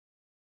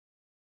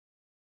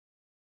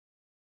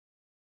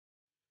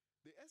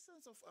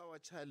essence of our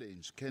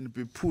challenge can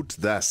be put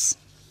thus.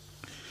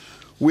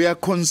 We are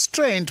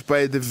constrained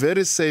by the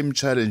very same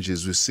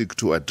challenges we seek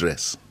to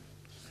address,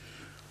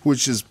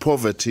 which is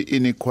poverty,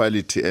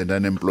 inequality, and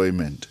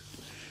unemployment.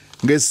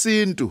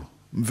 Ngesintu,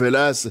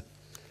 mvelase,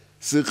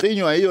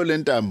 siqinywa iyo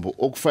lentambo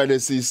okufale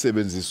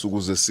siyisebenzise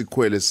ukuze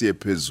sikhwele siye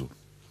phezulu.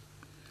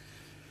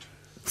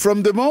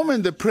 From the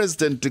moment the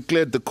president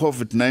declared the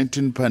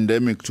COVID-19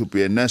 pandemic to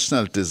be a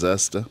national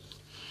disaster,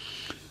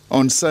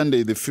 on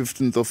Sunday, the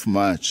 15th of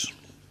March,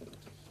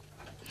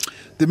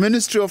 the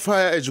Ministry of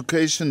Higher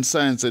Education,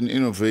 Science and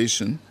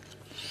Innovation,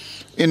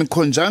 in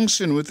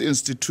conjunction with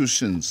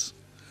institutions,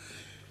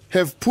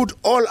 have put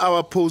all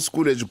our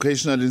post-school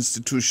educational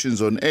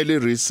institutions on early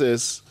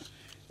recess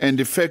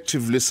and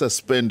effectively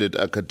suspended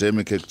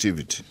academic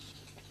activity.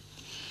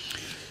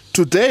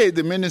 Today,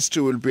 the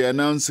Ministry will be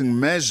announcing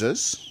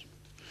measures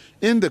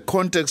in the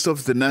context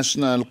of the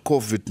national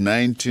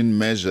COVID-19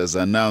 measures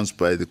announced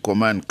by the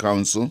Command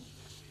Council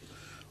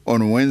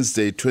on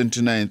Wednesday,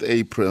 29th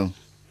April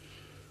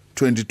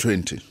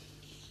 2020.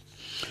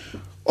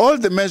 All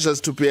the measures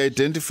to be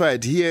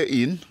identified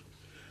herein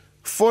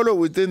follow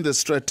within the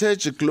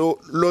strategic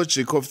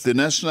logic of the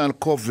national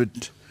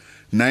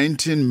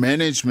COVID-19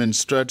 management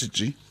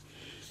strategy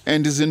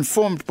and is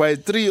informed by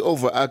three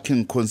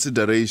overarching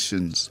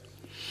considerations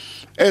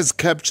as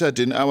captured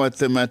in our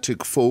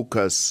thematic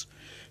focus,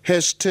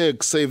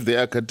 #Save the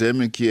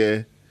Academic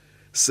Year,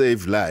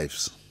 Save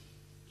Lives.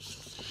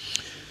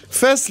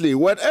 Firstly,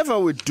 whatever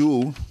we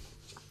do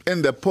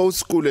in the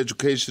post-school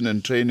education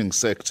and training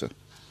sector,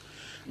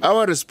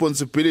 our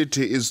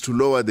responsibility is to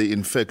lower the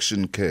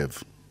infection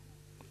curve.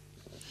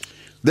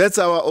 That's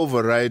our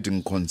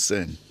overriding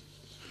concern.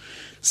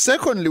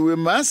 Secondly, we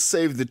must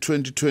save the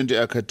 2020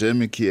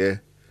 academic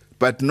year,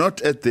 but not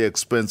at the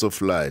expense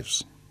of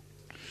lives.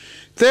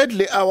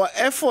 Thirdly, our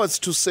efforts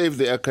to save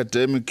the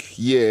academic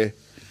year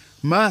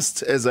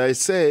must, as I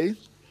say,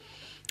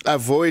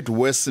 avoid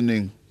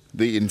worsening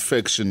the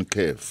infection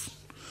curve.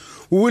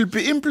 We will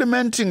be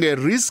implementing a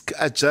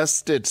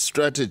risk-adjusted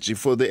strategy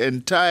for the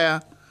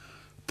entire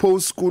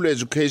post-school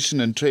education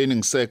and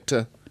training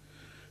sector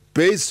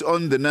based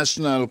on the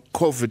national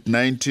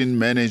COVID-19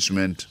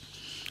 management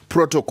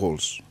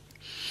protocols,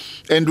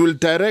 and will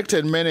direct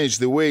and manage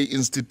the way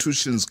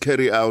institutions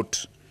carry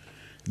out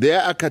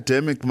their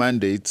academic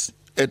mandates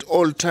at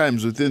all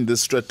times within the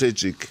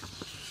strategic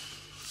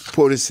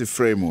policy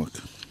framework.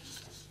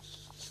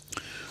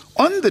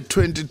 On the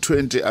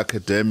 2020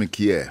 academic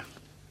year,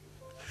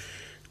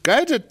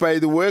 guided by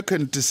the work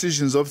and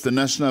decisions of the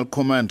National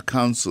Command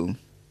Council,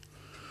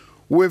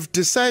 we've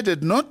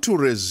decided not to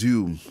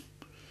resume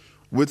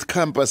with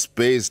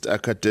campus-based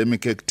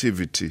academic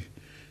activity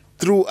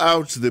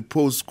throughout the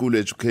post-school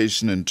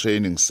education and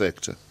training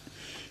sector,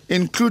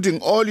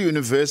 including all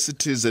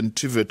universities and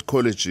TVET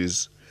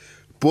colleges,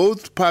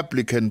 both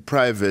public and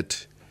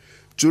private,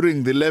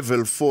 during the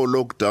Level 4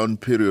 lockdown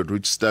period,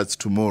 which starts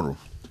tomorrow.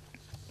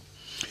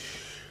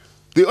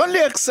 The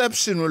only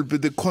exception will be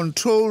the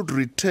controlled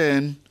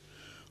return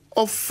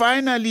of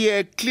final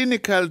year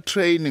clinical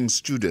training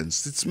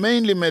students. It's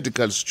mainly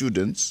medical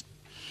students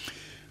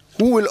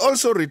who will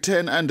also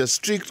return under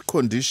strict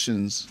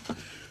conditions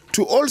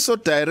to also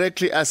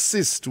directly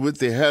assist with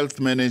the health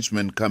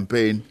management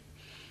campaign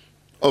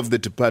of the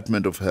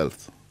Department of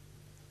Health.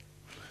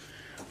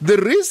 The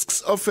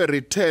risks of a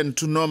return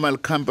to normal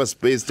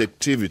campus-based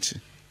activity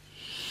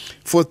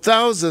for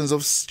thousands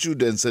of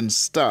students and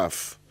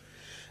staff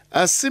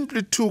are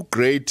simply too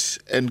great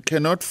and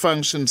cannot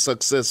function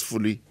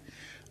successfully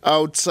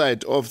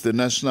outside of the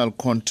national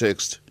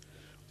context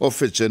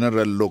of a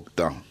general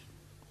lockdown.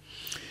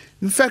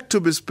 In fact, to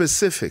be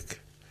specific,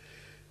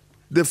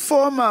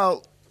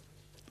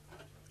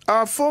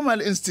 our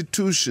formal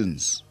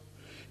institutions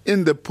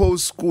in the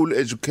post-school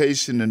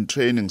education and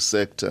training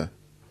sector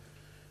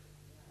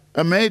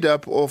are made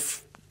up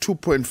of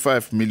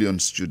 2.5 million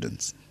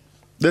students.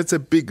 That's a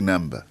big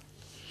number,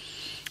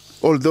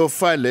 although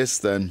far less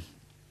than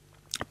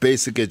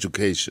basic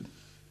education.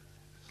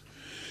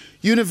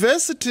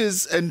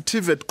 Universities and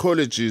TVET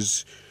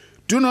colleges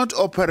do not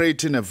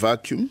operate in a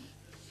vacuum,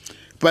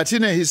 but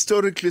in a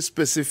historically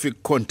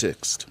specific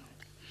context.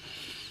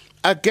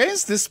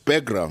 Against this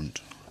background,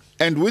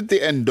 and with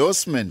the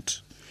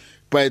endorsement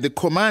by the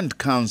Command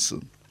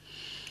Council,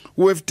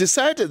 we have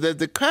decided that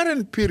the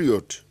current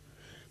period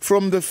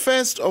from the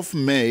 1st of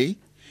May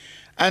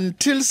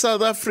until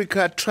South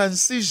Africa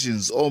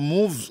transitions or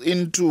moves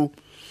into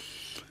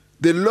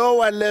the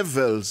lower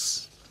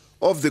levels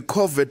of the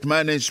COVID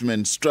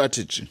management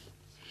strategy,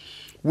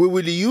 we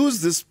will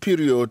use this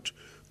period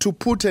to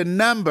put a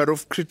number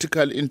of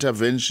critical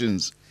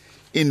interventions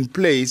in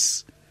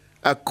place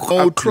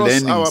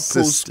across our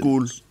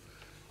post-school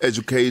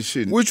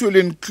education, which will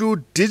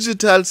include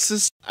digital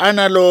systems,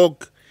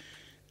 analog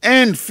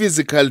and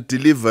physical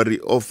delivery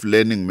of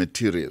learning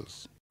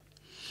materials,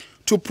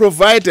 to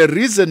provide a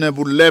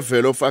reasonable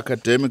level of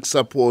academic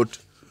support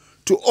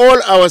to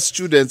all our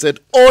students at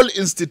all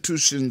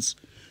institutions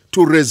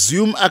to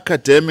resume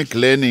academic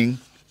learning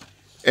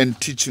and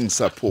teaching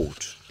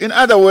support. In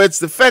other words,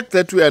 the fact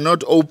that we are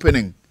not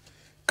opening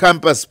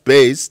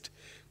campus-based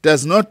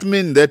does not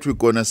mean that we're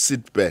going to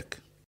sit back.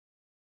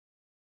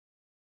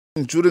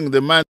 During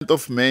the month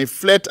of May,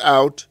 flat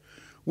out,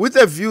 with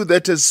a view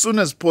that as soon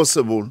as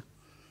possible,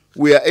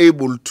 we are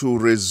able to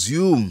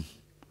resume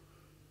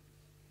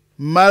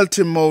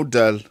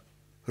multimodal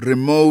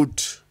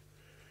remote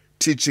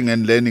teaching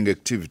and learning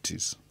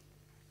activities.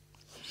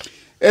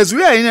 As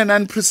we are in an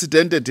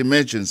unprecedented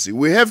emergency,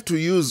 we have to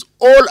use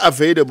all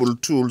available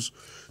tools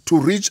to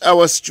reach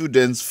our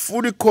students,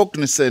 fully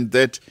cognizant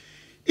that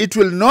it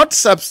will not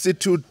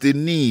substitute the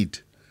need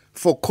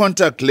for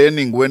contact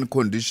learning when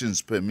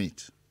conditions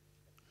permit.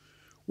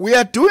 We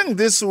are doing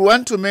this. We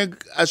want to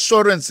make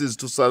assurances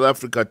to South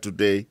Africa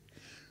today.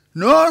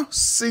 No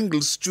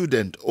single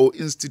student or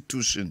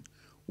institution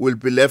will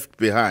be left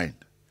behind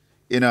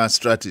in our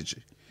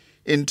strategy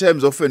in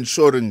terms of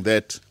ensuring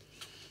that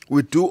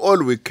we do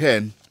all we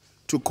can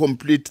to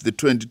complete the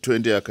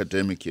 2020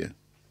 academic year.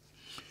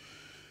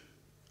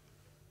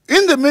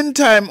 In the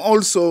meantime,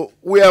 also,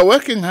 we are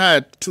working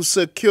hard to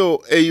secure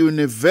a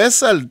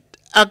universal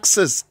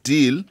access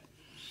deal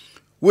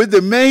with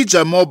the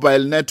major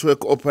mobile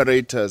network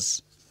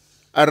operators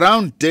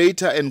around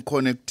data and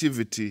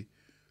connectivity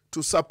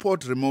to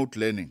support remote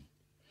learning.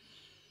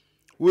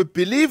 We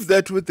believe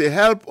that with the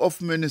help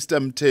of Minister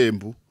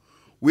Mthembu,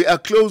 we are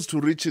close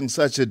to reaching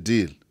such a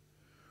deal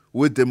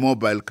with the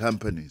mobile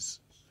companies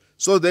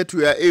so that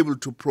we are able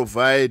to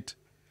provide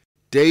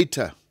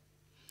data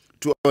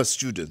to our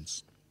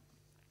students.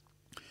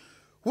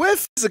 Where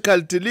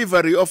physical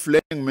delivery of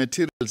learning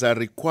materials are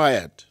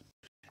required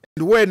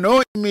and where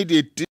no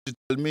immediate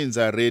digital means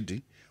are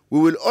ready, we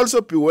will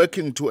also be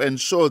working to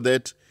ensure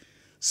that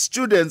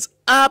students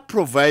are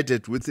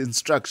provided with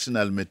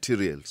instructional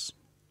materials.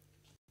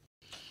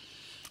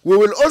 We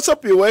will also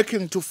be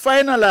working to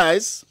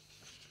finalize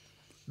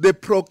the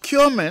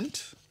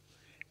procurement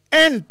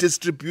and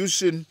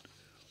distribution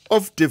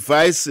of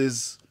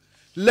devices,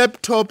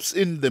 laptops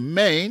in the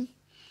main,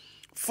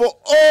 for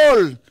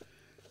all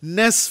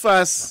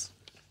NSFAS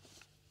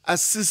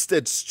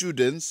assisted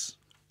students,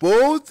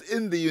 both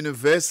in the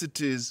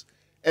universities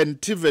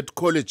and TVET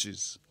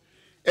colleges,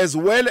 as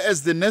well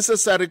as the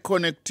necessary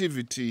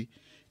connectivity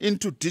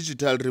into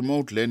digital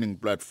remote learning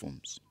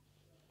platforms.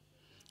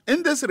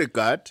 In this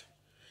regard,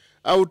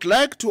 I would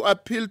like to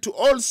appeal to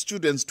all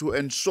students to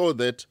ensure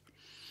that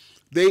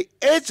they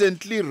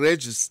urgently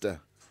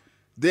register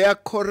their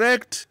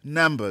correct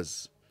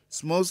numbers,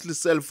 it's mostly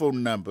cell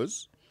phone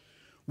numbers,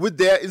 with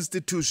their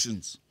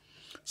institutions,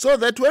 so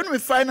that when we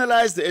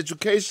finalize the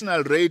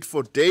educational rate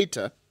for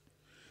data,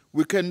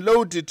 we can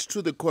load it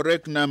to the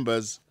correct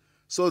numbers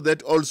so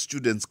that all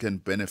students can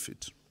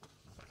benefit.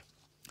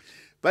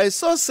 By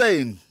so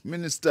saying,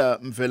 Minister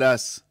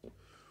Mvelas,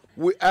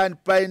 we are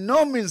by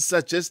no means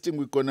suggesting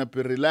we're going to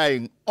be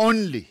relying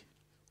only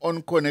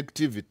on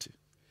connectivity.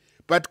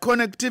 But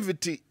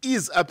connectivity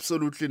is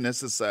absolutely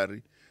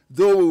necessary,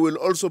 though we will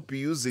also be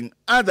using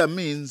other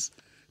means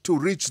to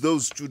reach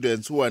those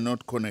students who are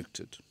not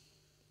connected.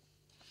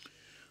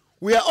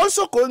 We are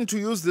also going to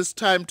use this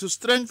time to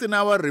strengthen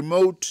our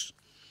remote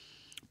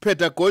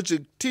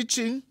pedagogic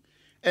teaching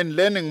and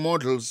learning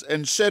models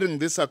and sharing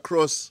this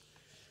across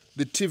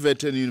the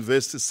TVET and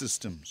university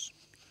systems.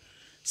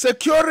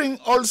 Securing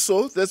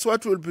also, that's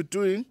what we'll be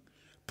doing,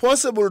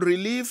 possible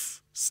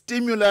relief,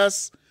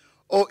 stimulus,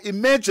 or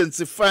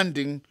emergency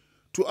funding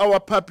to our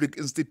public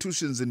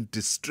institutions in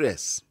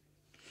distress,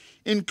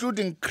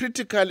 including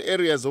critical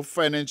areas of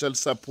financial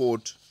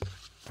support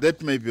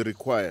that may be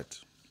required.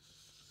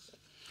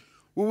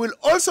 We will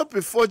also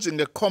be forging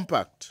a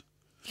compact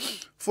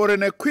for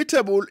an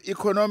equitable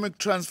economic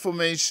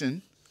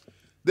transformation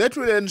that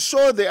will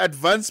ensure the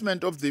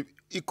advancement of the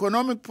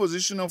economic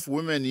position of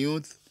women,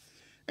 youth,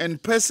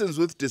 and persons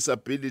with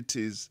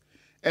disabilities,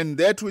 and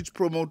that which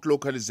promote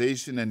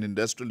localization and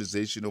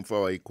industrialization of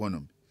our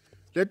economy.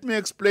 Let me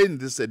explain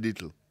this a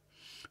little.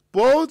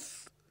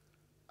 Both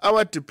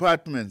our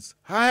departments,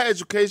 Higher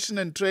Education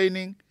and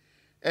Training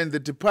and the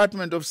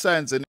Department of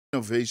Science and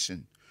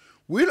Innovation,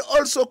 will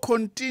also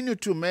continue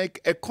to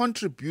make a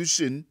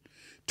contribution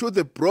to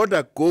the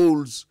broader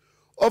goals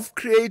of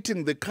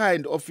creating the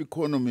kind of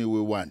economy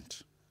we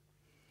want.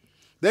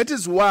 That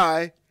is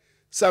why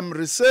some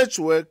research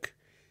work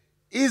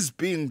is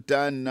being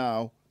done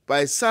now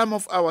by some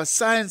of our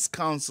science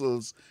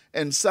councils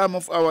and some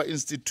of our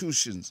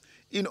institutions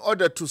in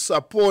order to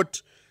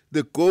support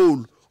the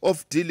goal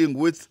of dealing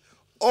with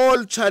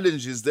all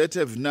challenges that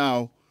have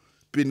now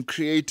been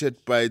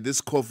created by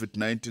this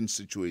COVID-19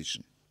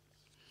 situation.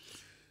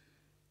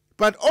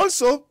 But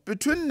also,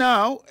 between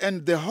now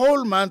and the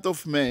whole month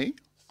of May,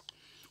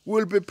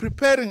 we'll be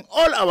preparing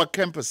all our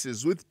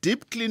campuses with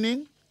deep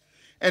cleaning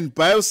and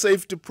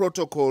biosafety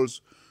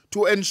protocols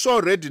to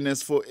ensure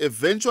readiness for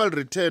eventual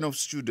return of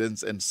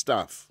students and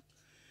staff.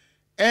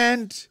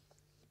 And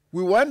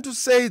we want to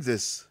say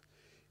this,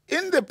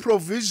 in the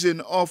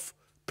provision of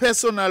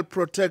personal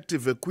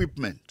protective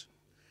equipment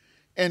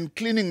and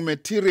cleaning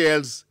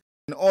materials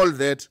and all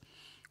that,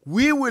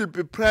 we will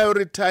be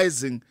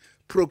prioritizing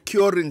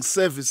procuring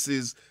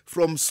services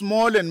from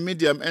small and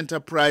medium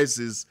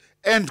enterprises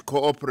and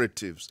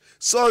cooperatives,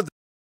 so that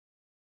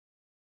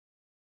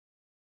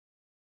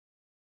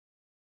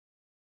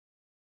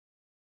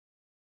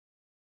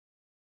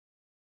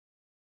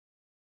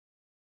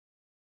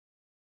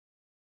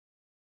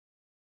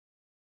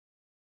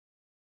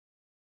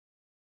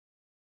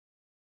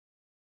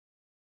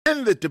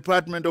and the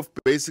Department of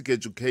Basic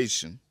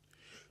Education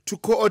to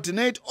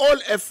coordinate all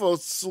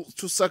efforts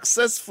to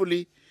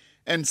successfully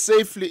and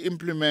safely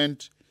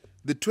implement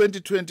the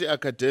 2020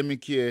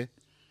 academic year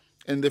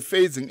and the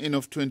phasing in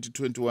of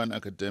 2021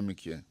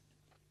 academic year.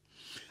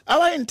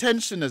 Our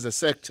intention as a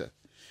sector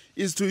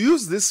is to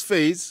use this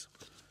phase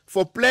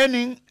for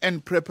planning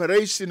and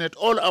preparation at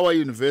all our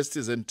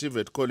universities and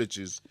TVET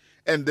colleges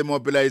and the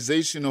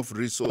mobilization of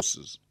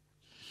resources.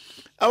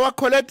 Our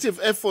collective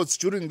efforts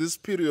during this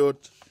period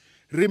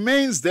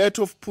remains that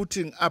of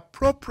putting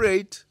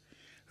appropriate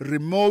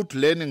remote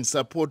learning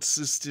support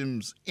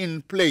systems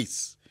in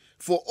place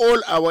for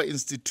all our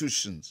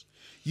institutions,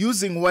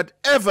 using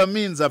whatever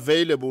means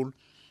available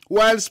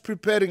whilst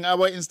preparing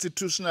our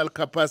institutional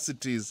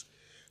capacities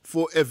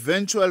for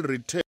eventual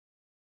return.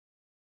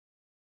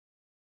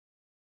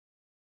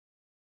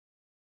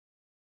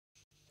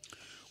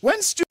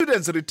 When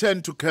students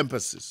return to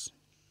campuses,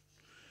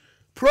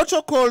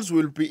 protocols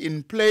will be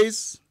in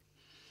place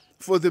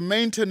for the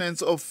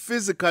maintenance of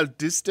physical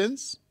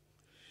distance,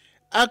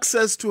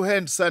 access to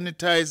hand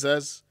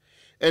sanitizers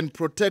and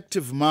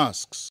protective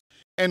masks,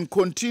 and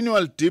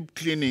continual deep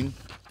cleaning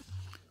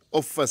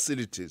of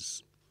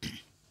facilities.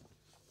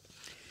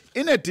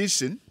 In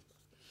addition,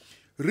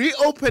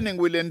 reopening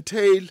will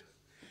entail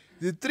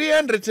the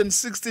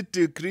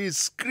 360-degree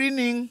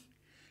screening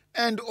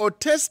and/or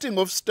testing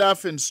of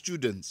staff and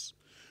students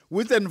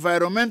with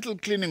environmental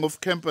cleaning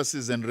of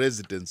campuses and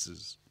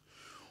residences.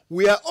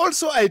 We are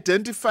also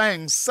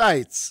identifying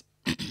sites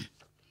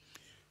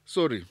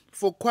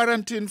for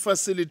quarantine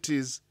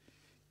facilities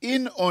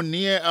in or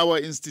near our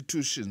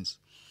institutions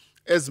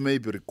as may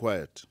be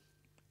required.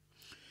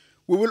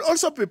 We will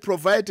also be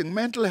providing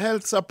mental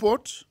health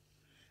support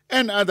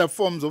and other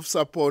forms of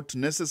support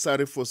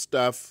necessary for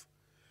staff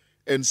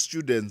and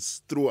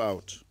students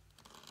throughout.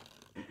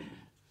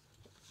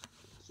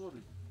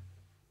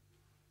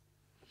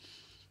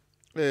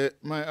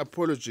 My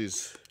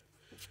apologies.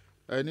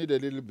 I need a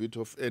little bit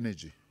of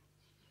energy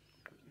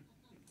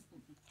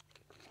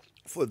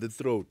for the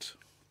throat.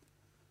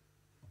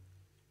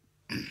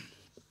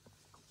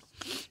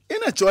 In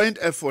a joint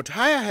effort,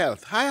 Higher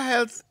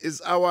Health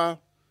is our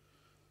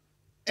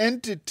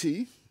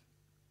entity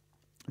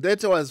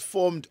that was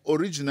formed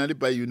originally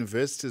by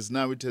universities.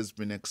 Now it has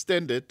been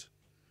extended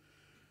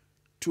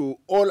to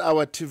all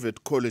our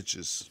TVET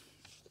colleges.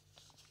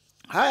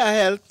 Higher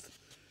Health,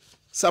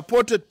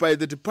 supported by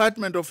the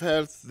Department of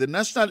Health, the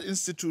National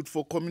Institute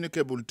for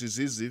Communicable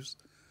Diseases,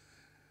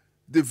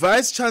 the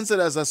Vice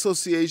Chancellors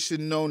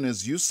Association known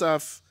as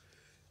USAF,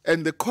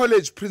 and the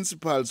College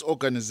Principals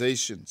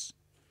Organizations,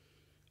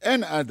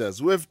 and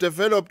others, we have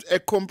developed a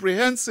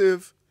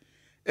comprehensive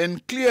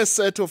and clear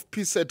set of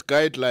PSET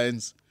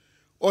guidelines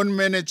on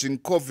managing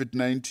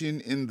COVID-19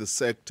 in the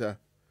sector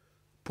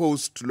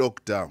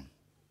post-lockdown.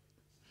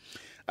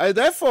 I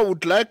therefore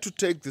would like to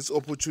take this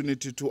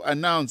opportunity to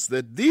announce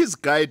that these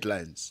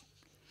guidelines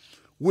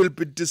will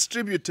be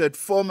distributed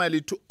formally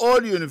to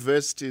all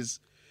universities,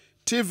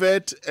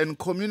 TVET, and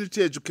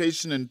community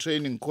education and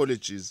training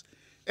colleges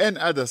and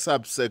other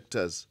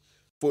subsectors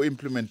for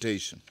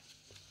implementation.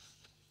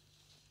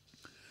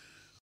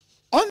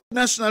 On the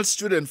National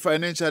Student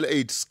Financial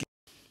Aid Scheme,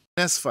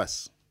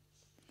 NSFAS.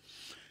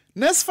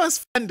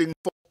 NSFAS funding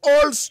for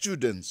all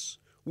students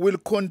will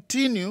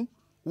continue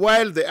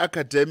while the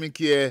academic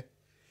year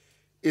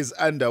is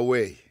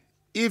underway.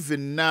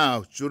 Even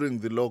now, during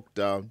the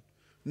lockdown,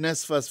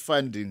 NSFAS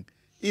funding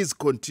is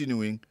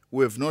continuing.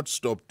 We have not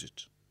stopped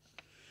it.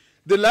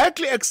 The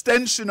likely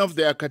extension of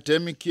the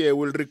academic year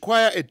will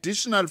require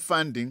additional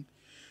funding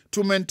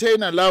to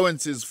maintain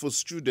allowances for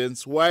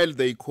students while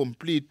they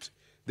complete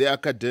the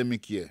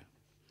academic year.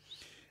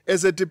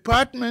 As a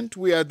department,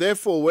 we are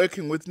therefore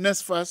working with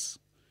NSFAS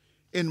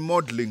in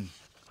modeling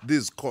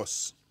these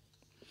costs.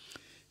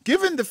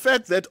 Given the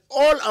fact that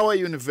all our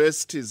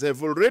universities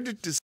have already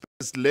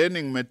dispersed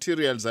learning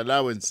materials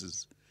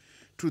allowances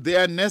to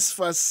their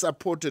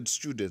NSFAS-supported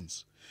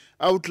students,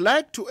 I would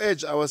like to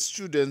urge our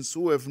students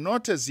who have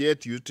not as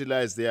yet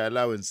utilized their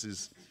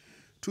allowances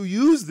to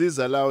use these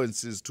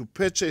allowances to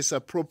purchase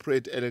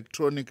appropriate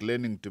electronic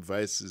learning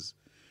devices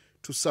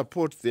to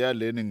support their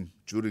learning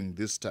during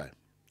this time.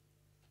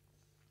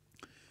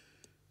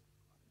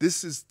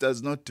 This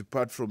does not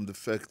depart from the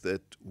fact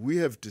that we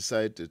have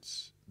decided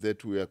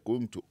that we are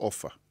going to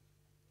offer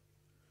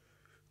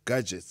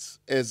gadgets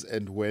as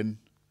and when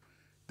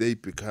they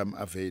become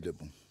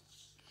available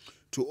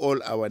to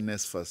all our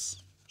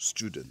NSFAS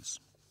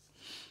students.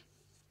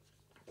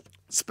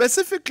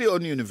 Specifically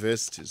on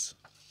universities,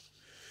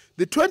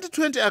 the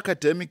 2020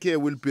 academic year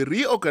will be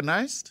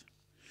reorganized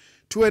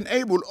to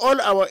enable all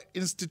our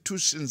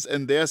institutions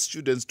and their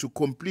students to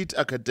complete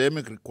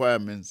academic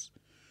requirements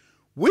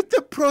with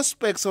the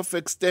prospects of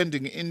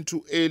extending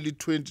into early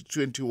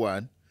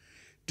 2021,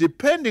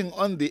 depending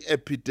on the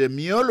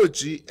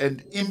epidemiology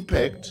and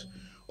impact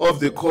of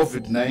the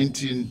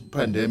COVID-19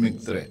 pandemic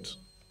threat.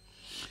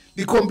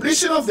 The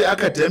completion of the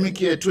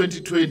academic year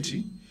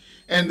 2020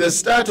 and the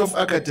start of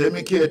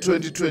academic year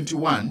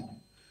 2021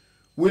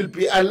 will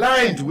be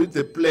aligned with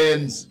the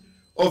plans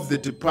of the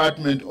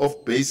Department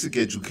of Basic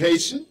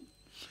Education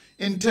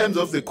in terms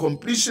of the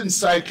completion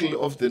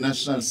cycle of the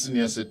National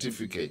Senior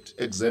Certificate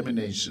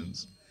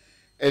examinations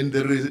and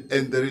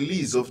the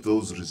release of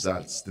those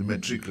results, the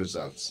matric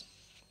results.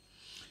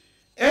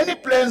 Any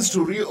plans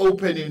to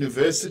reopen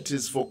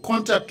universities for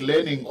contact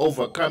learning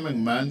over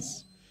coming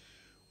months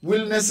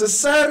will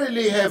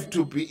necessarily have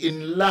to be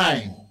in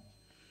line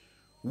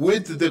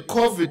with the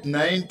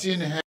COVID-19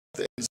 health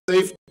and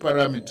safety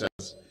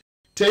parameters,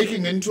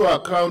 taking into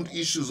account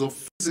issues of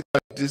physical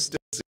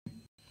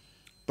distancing,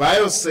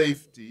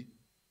 biosafety,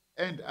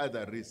 and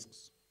other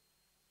risks.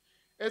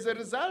 As a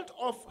result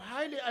of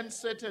highly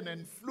uncertain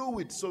and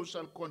fluid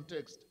social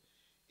context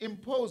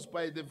imposed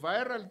by the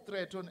viral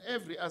threat on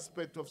every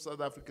aspect of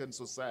South African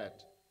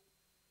society,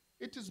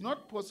 it is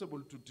not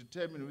possible to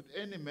determine with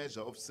any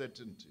measure of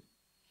certainty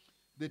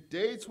the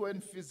dates when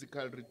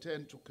physical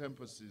return to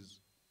campuses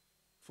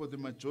for the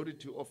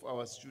majority of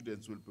our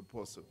students will be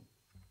possible.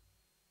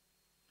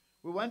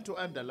 We want to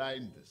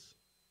underline this.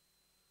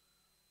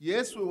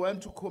 Yes, we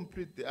want to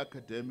complete the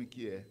academic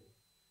year,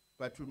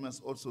 but we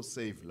must also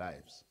save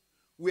lives.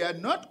 We are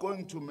not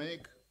going to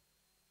make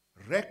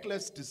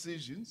reckless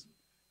decisions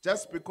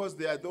just because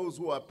there are those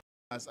who are putting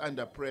us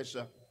under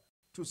pressure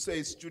to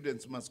say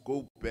students must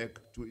go back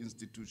to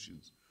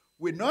institutions.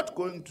 We're not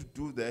going to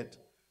do that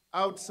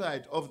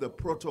outside of the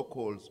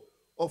protocols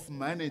of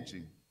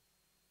managing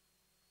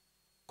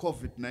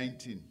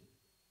COVID-19.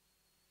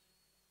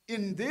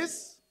 In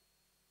this,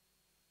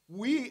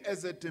 we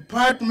as a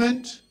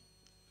department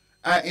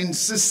are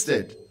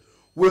insisted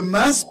we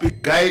must be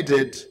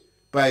guided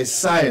by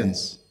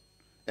science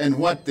and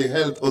what the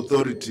health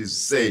authorities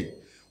say.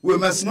 We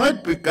must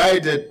not be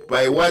guided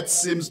by what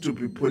seems to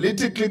be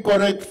politically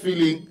correct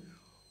feeling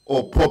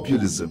or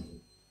populism.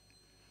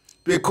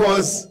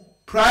 Because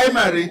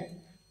primary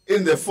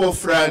in the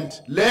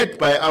forefront, led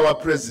by our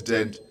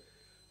president,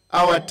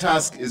 our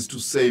task is to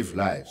save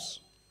lives.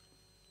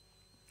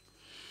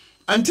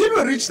 Until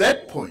we reach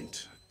that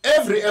point,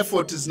 every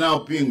effort is now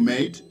being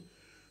made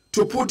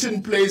to put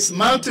in place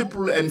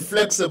multiple and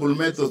flexible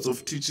methods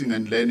of teaching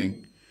and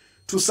learning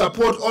to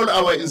support all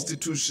our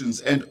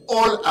institutions and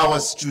all our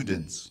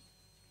students.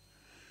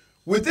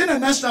 Within a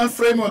national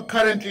framework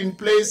currently in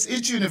place,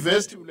 each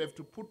university will have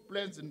to put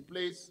plans in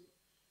place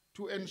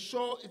to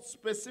ensure its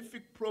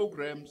specific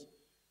programs,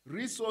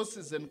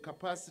 resources, and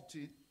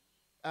capacity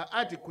are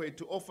adequate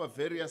to offer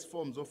various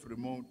forms of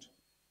remote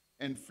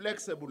and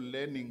flexible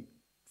learning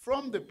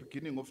from the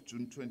beginning of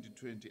June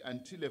 2020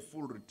 until a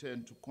full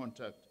return to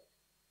contact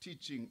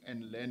teaching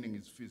and learning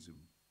is feasible.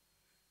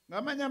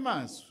 Ngamanye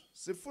amazwi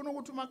sifuna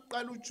ukuthi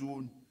makuqala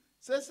uJune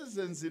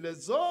sesizenzile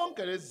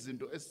zonke lezi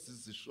zinto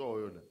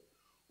esizishoyo la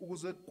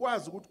ukuze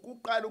kwazi ukuthi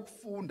kuqala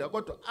ukufunda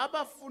kodwa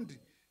abafundi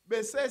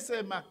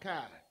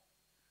besesemakhaya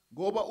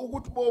ngoba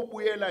ukuthi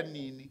bobuyela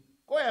nini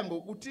koya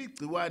ngokuthi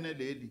igciwane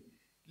leli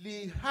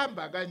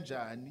lihamba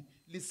kanjani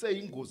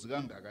liseyingozi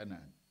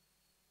kangakanani.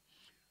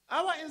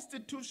 Our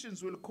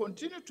institutions will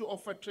continue to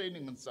offer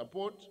training and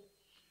support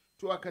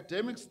to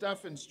academic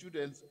staff and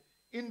students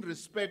in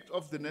respect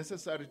of the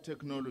necessary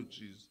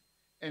technologies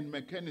and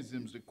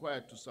mechanisms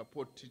required to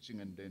support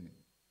teaching and learning.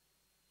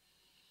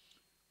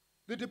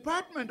 The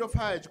Department of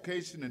Higher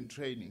Education and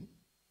Training,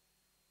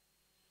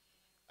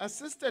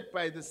 assisted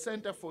by the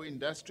Center for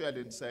Industrial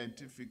and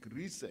Scientific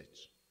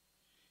Research,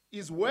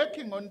 is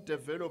working on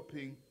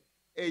developing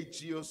a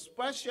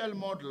geospatial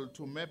model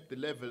to map the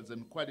levels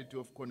and quality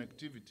of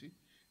connectivity,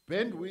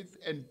 bandwidth,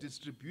 and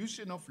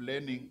distribution of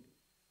learning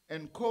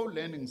and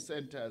co-learning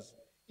centers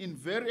in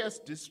various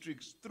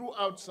districts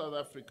throughout South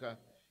Africa,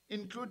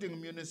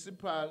 including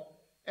municipal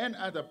and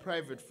other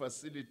private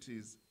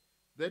facilities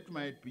that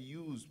might be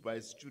used by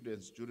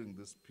students during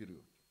this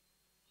period.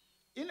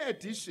 In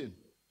addition,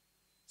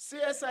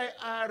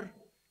 CSIR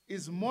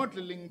is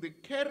modeling the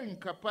carrying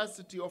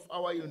capacity of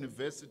our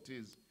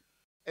universities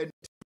and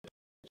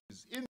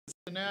in the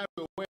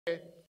scenario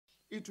where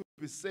it would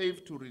be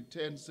safe to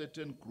return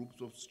certain groups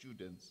of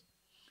students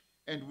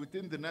and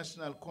within the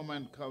National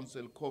Command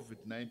Council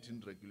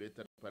COVID-19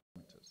 regulatory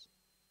parameters.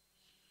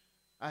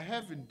 I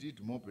have indeed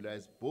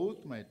mobilized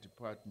both my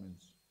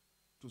departments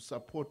to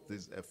support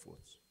these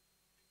efforts.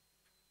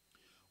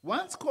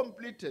 Once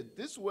completed,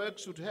 this work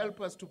should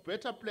help us to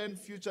better plan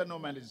future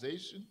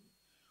normalization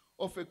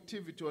of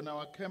activity on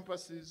our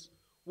campuses,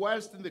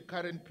 whilst in the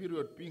current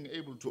period being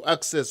able to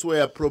access,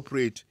 where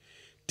appropriate,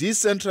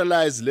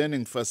 decentralized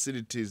learning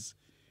facilities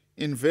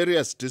in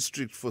various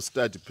districts for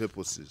study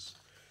purposes.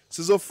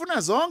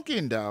 Sizofuna zonke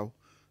indawo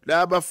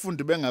la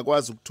abafundi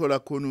bengakwazi ukuthola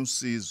khona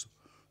usizo,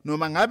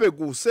 noma ngabe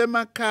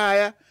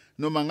kusemakhaya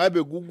noma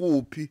ngabe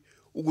kukuphi,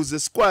 ukuze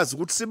sikwazi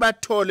ukuthi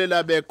sibathole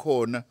la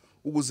bekhona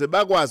ukuze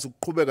bakwazi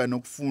ukuqhubeka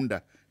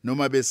nokufunda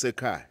noma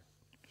besekhaya.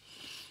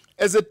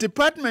 As a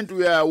department,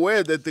 we are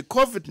aware that the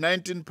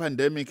COVID-19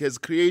 pandemic has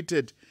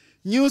created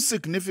new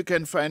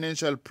significant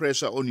financial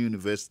pressure on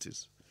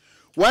universities.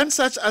 One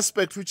such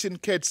aspect which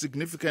incurred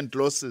significant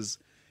losses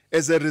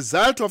as a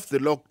result of the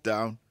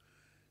lockdown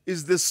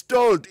is the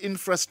stalled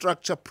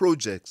infrastructure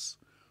projects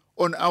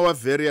on our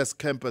various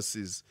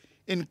campuses,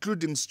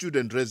 including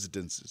student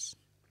residences.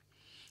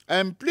 I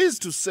am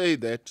pleased to say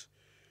that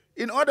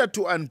in order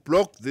to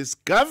unblock this,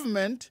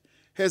 government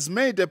has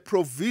made a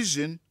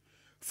provision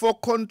for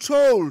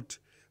controlled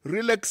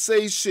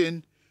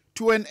relaxation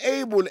to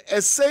enable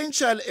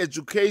essential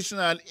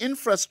educational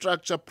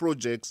infrastructure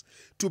projects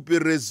to be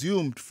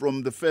resumed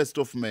from the 1st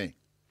of May,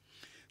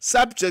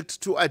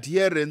 subject to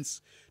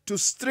adherence to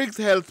strict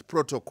health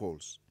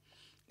protocols.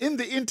 In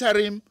the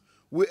interim,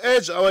 we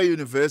urge our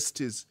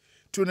universities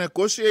to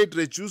negotiate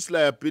reduced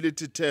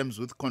liability terms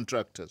with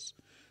contractors.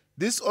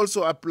 This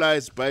also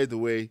applies, by the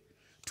way,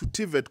 to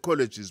TVET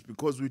colleges,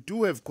 because we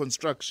do have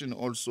construction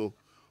also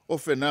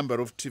of a number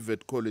of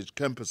TVET college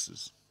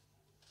campuses.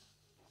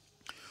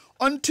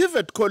 On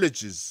TVET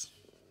colleges,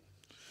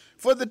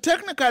 for the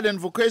technical and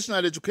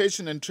vocational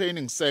education and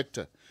training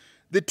sector,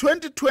 the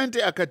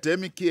 2020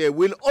 academic year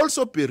will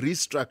also be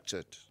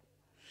restructured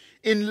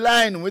in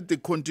line with the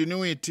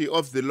continuity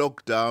of the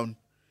lockdown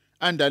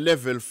under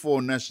Level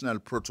 4 national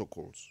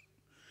protocols.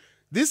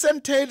 This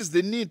entails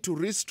the need to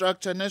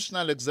restructure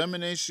national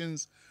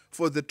examinations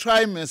for the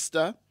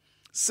trimester,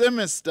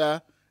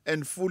 semester,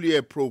 and full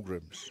year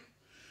programs.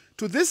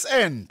 To this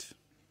end,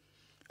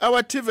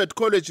 our TVET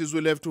colleges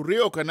will have to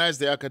reorganize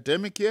the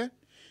academic year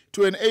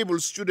to enable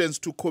students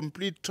to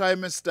complete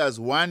trimesters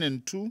 1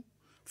 and 2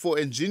 for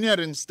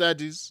engineering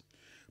studies,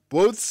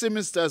 both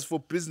semesters for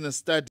business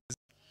studies,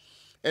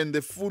 and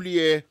the full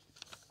year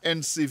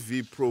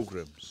NCV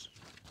programs.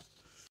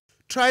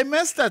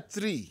 Trimester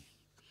 3,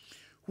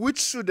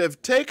 which should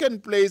have taken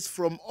place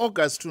from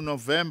August to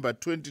November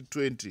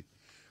 2020,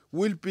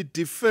 will be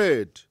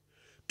deferred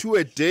to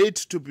a date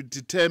to be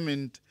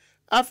determined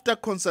after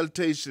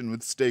consultation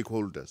with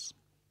stakeholders.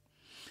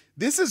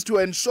 This is to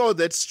ensure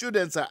that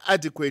students are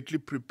adequately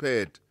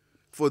prepared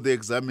for the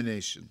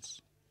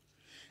examinations.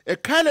 A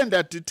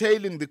calendar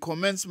detailing the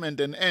commencement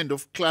and end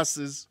of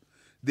classes,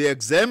 the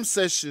exam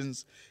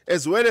sessions,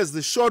 as well as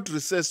the short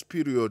recess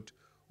period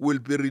will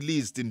be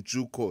released in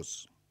due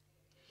course.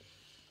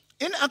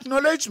 In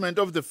acknowledgement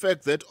of the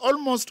fact that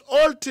almost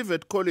all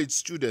TVET college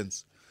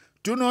students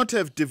do not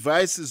have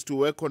devices to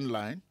work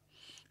online,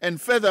 and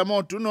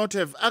furthermore do not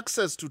have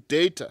access to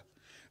data,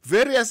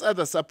 various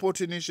other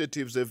support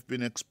initiatives have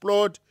been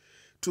explored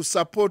to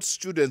support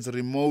students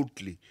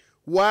remotely,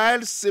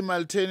 while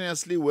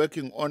simultaneously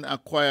working on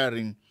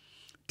acquiring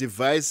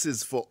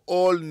devices for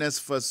all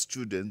NSFAS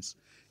students,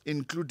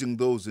 including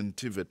those in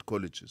TVET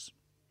colleges,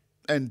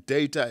 and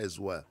data as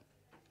well.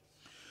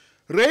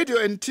 Radio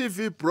and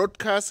TV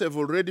broadcasts have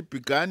already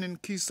begun in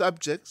key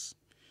subjects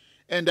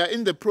and are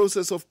in the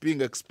process of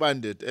being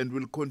expanded and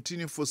will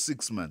continue for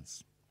 6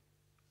 months.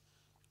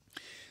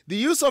 The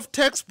use of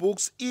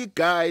textbooks,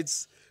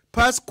 e-guides,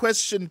 past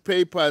question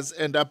papers,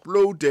 and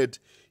uploaded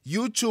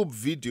YouTube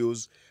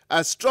videos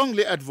are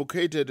strongly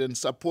advocated and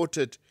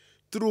supported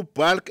through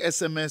bulk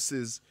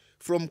SMSs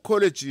from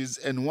colleges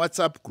and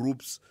WhatsApp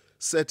groups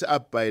set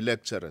up by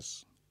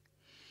lecturers.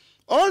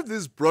 All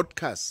these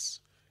broadcasts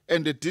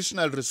and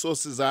additional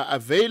resources are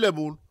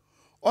available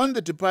on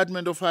the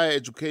Department of Higher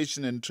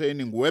Education and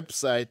Training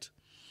website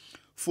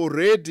for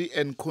ready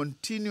and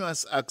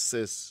continuous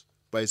access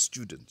by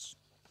students.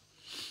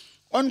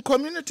 On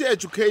community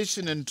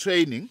education and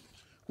training,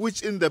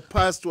 which in the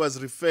past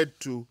was referred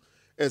to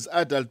as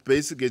adult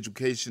basic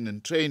education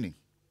and training,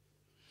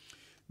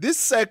 this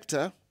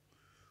sector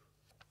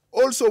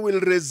also will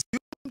resume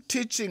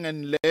teaching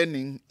and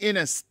learning in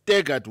a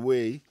staggered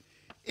way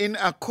in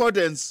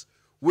accordance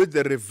with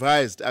the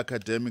revised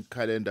academic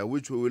calendar,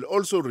 which we will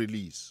also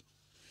release.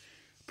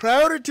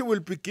 Priority will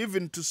be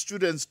given to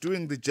students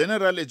doing the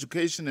General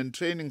Education and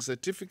Training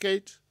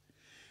Certificate,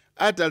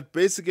 Adult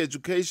Basic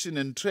Education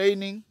and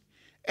Training,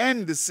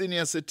 and the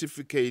Senior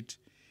Certificate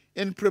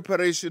in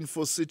preparation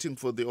for sitting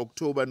for the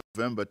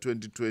October-November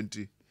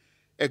 2020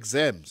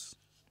 exams.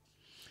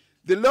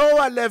 The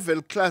lower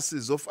level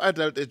classes of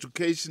Adult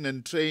Education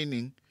and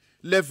Training,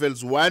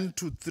 levels 1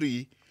 to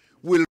 3,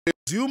 will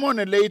resume on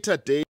a later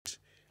date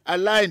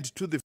aligned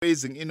to the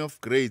phasing in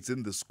of grades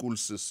in the school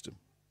system.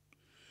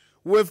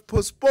 We have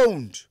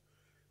postponed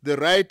the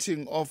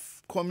writing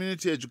of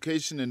Community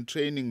Education and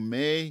Training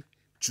May,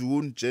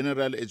 June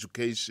General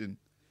Education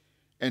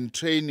and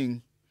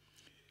Training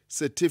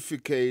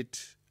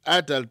Certificate,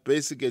 Adult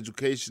Basic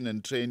Education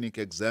and Training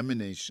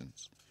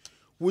examinations,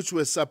 which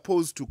were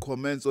supposed to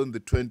commence on the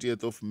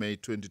 20th of May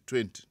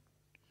 2020.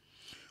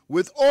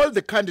 With all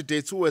the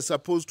candidates who were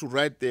supposed to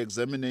write the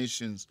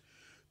examinations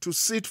to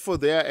sit for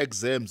their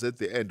exams at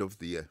the end of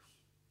the year.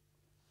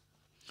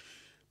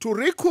 To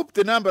recoup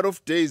the number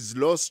of days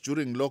lost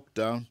during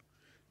lockdown,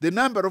 the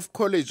number of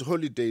college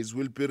holidays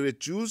will be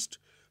reduced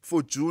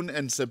for June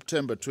and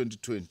September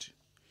 2020.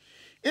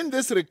 In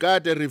this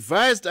regard, a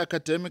revised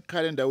academic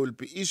calendar will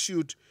be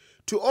issued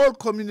to all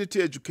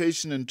community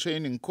education and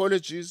training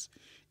colleges,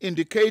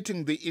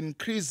 indicating the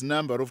increased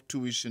number of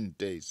tuition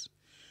days.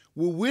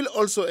 We will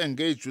also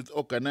engage with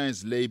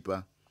organized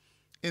labor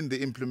in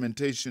the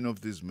implementation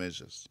of these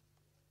measures.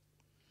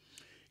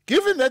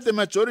 Given that the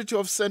majority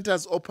of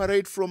centers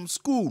operate from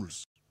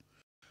schools,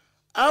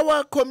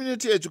 our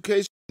community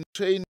education and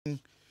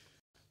training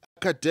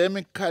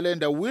academic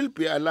calendar will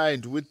be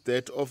aligned with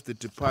that of the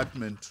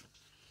Department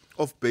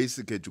of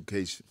Basic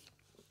Education.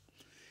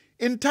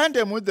 In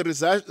tandem with the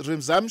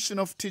resumption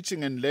of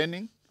teaching and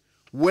learning,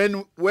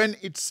 when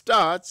it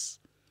starts,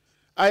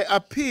 I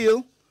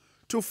appeal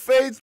to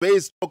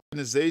faith-based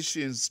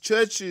organizations,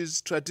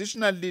 churches,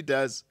 traditional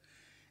leaders,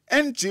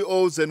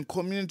 NGOs and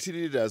community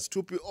leaders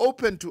to be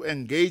open to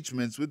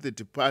engagements with the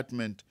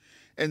department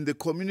and the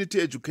community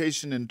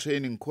education and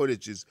training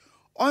colleges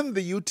on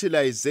the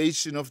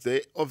utilization of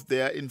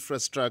their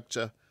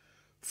infrastructure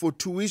for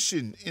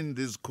tuition in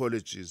these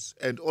colleges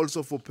and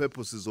also for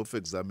purposes of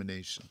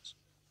examinations.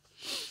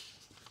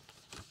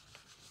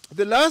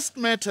 The last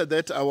matter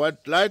that I would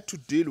like to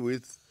deal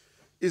with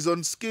is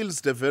on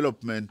skills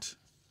development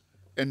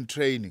and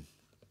training.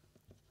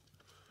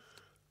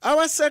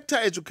 Our sector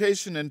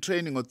education and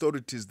training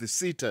authorities, the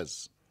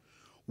SETAs,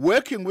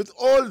 working with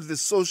all the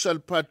social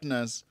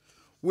partners,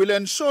 will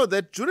ensure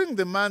that during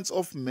the months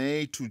of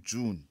May to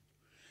June,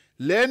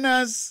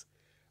 learners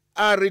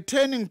are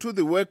returning to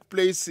the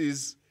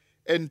workplaces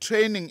and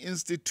training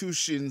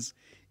institutions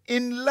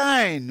in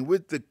line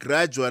with the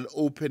gradual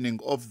opening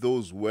of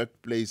those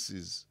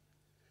workplaces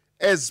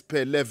as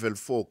per Level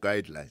 4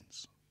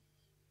 guidelines.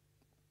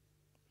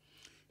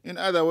 In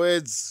other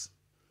words,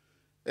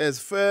 as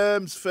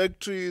firms,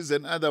 factories,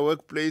 and other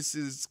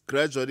workplaces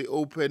gradually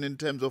open in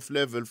terms of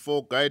Level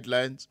 4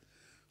 guidelines,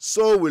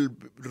 so will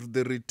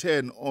the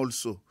return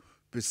also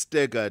be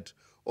staggered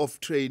of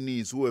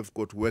trainees who have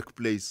got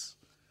workplace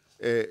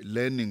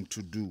learning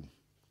to do.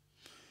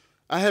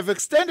 I have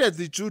extended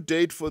the due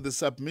date for the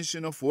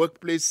submission of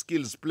workplace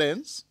skills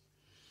plans,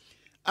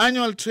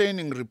 annual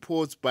training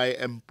reports by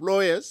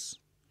employers,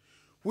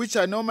 which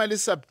are normally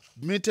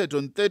submitted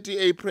on 30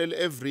 April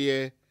every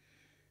year,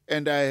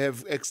 and I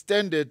have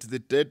extended the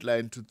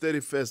deadline to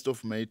 31st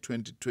of May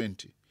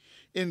 2020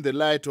 in the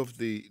light of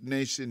the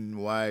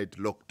nationwide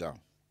lockdown.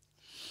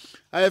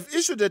 I have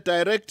issued a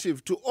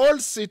directive to all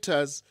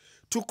SETAs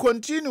to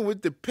continue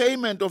with the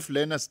payment of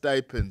learner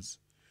stipends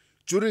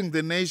during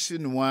the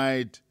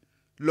nationwide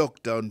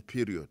lockdown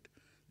period.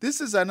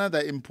 This is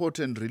another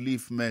important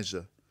relief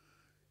measure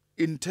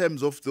in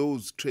terms of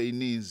those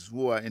trainees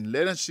who are in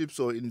learnerships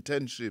or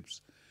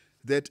internships,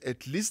 that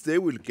at least they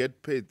will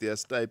get paid their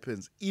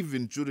stipends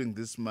even during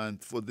this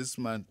month, for this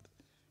month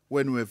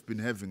when we have been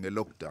having a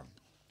lockdown.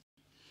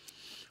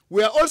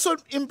 We are also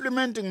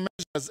implementing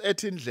measures at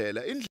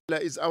Indlela.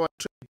 Indlela is our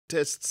trade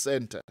test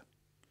center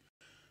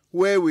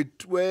where we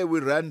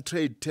run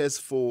trade tests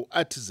for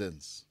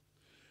artisans.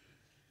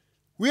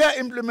 We are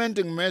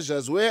implementing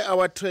measures where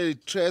our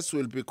trade tests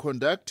will be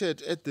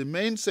conducted at the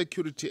main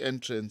security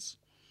entrance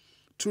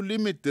to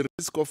limit the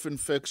risk of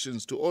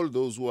infections to all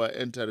those who are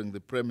entering the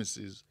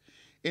premises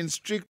in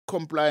strict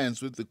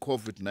compliance with the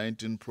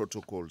COVID-19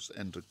 protocols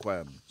and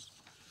requirements.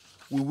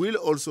 We will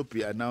also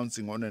be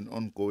announcing on an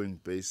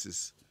ongoing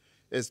basis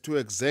as to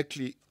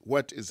exactly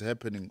what is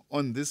happening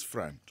on this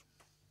front.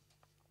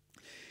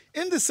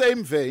 In the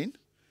same vein,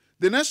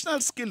 the National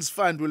Skills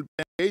Fund will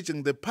be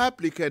engaging the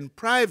public and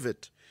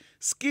private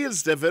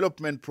skills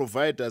development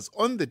providers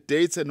on the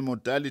dates and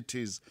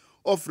modalities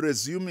of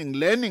resuming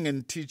learning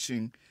and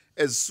teaching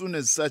as soon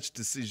as such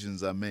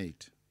decisions are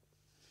made.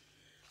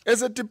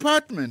 As a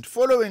department,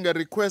 following a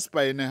request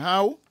by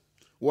NEHAU,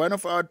 one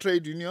of our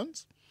trade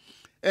unions,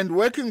 and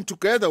working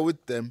together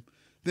with them,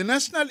 the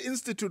National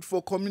Institute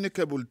for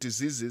Communicable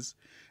Diseases,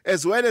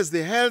 as well as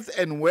the Health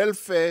and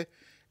Welfare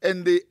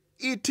and the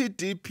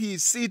ETDP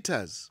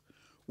SETAs,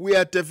 we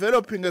are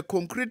developing a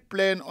concrete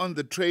plan on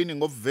the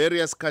training of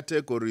various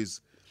categories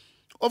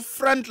of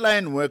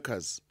frontline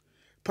workers,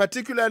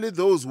 particularly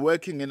those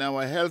working in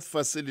our health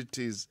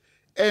facilities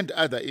and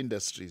other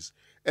industries,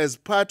 as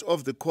part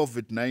of the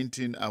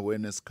COVID-19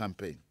 awareness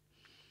campaign.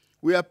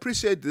 We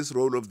appreciate this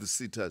role of the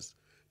SETAs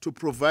to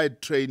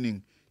provide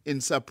training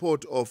in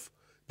support of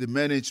the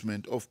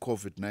management of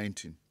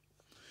COVID-19.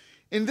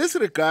 In this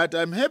regard,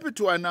 I'm happy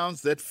to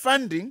announce that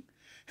funding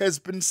has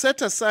been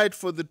set aside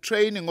for the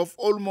training of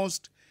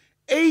almost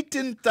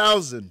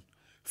 18,000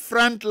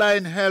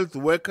 frontline health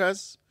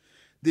workers,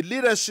 the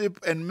leadership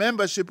and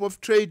membership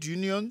of trade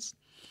unions,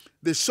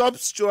 the shop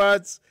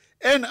stewards,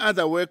 and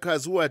other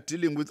workers who are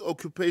dealing with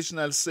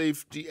occupational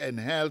safety and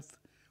health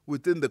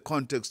within the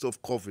context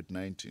of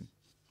COVID-19.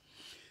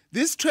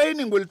 This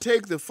training will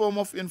take the form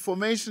of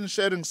information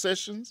sharing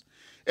sessions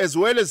as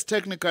well as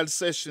technical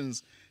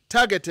sessions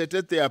targeted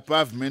at the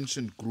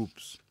above-mentioned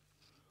groups.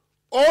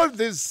 All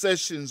these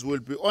sessions will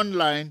be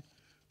online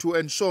to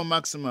ensure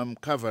maximum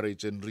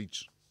coverage and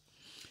reach.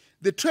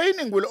 The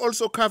training will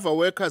also cover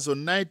workers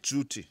on night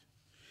duty.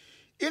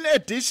 In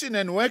addition,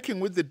 and working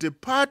with the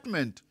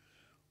Department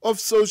of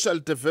social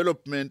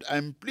development,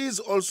 I'm pleased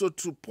also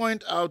to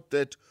point out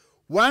that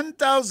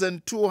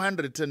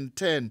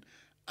 1,210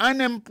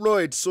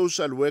 unemployed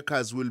social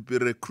workers will be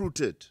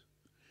recruited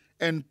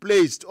and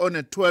placed on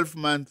a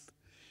 12-month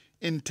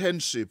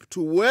internship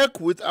to work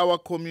with our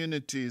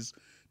communities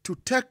to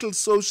tackle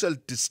social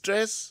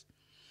distress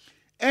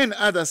and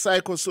other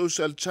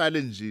psychosocial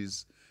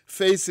challenges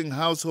facing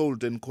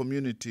households and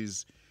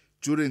communities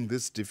during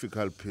this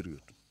difficult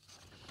period.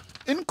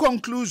 In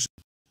conclusion,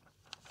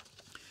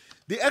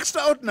 the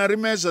extraordinary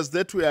measures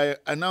that we are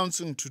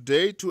announcing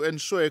today to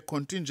ensure a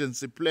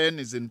contingency plan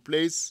is in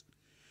place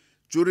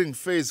during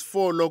Phase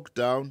 4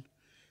 lockdown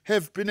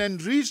have been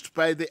enriched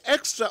by the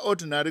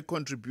extraordinary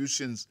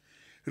contributions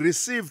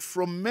received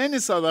from many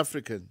South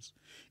Africans,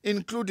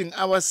 including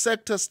our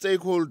sector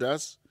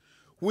stakeholders,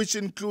 which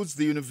includes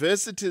the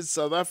Universities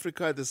South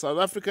Africa, the South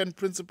African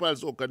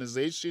Principals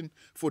Organization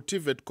for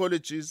TVET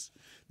colleges,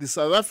 the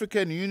South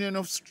African Union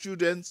of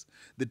Students,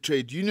 the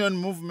trade union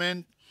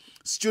movement,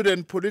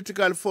 student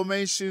political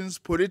formations,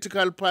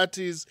 political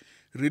parties,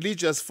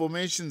 religious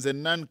formations,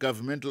 and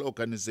non-governmental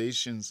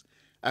organizations,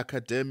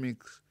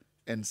 academics,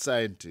 and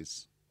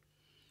scientists.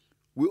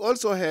 We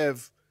also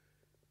have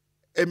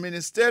a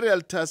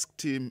ministerial task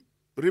team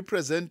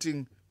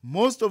representing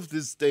most of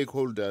these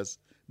stakeholders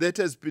that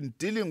has been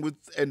dealing with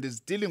and is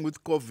dealing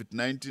with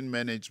COVID-19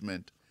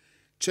 management,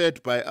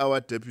 chaired by our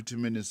Deputy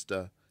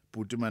Minister,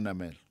 Bhuti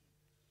Manamela.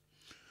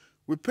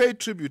 We pay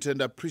tribute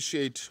and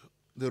appreciate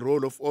the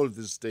role of all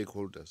these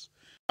stakeholders.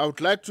 I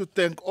would like to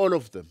thank all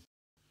of them.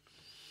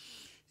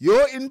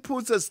 Your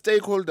inputs as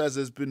stakeholders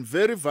has been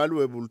very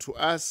valuable to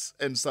us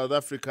and South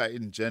Africa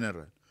in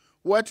general.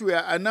 What we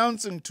are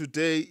announcing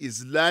today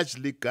is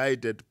largely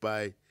guided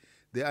by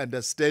the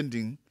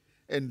understanding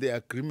and the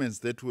agreements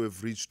that we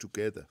have reached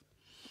together.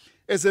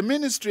 As a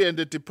ministry and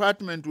a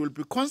department, will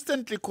be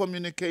constantly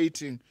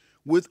communicating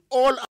with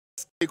all our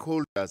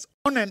stakeholders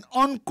on an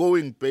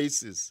ongoing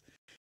basis,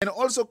 and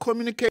also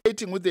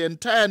communicating with the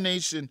entire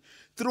nation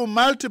through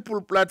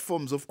multiple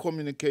platforms of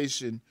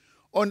communication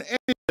on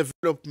any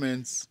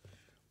developments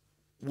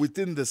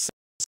within the sector,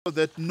 so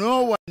that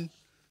no one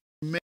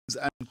remains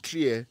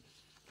unclear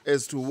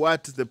as to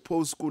what the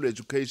post-school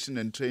education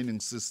and training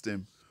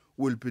system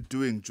will be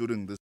doing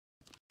during this.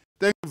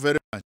 Thank you very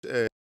much,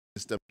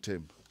 Mr.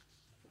 Mthembu.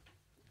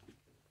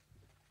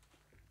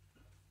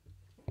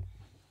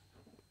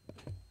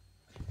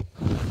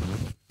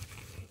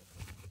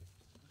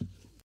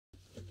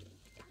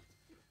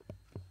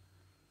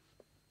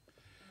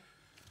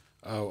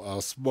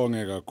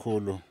 Sibonge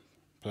kakhulu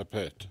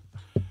Phephetha.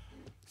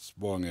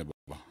 Sibonge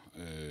baba.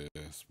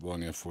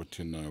 Sibonge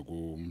futhi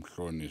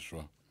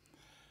nakumhlonishwa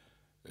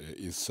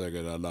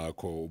isekela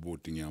lakho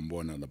ubuthi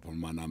ngiyambona lapha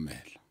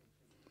Manamela.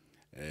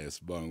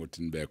 Sibonge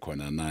ukuthi nibe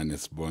khona nani,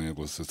 sibonge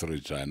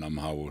kuSisrijana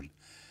Mhawule.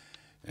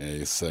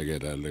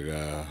 Isekela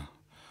lika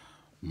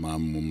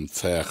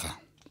Motshekga.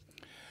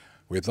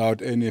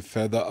 Without any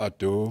further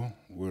ado,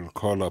 we'll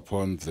call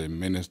upon the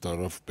Minister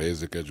of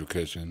Basic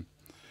Education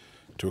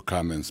to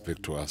come and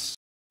speak to us.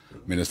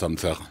 Minister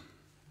Motshekga.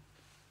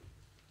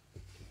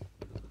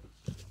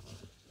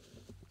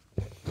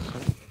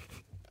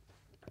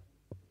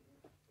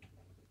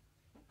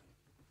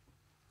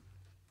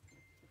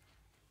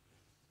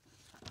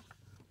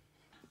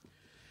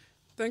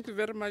 Thank you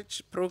very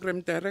much,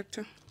 Program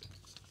Director,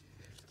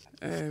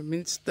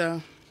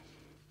 Minister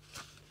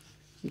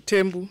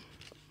Mthembu.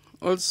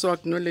 Also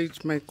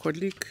acknowledge my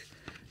colleague,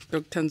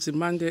 Dr.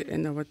 Nzimande,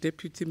 and our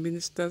Deputy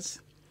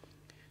Ministers,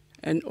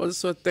 and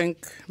also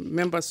thank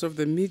members of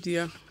the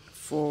media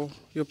for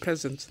your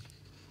presence.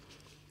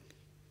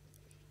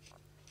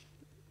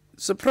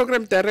 So,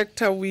 Program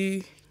Director,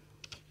 we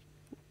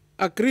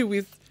agree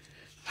with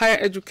higher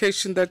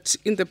education that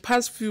in the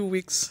past few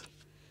weeks,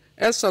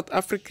 as South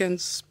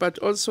Africans, but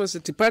also as the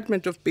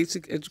Department of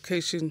Basic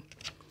Education,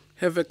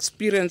 have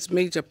experienced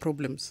major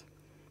problems.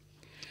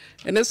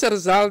 And as a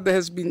result, there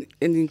has been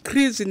an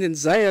increase in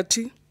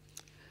anxiety,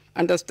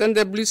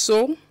 understandably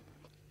so,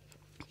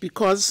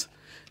 because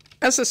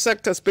as a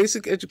sector, as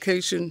basic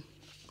education,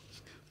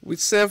 we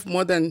serve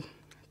more than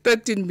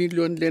 13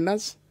 million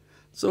learners,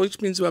 so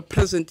which means we are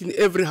present in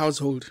every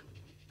household,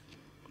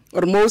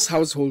 or most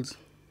households.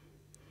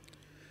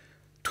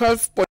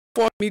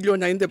 12.4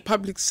 million are in the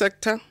public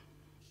sector,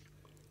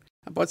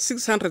 about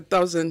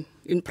 600,000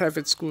 in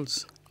private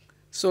schools.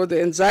 So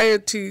the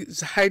anxiety is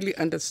highly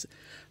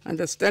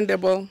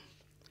understandable.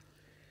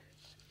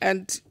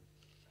 And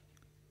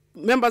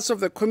members of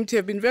the committee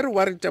have been very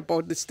worried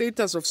about the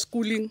status of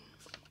schooling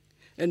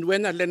and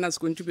when are learners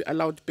going to be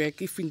allowed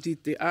back, if indeed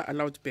they are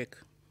allowed back.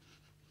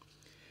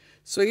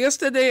 So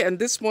yesterday and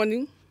this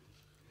morning,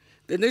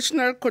 the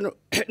National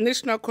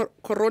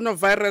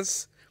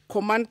Coronavirus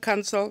Command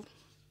Council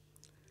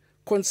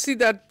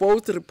considered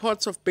both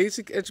reports of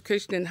basic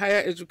education and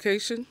higher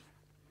education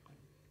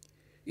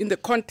in the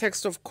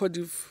context of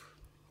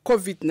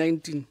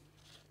COVID-19.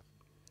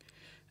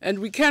 And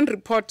we can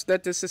report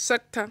that as a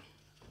sector,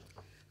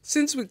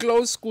 since we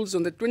closed schools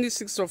on the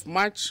 26th of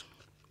March,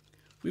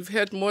 we've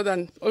had more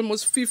than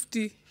almost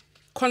 50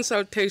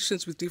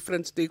 consultations with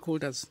different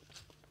stakeholders.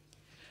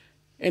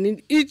 And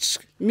in each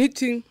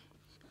meeting,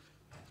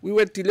 we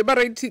were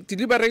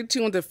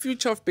deliberating on the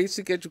future of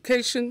basic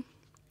education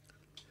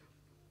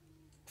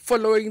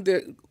following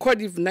the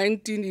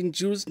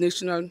COVID-19-induced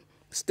national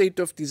state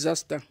of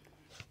disaster.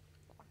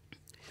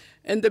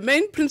 And the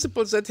main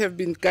principles that have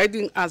been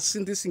guiding us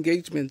in this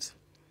engagement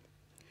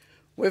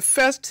were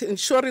first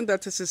ensuring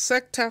that as a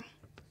sector,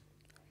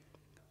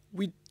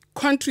 we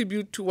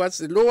contribute towards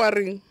the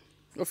lowering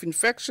of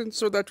infections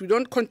so that we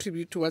don't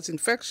contribute towards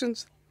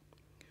infections.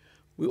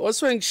 We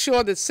also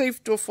ensure the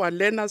safety of our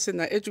learners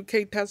and our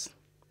educators,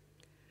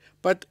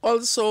 but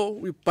also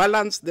we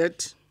balance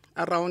that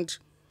around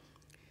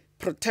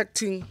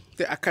protecting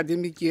the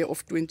academic year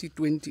of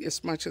 2020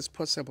 as much as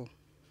possible.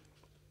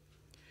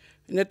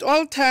 And at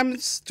all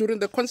times during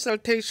the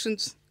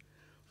consultations,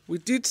 we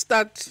did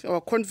start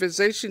our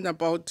conversation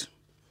about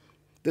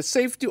the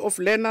safety of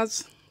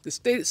learners, the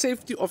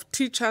safety of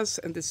teachers,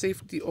 and the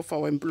safety of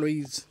our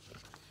employees.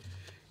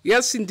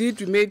 Yes, indeed,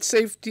 we made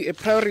safety a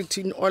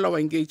priority in all our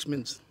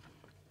engagements.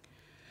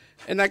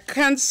 And I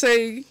can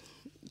say,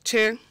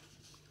 Chair,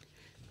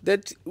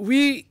 that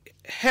we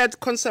had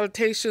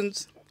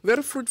consultations,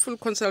 very fruitful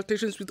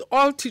consultations with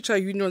all teacher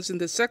unions in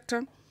the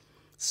sector,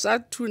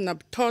 SATU,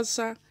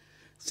 NAPTOSA,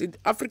 South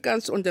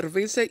Africans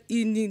Onderwyser,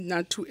 INI,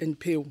 NATU, and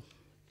PEU.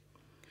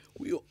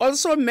 We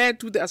also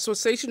met with the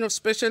Association of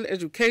Special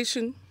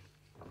Education.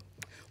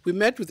 We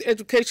met with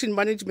Education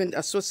Management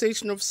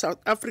Association of South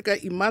Africa,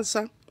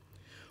 IMASA.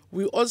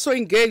 We also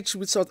engaged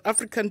with South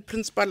African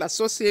Principal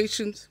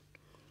Associations.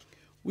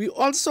 We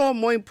also,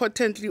 more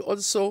importantly,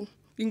 also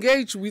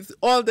engaged with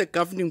all the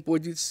governing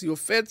bodies, your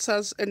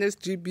FEDSAS,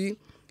 NSGB,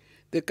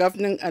 the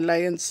Governing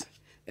Alliance,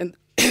 and,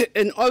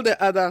 and all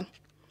the other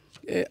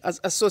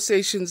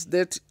associations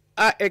that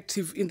are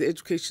active in the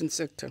education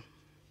sector.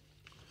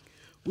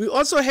 We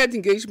also had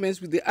engagements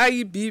with the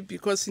IEB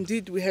because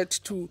indeed we had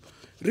to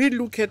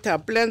relook at our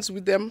plans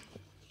with them.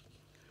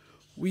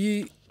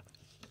 We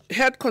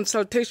had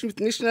consultation with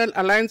National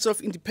Alliance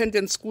of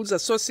Independent Schools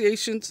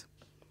Associations.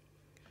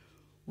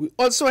 We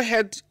also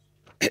had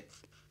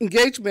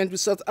engagement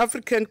with South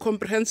African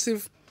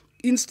Comprehensive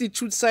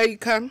Institute,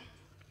 SAICA,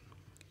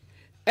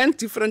 and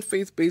different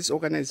faith-based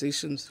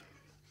organizations.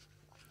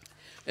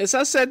 As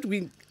I said,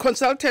 we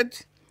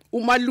consulted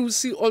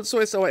Umalusi also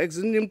as our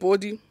examining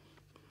body,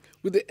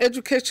 with the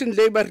Education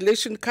Labor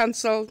Relations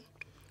Council,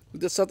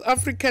 with the South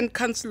African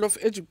Council of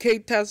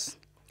Educators,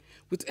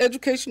 with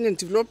Education and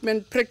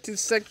Development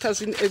Practice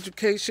Sectors in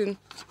Education,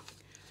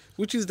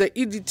 which is the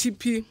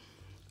EDTP.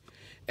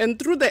 And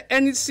through the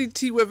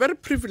NECT, we're very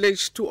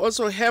privileged to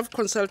also have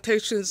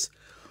consultations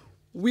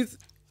with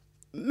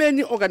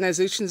many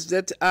organizations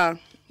that are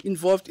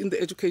involved in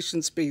the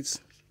education space.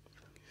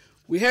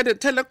 We had a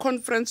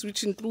teleconference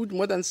which included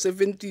more than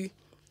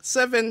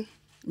 77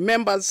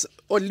 members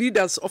or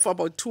leaders of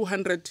about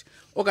 200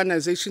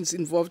 organizations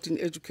involved in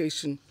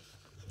education.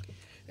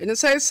 And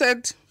as I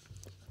said,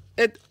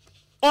 at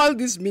all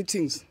these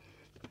meetings,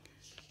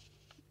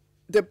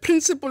 the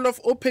principle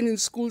of opening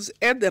schools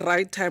at the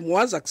right time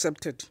was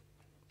accepted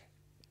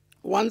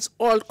once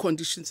all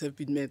conditions have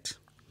been met.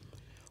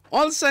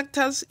 All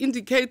sectors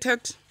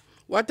indicated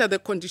what are the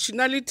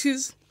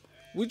conditionalities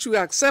which were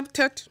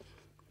accepted.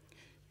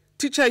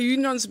 Teacher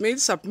unions made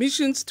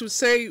submissions to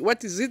say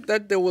what is it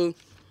that they will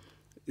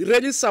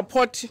really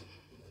support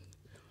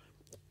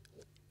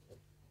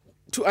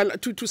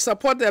to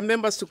support their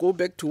members to go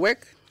back to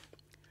work.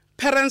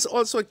 Parents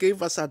also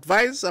gave us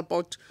advice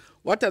about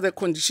what are the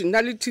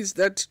conditionalities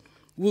that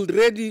will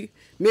really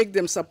make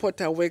them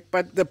support our work.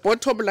 But the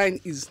bottom line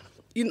is,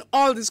 in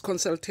all these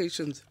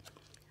consultations,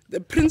 the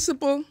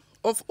principle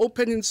of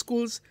opening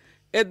schools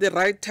at the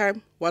right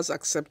time was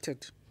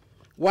accepted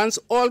once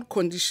all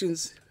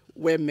conditions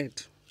were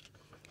met.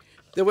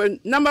 There were a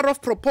number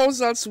of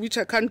proposals which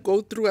I can't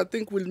go through. I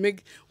think we'll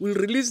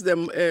release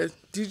them,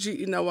 DG,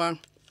 in our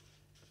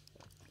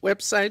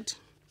website,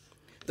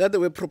 that there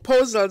were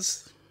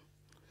proposals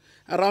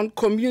around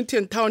community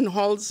and town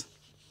halls,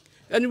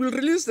 and we'll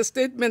release the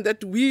statement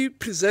that we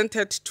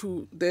presented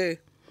to the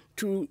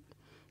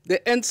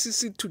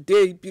NCC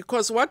today,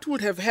 because what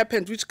would have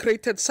happened, which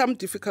created some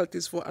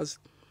difficulties for us,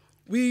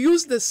 we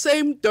used the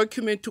same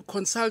document to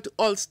consult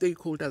all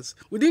stakeholders.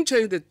 We didn't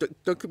change the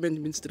document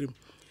midstream.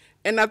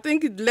 And I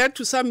think it led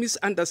to some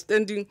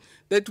misunderstanding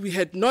that we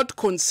had not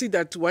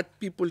considered what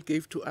people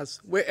gave to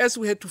us, whereas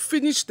we had to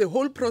finish the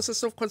whole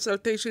process of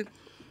consultation,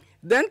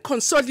 then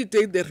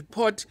consolidate the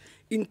report,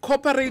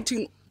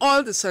 incorporating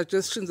all the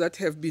suggestions that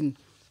have been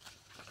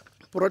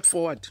brought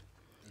forward.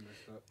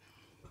 Minister,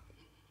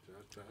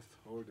 just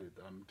hold it.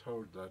 I'm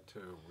told that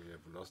we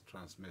have lost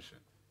transmission.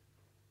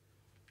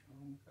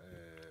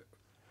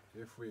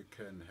 If we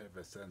can have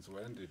a sense,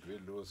 when did we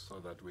lose so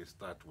that we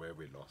start where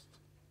we lost?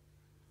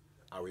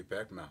 Are we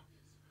back now?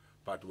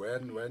 But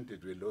when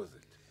did we lose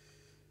it?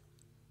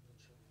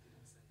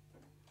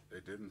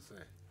 They didn't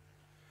say.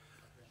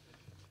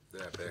 They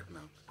are back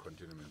now.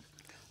 Continue, Minister.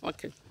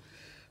 Okay.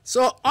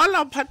 So all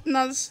our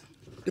partners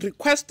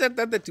requested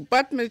that the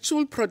department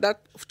should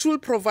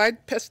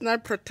provide personal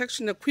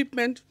protection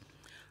equipment.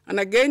 And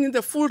again, in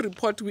the full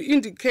report, we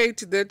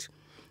indicate that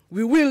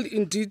we will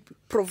indeed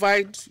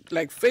provide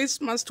like face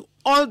masks to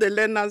all the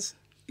learners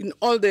in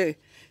all the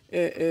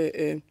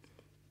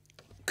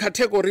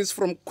categories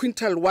from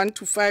quintile 1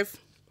 to 5.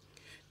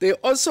 They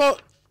also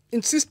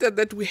insisted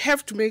that we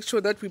have to make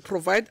sure that we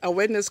provide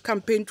awareness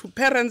campaign to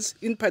parents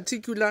in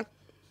particular,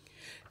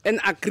 and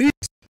agreed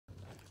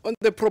on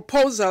the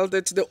proposal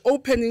that the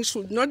opening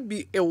should not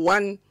be a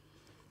one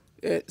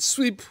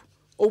sweep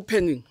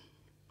opening.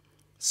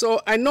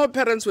 So I know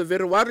parents were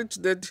very worried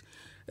that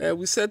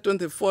we said on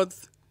the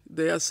 4th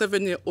their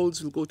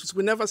 7-year-olds will go to school.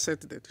 We never said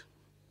that.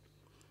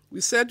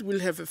 We said we'll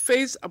have a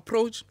phased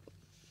approach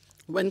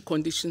when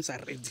conditions are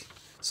ready.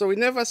 So we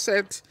never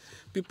said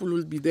people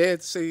will be there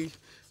to say,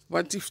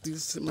 what if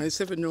my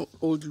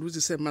 7-year-old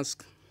loses a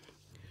mask?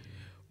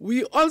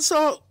 We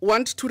also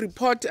want to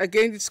report,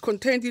 again, it's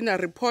contained in our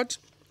report,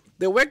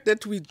 the work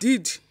that we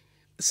did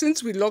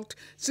since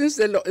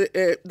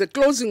the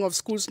closing of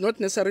schools, not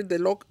necessarily the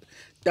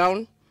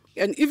lockdown,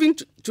 and even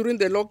during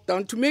the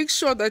lockdown, to make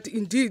sure that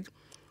indeed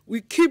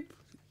we keep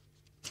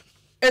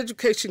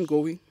education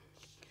going.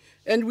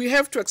 And we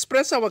have to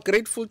express our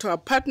gratitude to our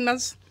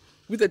partners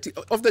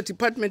of the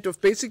Department of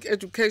Basic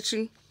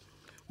Education.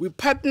 We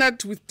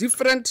partnered with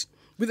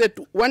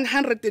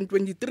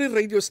 123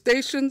 radio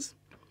stations,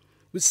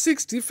 with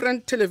 6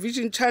 different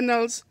television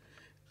channels,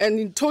 and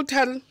in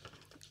total,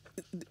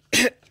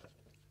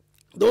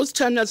 those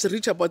channels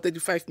reach about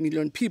 35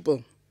 million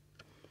people.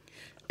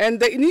 And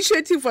the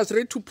initiative was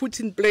ready to put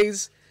in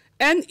place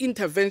an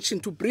intervention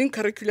to bring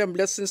curriculum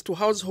lessons to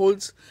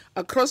households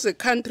across the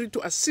country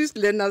to assist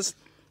learners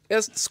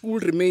as school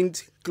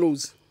remained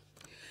closed.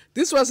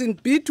 This was in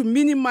bid to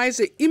minimize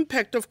the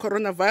impact of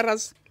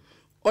coronavirus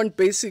on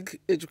basic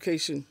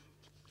education.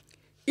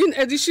 In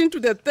addition to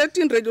the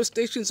 13 radio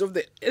stations of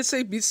the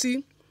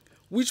SABC,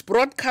 which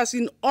broadcast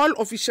in all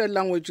official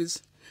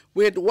languages,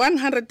 we had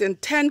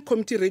 110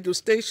 community radio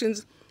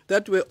stations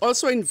that were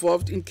also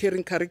involved in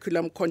carrying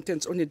curriculum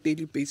contents on a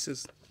daily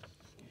basis.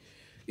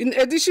 In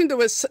addition, there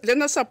were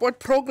learner support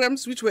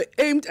programs which were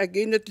aimed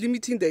again at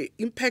limiting the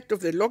impact of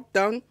the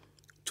lockdown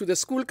to the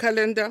school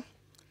calendar.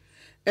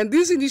 And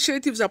these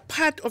initiatives are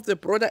part of the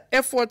broader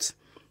efforts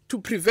to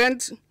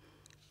prevent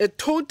a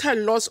total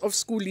loss of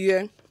school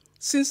year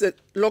since the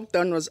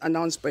lockdown was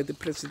announced by the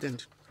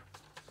President.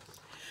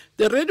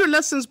 The radio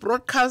lessons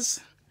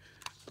broadcasts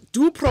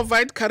do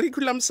provide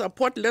curriculum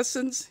support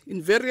lessons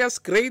in various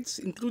grades,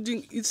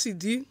 including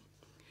ECD,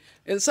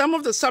 and some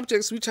of the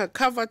subjects which are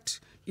covered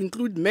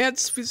include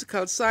maths,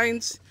 physical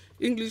science,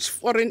 English,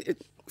 foreign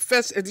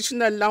first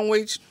additional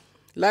language,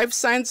 life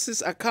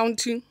sciences,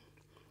 accounting,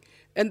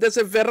 and there's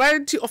a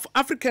variety of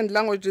African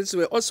languages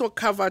were also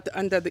covered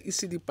under the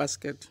ECD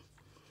basket.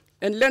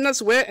 And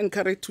learners were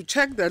encouraged to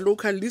check their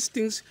local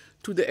listings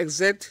to the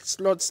exact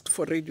slots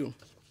for radio.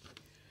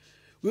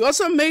 We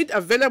also made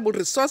available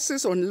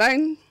resources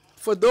online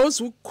for those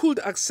who could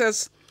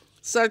access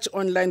such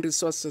online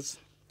resources.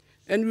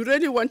 And we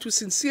really want to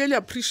sincerely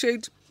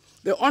appreciate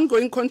the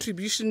ongoing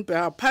contribution by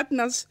our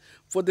partners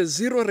for the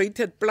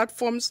zero-rated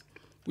platforms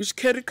which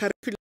carry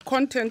curriculum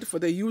content for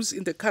the use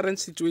in the current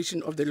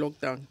situation of the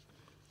lockdown.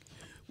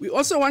 We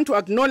also want to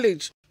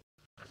acknowledge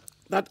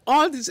that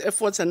all these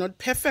efforts are not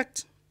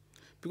perfect,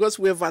 because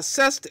we have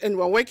assessed and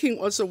we're working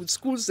also with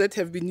schools that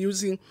have been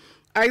using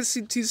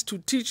ICTs to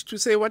teach, to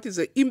say what is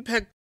the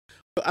impact,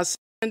 the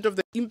assessment of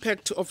the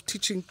impact of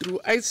teaching through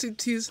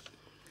ICTs,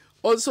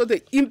 also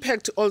the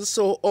impact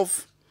also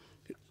of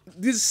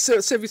these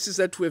services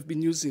that we have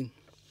been using.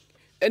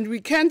 And we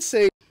can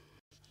say,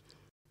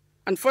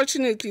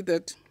 unfortunately,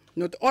 that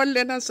not all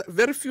learners,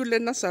 very few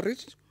learners are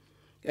reached,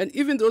 and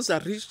even those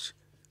are reached,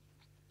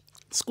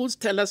 schools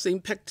tell us the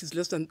impact is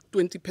less than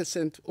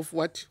 20% of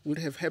what would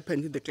have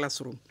happened in the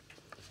classroom,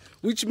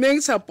 which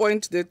makes a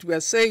point that we are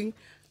saying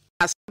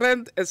our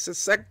strength as a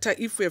sector,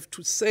 if we have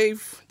to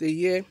save the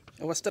year,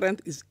 our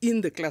strength is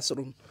in the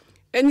classroom.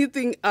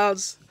 Anything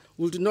else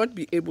would not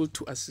be able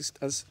to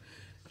assist us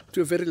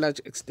to a very large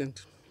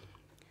extent.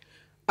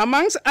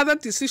 Amongst other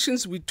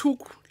decisions we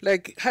took,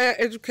 like higher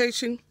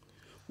education,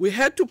 we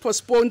had to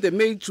postpone the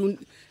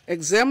May-June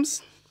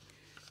exams,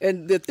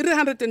 and the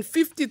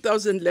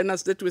 350,000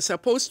 learners that were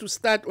supposed to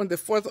start on the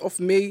 4th of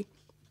May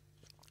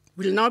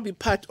will now be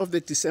part of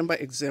the December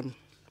exam.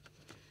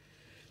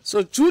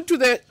 So due to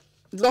the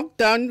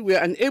lockdown, we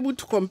are unable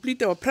to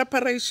complete our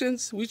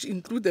preparations, which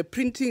include the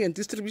printing and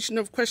distribution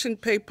of question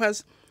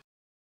papers,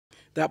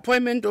 the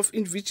appointment of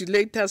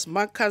invigilators,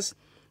 markers,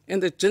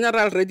 and the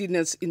general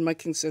readiness in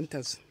marking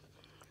centers.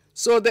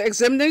 So the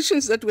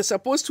examinations that were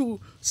supposed to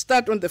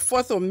start on the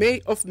 4th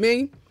of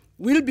May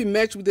will be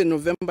matched with the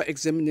November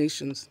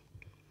examinations.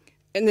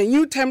 And a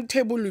new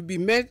timetable will be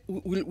made,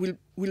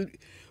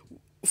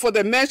 for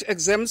the match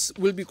exams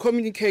will be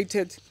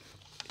communicated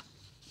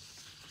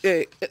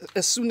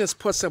as soon as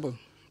possible.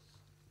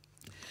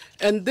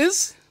 And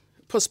this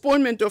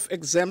postponement of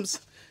exams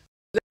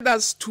led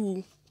us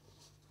to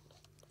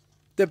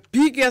the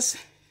biggest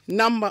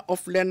number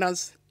of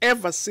learners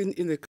ever seen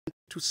in the country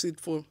to sit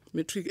for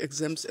matric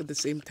exams at the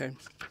same time.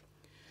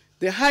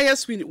 The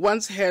highest we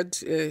once had,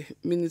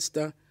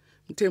 Minister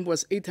Mthembu,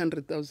 was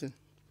 800,000.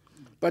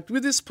 But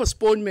with this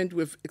postponement,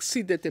 we've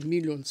exceeded 1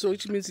 million. So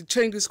which means it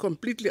changes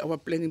completely our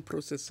planning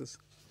processes.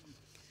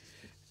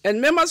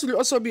 And members will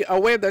also be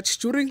aware that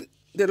during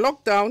the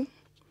lockdown,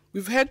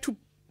 we've had to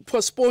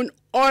postpone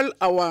all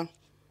our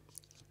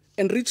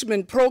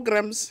enrichment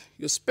programs,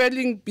 your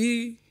spelling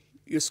bee,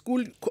 your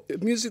school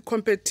music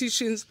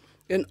competitions,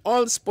 and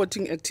all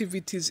sporting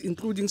activities,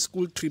 including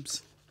school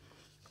trips.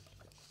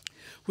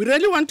 We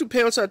really want to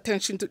pay also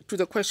attention to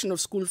the question of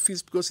school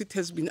fees because it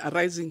has been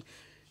arising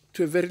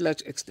to a very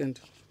large extent.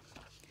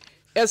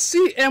 As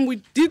CM,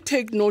 we did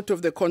take note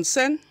of the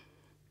concern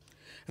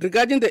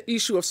regarding the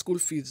issue of school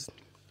fees.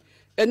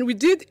 And we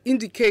did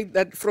indicate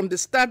that from the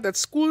start that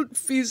school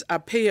fees are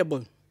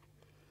payable.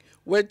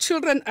 Where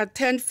children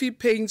attend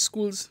fee-paying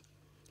schools,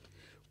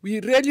 we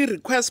really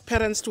request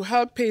parents to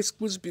help pay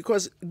schools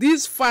because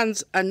these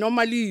funds are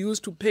normally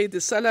used to pay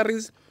the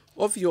salaries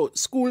of your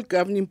school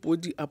governing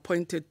body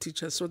appointed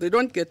teachers, so they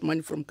don't get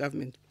money from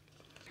government.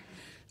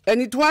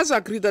 And it was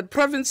agreed that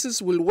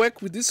provinces will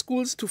work with these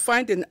schools to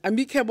find an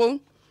amicable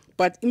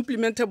but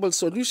implementable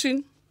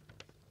solution.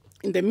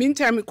 In the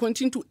meantime, we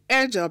continue to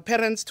urge our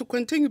parents to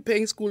continue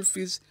paying school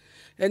fees,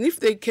 and if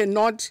they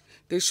cannot,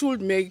 they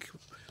should make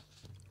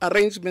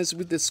arrangements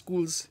with the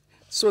schools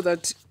so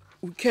that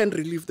we can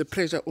relieve the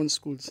pressure on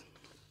schools.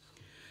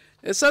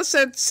 As I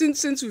said,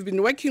 since we've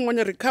been working on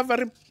a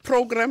recovery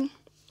program,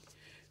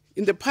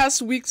 in the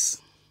past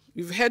weeks,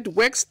 we've had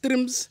work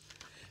streams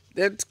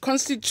that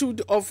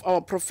constitute of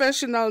our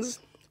professionals,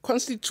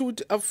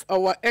 constitute of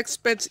our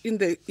experts in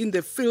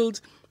the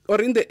field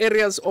or in the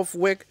areas of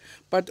work,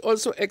 but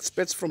also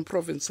experts from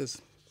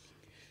provinces.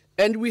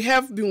 And we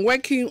have been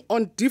working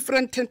on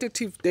different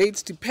tentative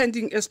dates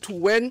depending as to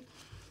when,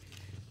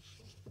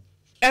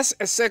 as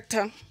a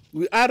sector,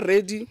 we are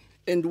ready,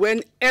 and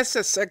when, as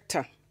a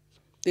sector,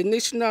 the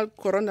National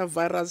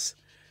Coronavirus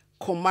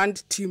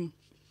Command Team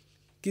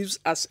gives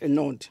us a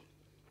nod.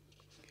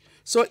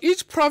 So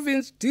each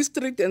province,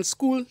 district, and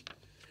school,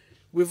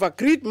 we've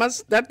agreed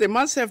that they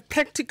must have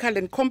practical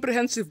and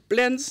comprehensive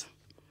plans,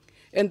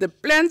 and the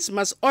plans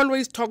must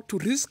always talk to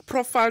risk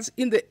profiles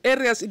in the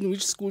areas in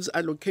which schools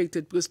are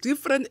located, because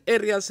different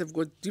areas have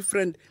got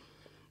different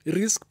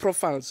risk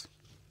profiles.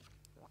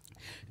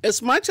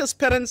 As much as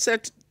parents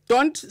said,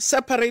 don't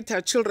separate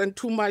our children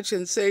too much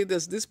and say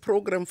there's this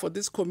program for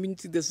this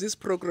community, there's this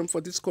program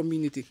for this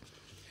community.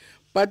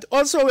 But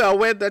also we are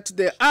aware that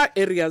there are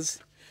areas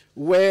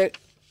where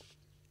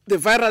the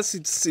virus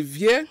is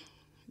severe,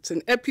 it's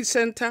an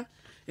epicenter,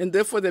 and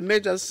therefore the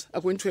measures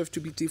are going to have to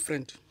be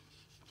different.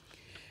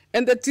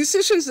 And the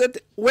decisions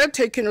that were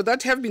taken or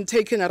that have been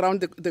taken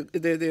around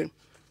the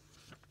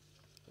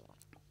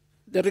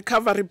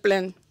recovery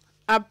plan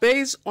are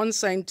based on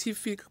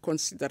scientific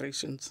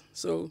considerations.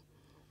 So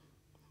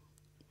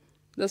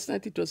last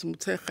night it was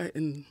Motshekga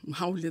and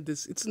Mhaule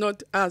this. It's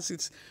not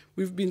us,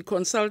 we've been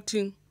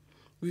consulting,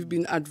 we've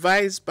been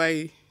advised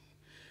by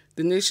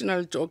the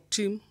National JOG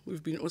team,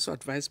 we've been also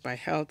advised by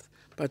health,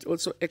 but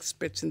also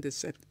experts in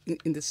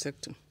the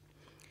sector.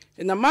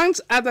 And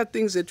amongst other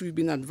things that we've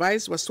been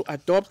advised was to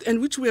adopt,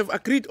 and which we have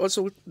agreed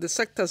also with the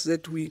sectors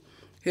that we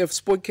have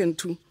spoken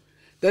to,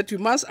 that we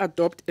must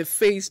adopt a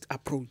phased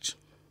approach.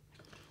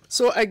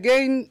 So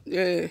again,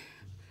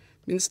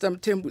 Minister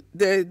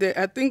Mthembu,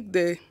 I think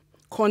the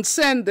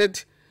concern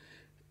that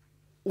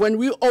when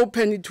we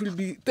open it will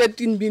be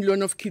 13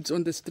 million of kids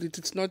on the street,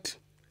 it's not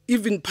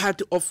even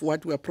part of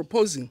what we are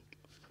proposing.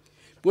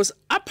 Because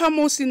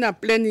uppermost in our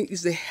planning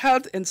is the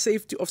health and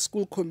safety of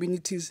school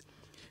communities,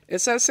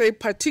 as I say,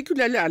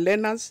 particularly our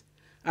learners,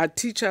 our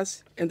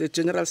teachers, and the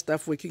general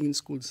staff working in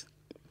schools.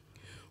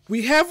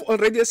 We have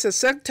already as a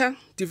sector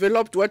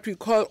developed what we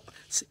call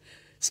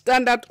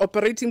standard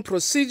operating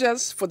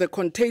procedures for the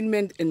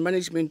containment and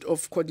management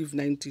of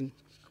COVID-19.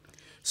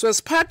 So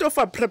as part of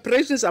our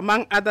preparations,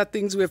 among other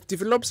things, we have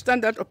developed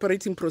standard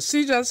operating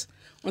procedures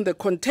on the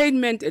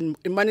containment and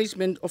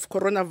management of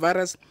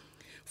coronavirus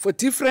for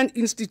different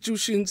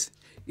institutions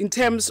in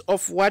terms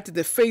of what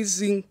the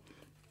phasing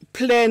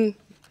plan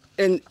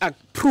and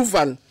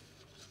approval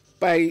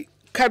by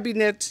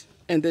Cabinet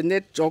and the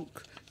NetJOG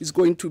is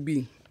going to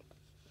be.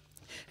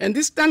 And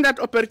these standard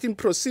operating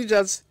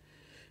procedures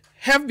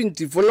have been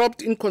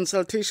developed in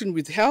consultation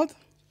with health.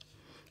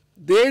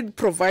 They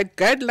provide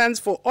guidelines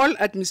for all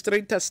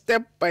administrators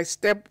step by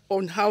step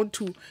on how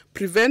to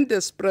prevent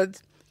the spread,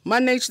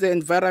 manage the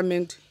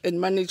environment,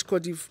 and manage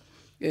COVID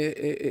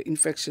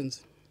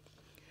infections.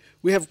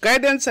 We have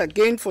guidance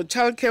again for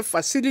childcare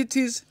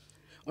facilities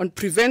on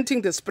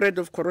preventing the spread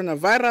of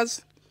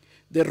coronavirus,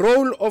 the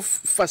role of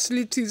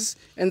facilities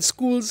and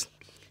schools,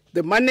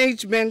 the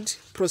management,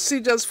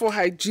 procedures for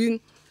hygiene,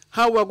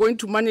 how we're going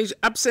to manage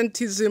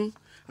absenteeism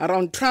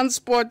around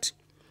transport,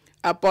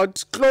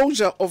 about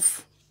closure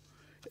of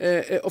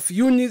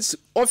units,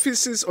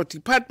 offices, or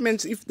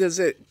departments if there's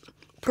a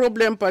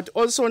problem, but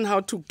also on how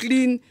to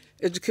clean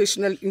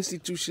educational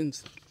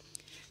institutions.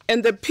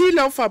 And the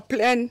pillar of our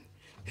plan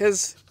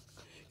is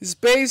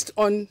based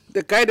on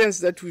the guidance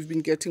that we've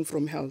been getting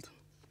from health.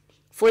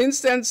 For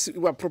instance,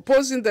 we are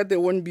proposing that there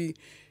won't be,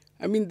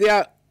 there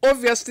are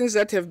obvious things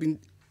that have been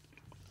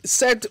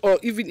said or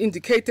even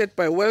indicated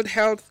by World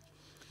Health.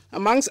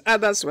 Amongst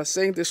others, we're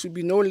saying there should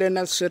be no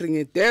learners sharing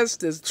a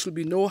desk, there should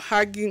be no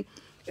hugging,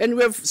 and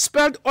we have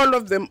spelled all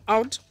of them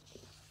out.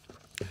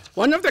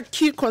 One of the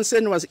key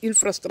concerns was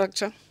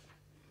infrastructure,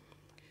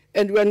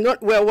 and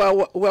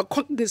we're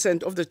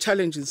cognizant of the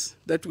challenges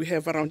that we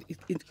have around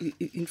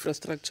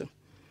infrastructure.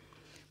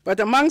 But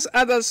amongst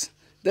others,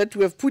 that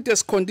we have put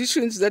as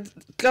conditions that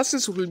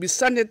classes will be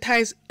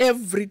sanitized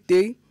every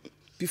day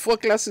before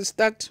classes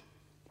start.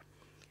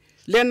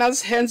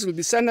 Learners' hands will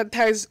be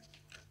sanitized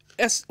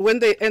as when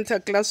they enter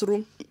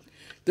classroom.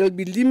 There will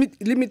be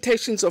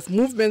limitations of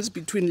movements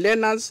between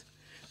learners.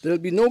 There will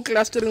be no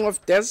clustering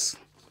of desks.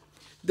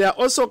 There are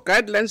also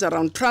guidelines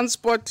around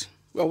transport.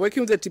 We are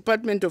working with the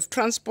Department of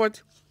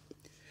Transport.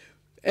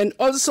 And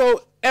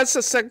also, as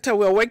a sector,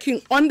 we are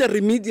working on the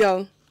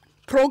remedial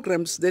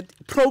programs that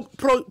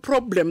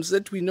problems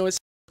that we know as a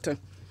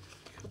sector.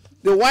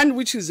 The one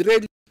which is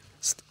really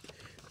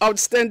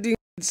outstanding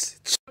is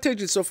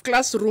shortages of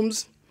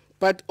classrooms,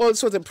 but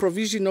also the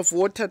provision of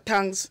water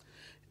tanks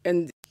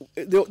and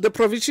the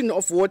provision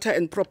of water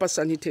and proper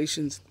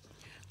sanitations.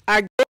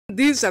 Again,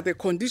 these are the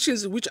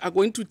conditions which are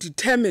going to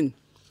determine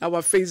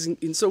our phasing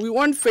in. So we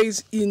won't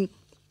phase in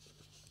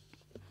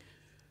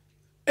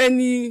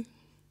any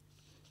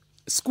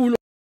school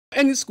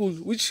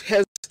which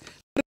has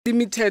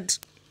limited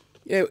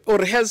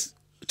or has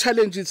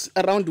challenges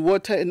around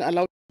water and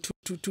allowed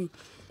to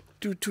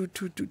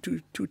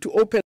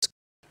open.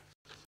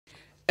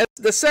 As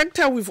the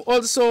sector, we've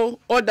also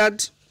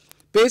ordered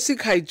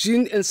basic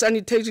hygiene and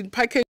sanitation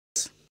packages.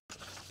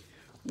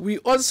 We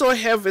also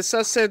have, as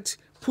I said,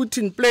 put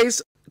in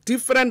place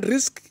different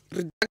risk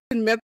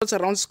reduction methods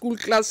around school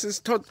classes,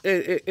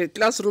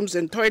 classrooms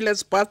and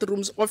toilets,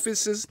 bathrooms,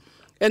 offices,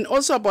 and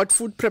also about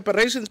food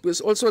preparations, because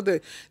also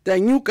there are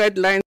new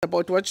guidelines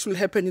about what should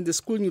happen in the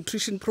school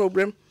nutrition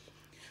program,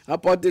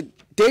 about the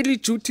daily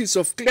duties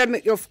of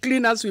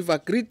cleaners. We've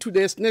agreed to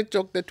the snake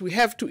joke that we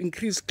have to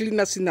increase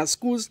cleaners in our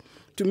schools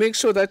to make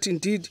sure that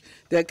indeed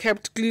they're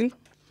kept clean.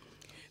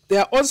 There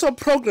are also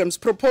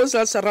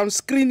proposals around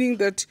screening,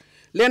 that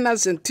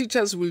learners and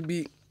teachers will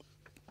be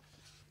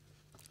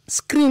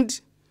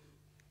screened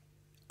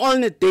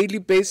on a daily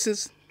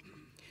basis.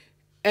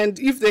 And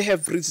if they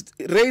have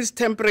raised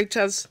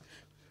temperatures,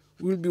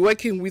 we'll be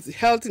working with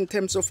health in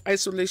terms of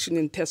isolation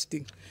and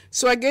testing.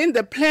 So again,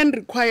 the plan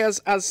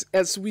requires us,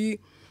 as we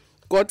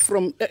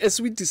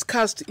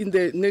discussed in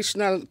the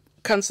National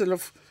Council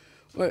of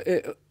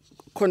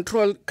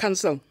Control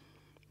Council,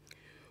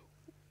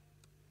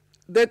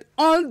 that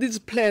all these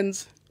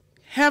plans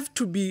have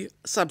to be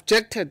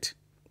subjected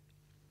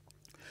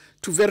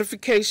to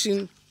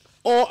verification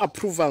or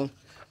approval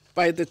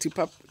by the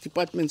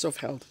departments of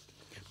health,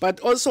 but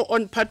also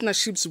on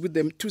partnerships with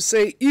them to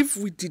say, if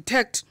we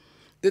detect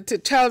that a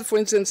child, for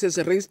instance, has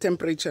a raised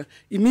temperature,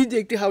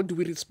 immediately how do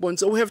we respond?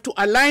 So we have to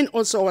align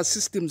also our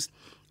systems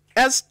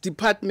as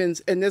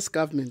departments and as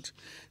government.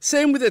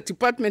 Same with the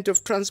Department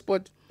of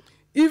Transport.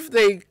 If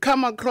they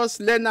come across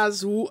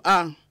learners who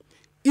are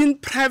in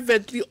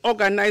privately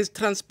organized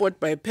transport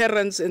by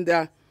parents and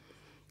they're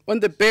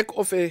on the back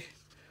of a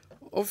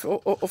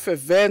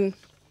van,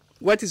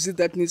 what is it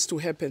that needs to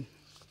happen?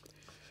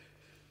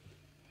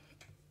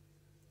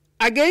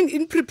 Again,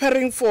 in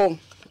preparing for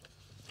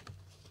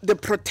the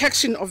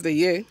protection of the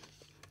year,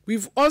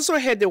 we've also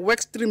had a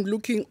work stream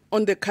looking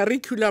on the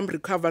curriculum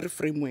recovery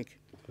framework.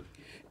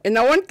 And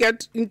I won't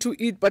get into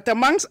it, but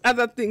amongst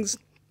other things,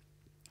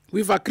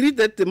 we've agreed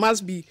that there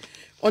must be,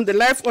 on the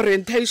life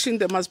orientation,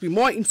 there must be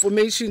more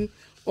information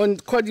on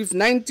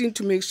COVID-19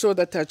 to make sure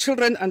that our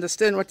children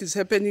understand what is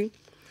happening,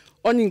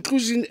 on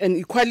inclusion and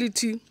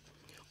equality,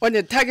 on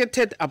a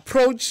targeted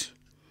approach,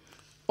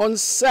 on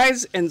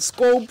size and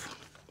scope.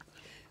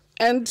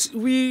 And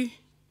we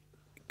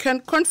can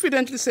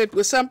confidently say,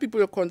 because some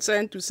people are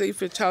concerned to say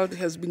if a child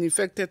has been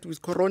infected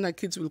with corona,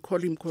 kids will call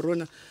him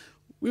corona.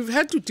 We've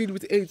had to deal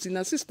with AIDS in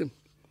our system.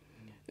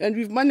 And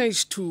we've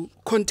managed to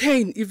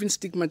contain even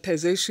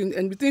stigmatization,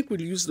 and we think we'll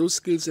use those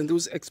skills and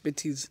those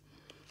expertise.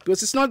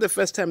 Because it's not the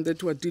first time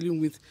that we're dealing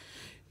with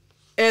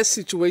a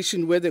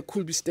situation where there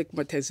could be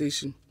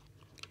stigmatization.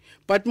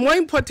 But more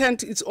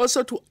important, it's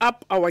also to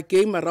up our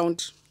game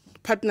around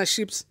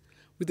partnerships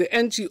with the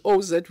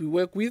NGOs that we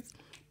work with,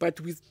 but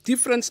with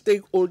different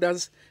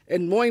stakeholders,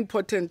 and more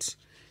important,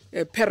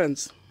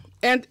 parents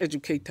and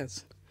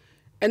educators.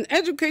 And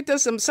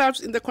educators themselves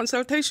in the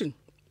consultation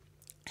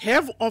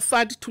have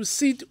offered to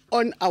sit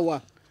on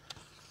our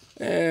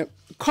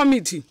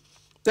committee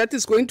that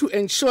is going to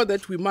ensure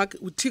that we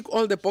tick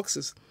all the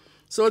boxes.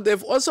 So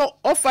they've also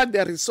offered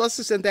their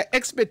resources and their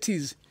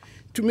expertise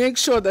to make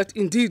sure that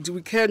indeed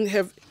we can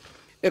have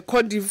a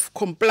CODIV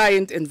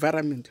compliant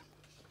environment.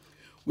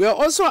 We are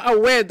also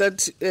aware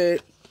that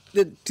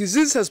the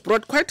disease has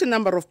brought quite a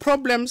number of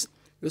problems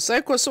your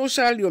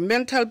psychosocial, your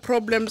mental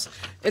problems,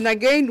 and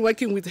again,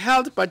 working with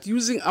health, but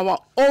using our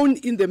own,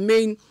 in the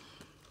main,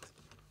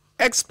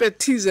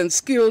 expertise and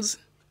skills.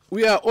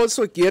 We are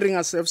also gearing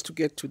ourselves to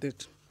get to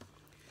that.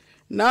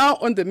 Now,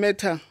 on the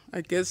matter,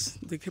 I guess,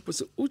 the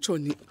campus,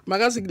 Uchoni,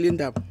 Magazi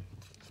Glindab,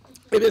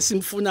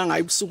 Ebesimfuna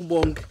Ibusuku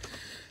bonke.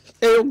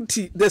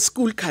 The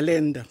school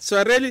calendar. So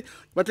I really,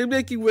 but I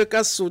make you work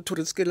us so to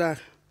the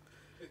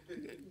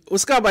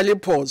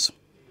pause.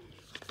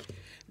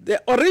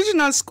 The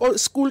original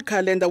school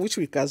calendar, which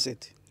we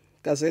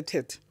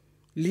gazetted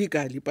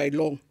legally by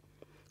law,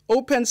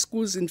 opened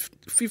schools in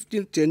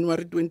 15th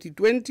January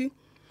 2020,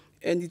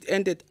 and it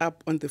ended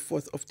up on the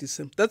 4th of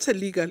December. That's a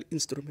legal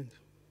instrument.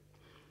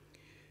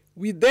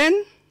 We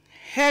then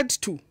had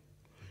to,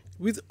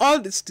 with all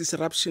this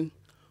disruption,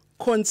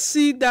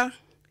 consider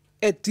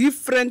a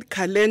different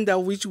calendar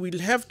which we'll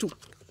have to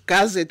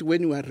gazette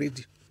when we are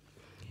ready.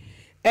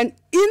 And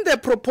in the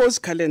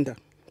proposed calendar,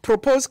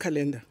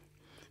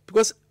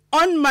 because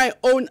on my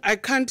own I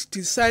can't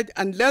decide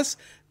unless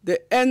the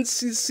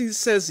NCC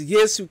says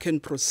yes, you can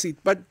proceed.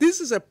 But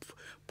this is a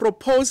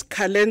proposed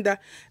calendar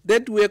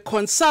that we're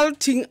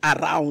consulting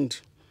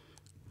around.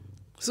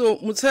 So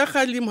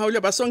Motshekga le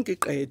Mhaule ba sonke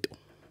qeto.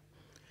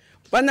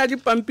 Bana di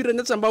pampiri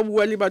ne tsamba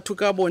bua le batho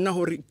ka bona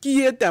hore ke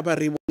e taba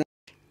re bona.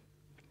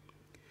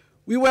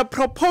 We were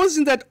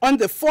proposing that on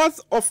the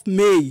 4th of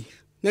May,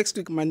 next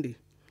week, Monday,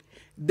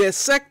 the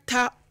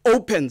sector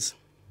opens.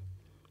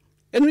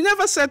 And we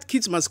never said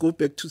kids must go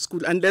back to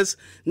school unless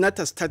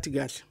Nata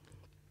started.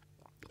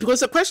 Because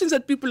the questions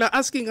that people are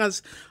asking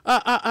us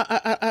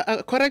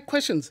are correct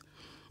questions.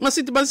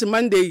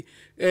 Monday,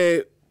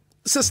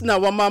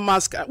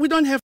 mask. We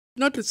don't have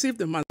not received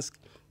the mask.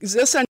 Is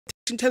there sanitation?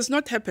 It has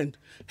not happened.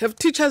 Have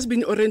teachers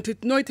been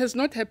oriented? No, it has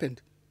not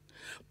happened.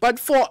 But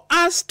for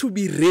us to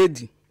be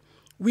ready,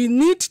 we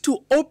need to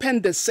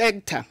open the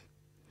sector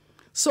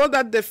so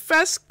that the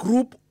first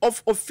group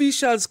of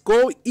officials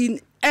go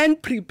in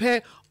and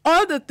prepare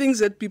all the things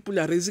that people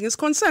are raising as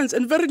concerns,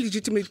 and very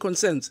legitimate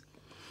concerns.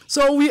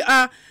 So we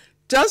are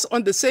just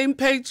on the same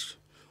page.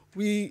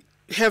 We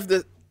have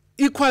the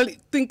equal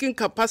thinking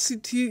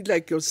capacity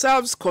like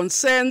yourselves,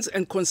 concerns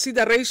and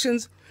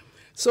considerations.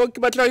 So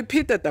but I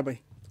repeat that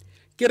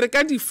ke re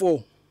ka di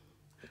 4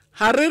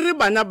 ha re re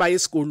bana ba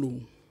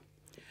sekolong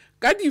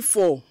ka di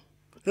 4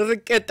 re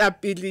keta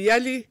pele ya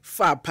le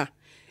fapha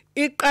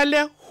e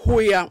qale ho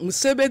ya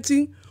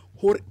mosebetsing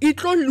hore e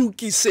tlo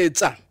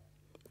lukisetsa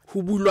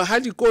ho bulwa ha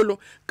dikolo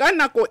ka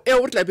nako e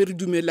o tla be re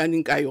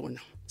dumelaneng ka yona.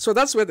 So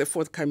that's where the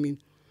 4th come in.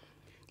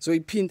 So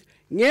iphinde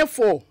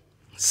nge4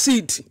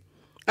 city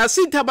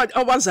asitha abantu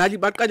abazali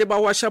baqale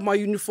bawasha ama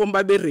uniform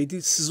babe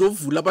ready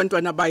sizovula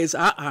abantwana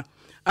bayeza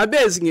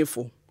abezi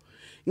nge4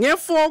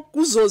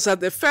 kuzoza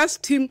the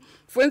first team.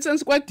 For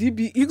instance, kwa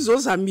DB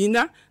kuzoza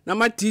mina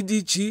nama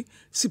DDG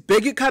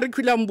sibheke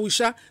curriculum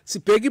busha,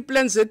 sibheke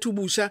plans zethu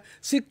busha,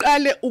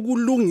 siqale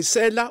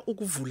ukulungisela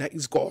ukuvula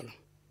izikolo.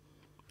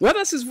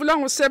 Whether sivula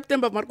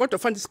ngoSeptember kodwa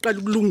fanele siqale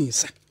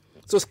ukulungisa.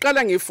 So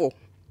siqala nge4.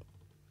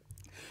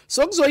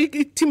 So kuzoyika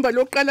ithimba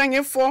loqala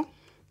nge4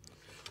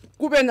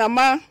 kube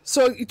nama,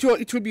 so it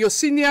will be your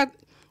senior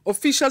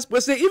officials,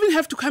 because they even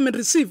have to come and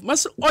receive.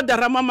 Must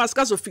order ama mask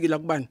azofikela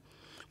kubani.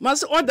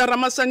 Must order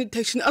ama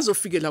sanitation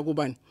azofikela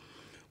kubani.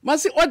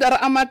 Must order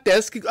ama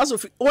desk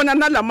ona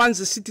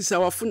nalamanzi sithi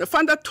sawafuna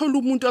fanda thola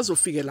umuntu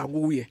azofikela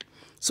kuye.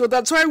 So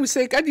that's why we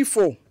say kadi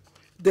 4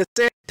 the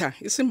sector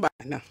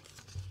isimbana.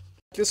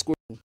 Let's go.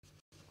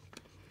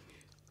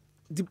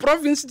 The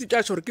province di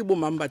tla tshore ke bo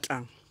mang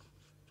batlang.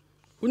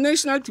 Ho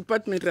national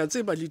department ra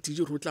tseba le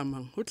DG rotla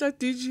mang. Ho tla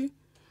DG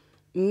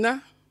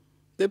nna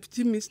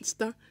deputy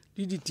minister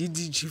le di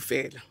DDG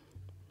fela.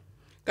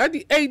 Ka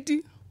di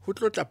 80 ho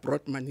tlotla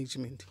broad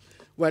management.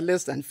 We are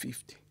less than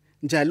 50.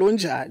 Njalo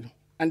njalo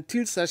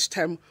until such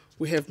time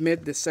we have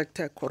made the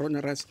sector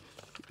coronavirus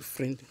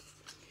friendly.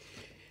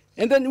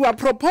 And then we are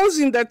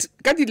proposing that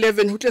got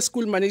 11 hotel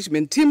school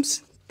management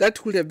teams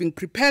that would have been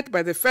prepared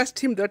by the first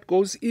team that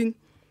goes in.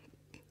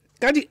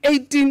 Got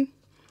 18,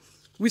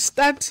 we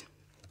start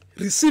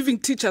receiving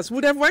teachers. We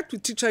would have worked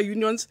with teacher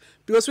unions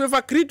because we have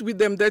agreed with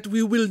them that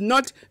we will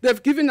not, they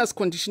have given us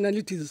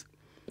conditionalities.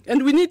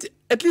 And we need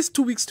at least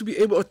 2 weeks to be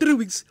able, or 3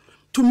 weeks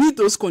to meet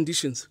those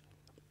conditions.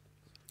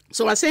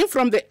 So I'm saying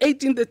from the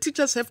 18th, the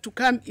teachers have to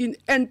come in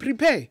and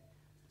prepare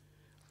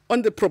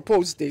on the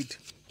proposed date.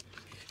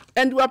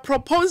 And we are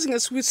proposing,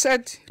 as we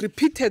said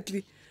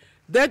repeatedly,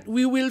 that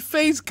we will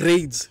phase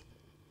grades.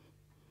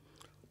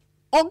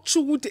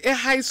 Okuchukuthi a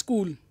high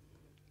school,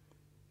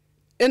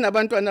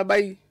 enabantwana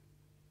by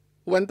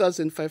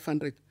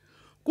 1,500.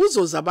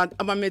 Kuzoza abantu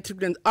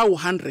ama-matriculants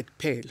awu-100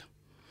 phela.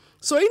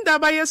 So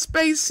indaba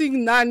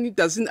ye-spacing nani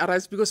doesn't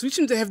arise because which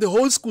means they have the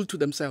whole school to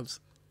themselves.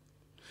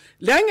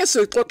 Lange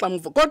soxoxa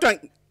mva kodwa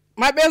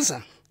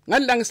mabeza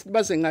ngalilange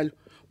sibaze ngalo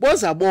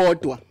boza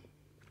bodwa.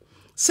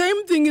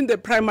 Same thing in the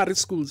primary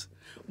schools.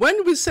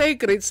 When we say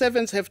grade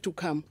 7s have to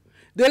come,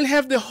 they'll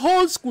have the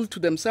whole school to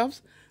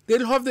themselves,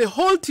 they'll have the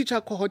whole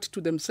teacher cohort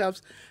to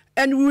themselves,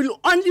 and we will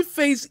only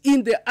phase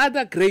in the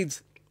other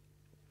grades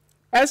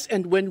as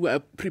and when we are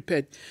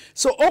prepared.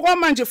 So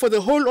okwamanje for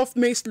the whole of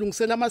May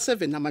silungisela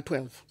ama-7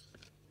 nama-12.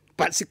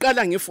 But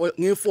sikala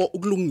nge-4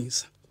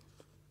 ukulungisa.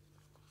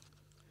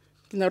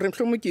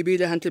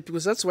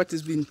 Because that's what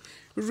has been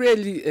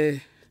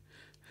really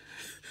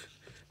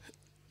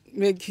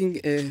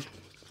making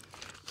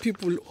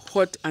people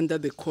hot under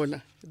the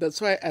collar.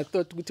 That's why I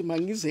thought ukuthi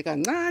mangize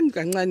kancane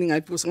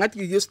ngathi because ngathi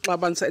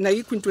ngiyesixabanisa and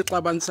ayikho into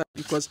exabanisa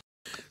because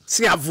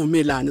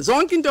siyavumelana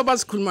zonke into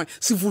abazikhuluma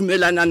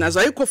sivumelana nazo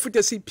ayikho futhi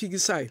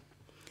esiphikisayo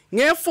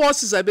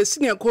ngeforce zabe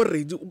singekho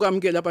ready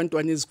ukwamukela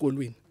abantwana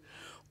ezikolweni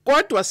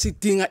kodwa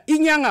sidinga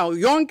inyanga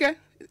yonke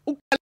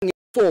uqala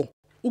nge4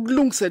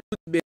 ukulungisela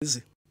ukuthi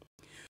beze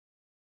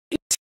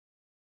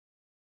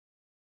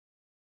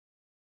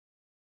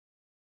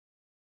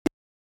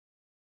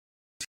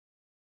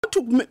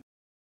to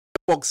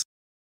box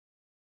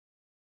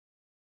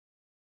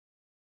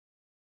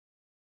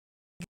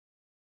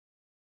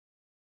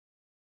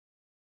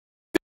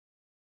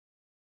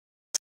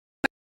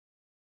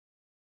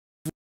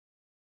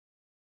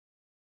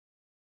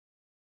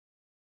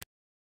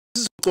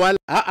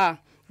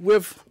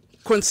we've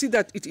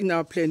considered it in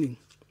our planning.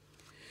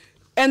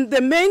 And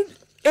the main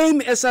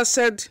aim, as I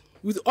said,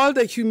 with all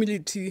the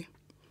humility,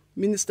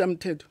 Minister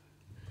Mtedo,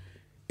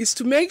 is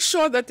to make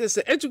sure that as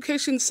the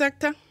education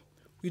sector,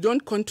 we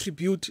don't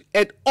contribute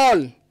at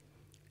all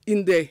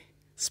in the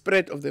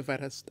spread of the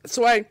virus. That's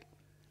why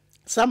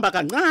samba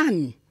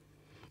kancane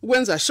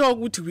ukwenza sure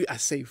ukuthi we are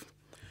safe.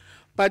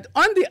 But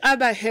on the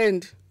other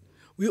hand,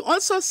 we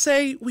also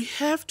say we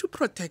have to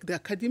protect the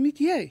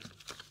academic year.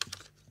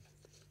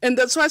 And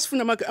that's why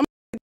sifuna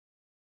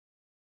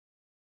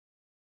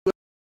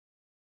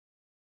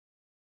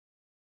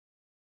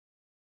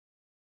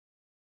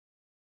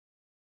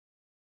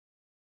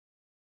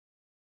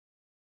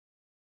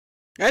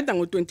ayida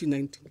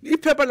ngo-2019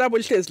 iphepha labo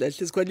lihlezi la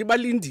lihlezi kwa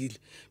libalindile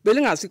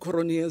belingasi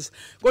corona years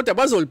kodwa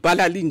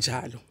bazolibhala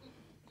linjalo.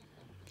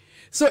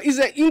 So it's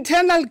the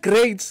internal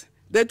grades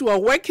that we are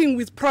working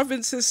with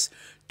provinces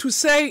to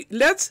say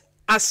let's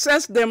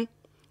assess them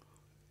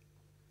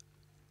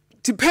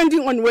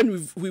depending on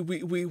when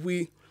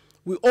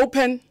we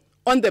open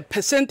on the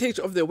percentage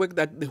of the work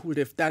that they would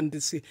have done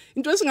this year.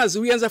 Into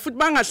esingaziyenza futhi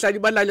bangahlali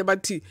balale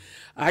bathi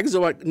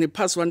akuzoba ne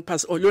pass 1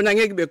 pass all yona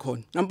ngeke kube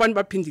khona ngampani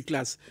baphindi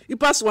class I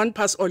pass 1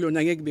 pass all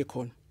yona ngeke kube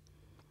khona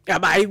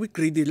yabayi kwi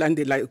grade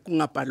landela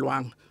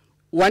kungabhalwanga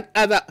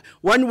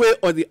one way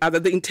or the other,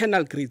 the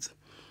internal grades.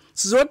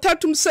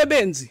 Sizothatha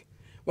umsebenzi,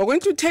 we're going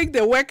to take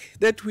the work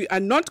that we are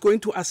not going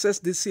to assess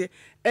this year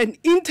and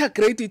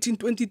integrate it in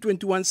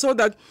 2021 so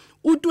that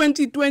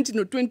 2020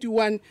 no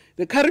 21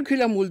 the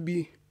curriculum will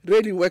be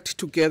really worked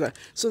together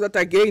so that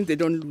again they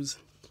don't lose.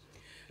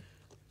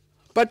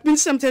 But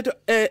Minister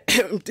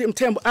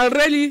Mtedo, I'll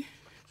really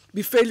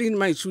be failing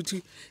my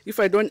duty if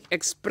I don't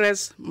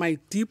express my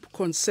deep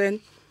concern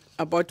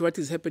about what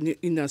is happening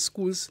in our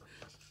schools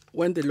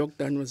when the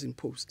lockdown was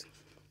imposed.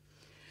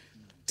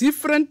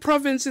 Different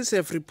provinces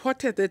have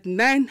reported that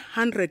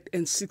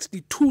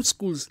 962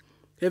 schools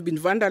have been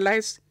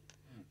vandalized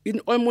in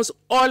almost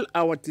all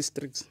our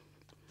districts.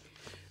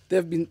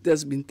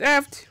 There's been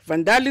theft,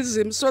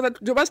 vandalism, so that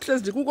the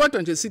basic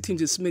kukodwa nje sithi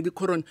nje simele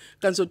corona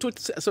kanso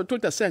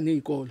sothoda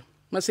saneyikolo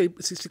mase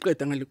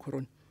sisiqeda ngale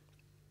corona.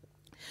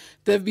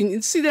 There have been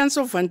incidents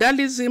of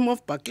vandalism,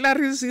 of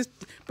burglaries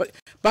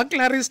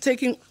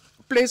taking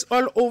place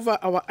all over.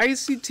 Our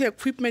ICT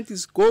equipment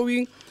is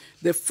going.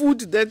 The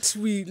food that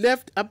we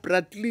left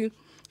abruptly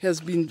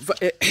has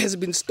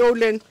been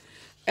stolen.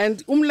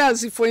 And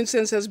Umlazi, for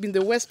instance, has been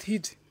the worst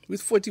hit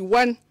with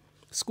 41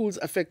 schools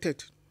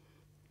affected,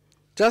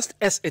 just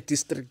as a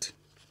district.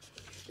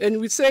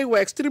 And we say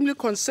we're extremely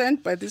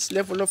concerned by this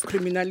level of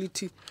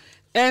criminality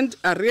and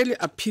are really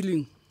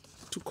appealing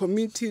to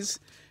communities.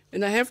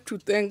 And I have to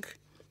thank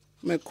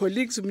my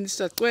colleagues,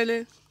 Minister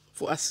Twele,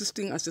 for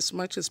assisting us as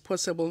much as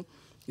possible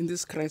in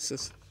this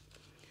crisis.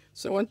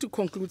 So I want to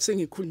conclude saying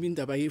ikhuluma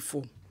indaba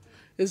ye4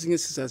 ezinye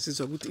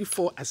sizazizwa ukuthi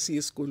i4 asiye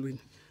esikolweni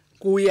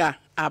kuya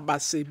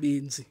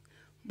abasebenzi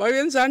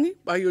bayenzani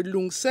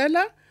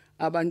bayolungisela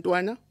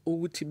abantwana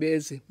ukuthi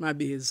beze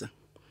mabeza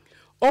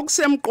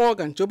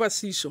okusemqoka njoba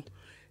sisho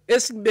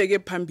esikubeke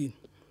phambili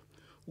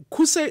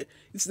ukhuse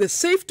it's the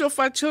safety of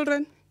our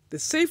children, the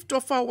safety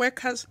of our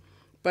workers,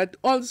 but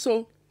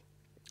also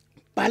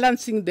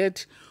balancing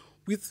that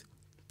with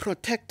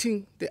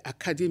protecting the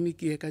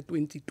academic year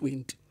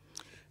 2020.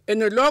 And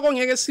logo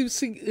ngeke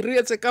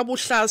siretse ka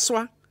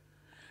bohlaswa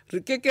re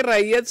keke ra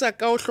yetsa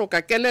ka o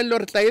hloka kelelo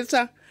re tla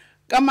yetsa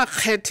ka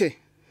makgethe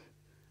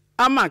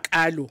a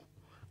makalo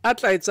a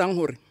tla etsang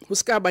hore ho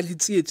ska ba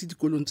litsietsi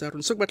dikolong tsa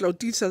rona so ke batla o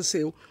tisa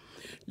seo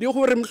le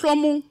hore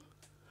mhlomong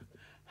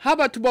ha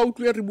batho ba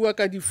utlwe re bua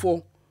ka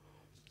di4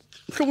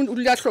 mhlomong o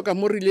le a hloka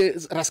mo rile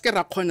ra ska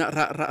ra khona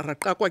ra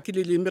qakwa ke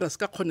le lemi ra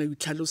ska khona ho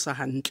itlhalosa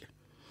hantle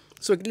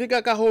so ke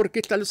leka ka hore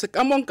ke tlhalose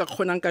ka mong ka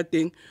khonang ka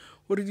teng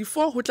hore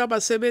di4 ho tla ba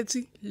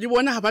sebetsi le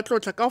bona ha ba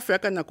tlotla ka ofya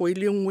ka nako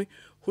ile nngwe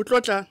ho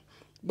tlotla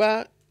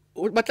ba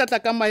tlatla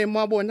ka maemo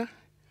a bona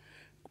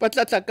ba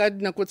tlatla ka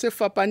nako tse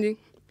fapaneng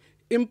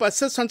empa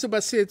se tshwantse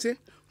ba setse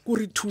ko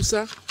re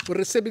thusa go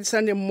re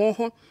sebedisane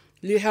mmogo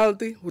le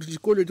healthy gore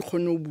dikolo di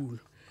kgone go bula.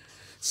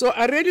 So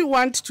I really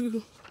want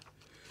to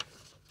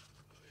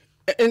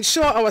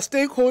ensure our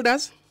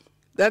stakeholders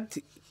that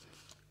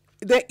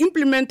the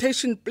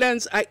implementation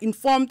plans are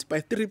informed by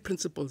 3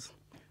 principles: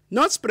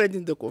 not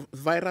spreading the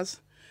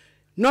virus,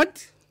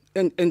 not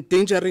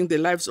endangering the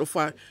lives of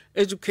our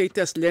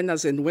educators,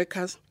 learners, and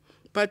workers,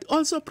 but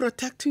also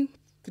protecting.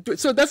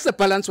 So that's the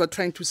balance we're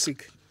trying to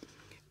seek.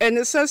 And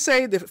as I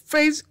say, the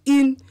phase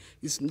in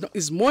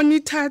is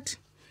monitored.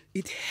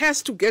 It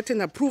has to get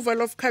an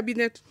approval of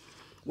cabinet.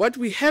 What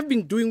we have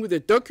been doing with the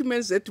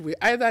documents that we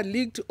either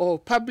leaked or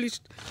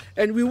published,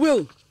 and we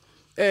will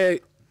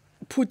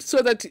put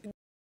so that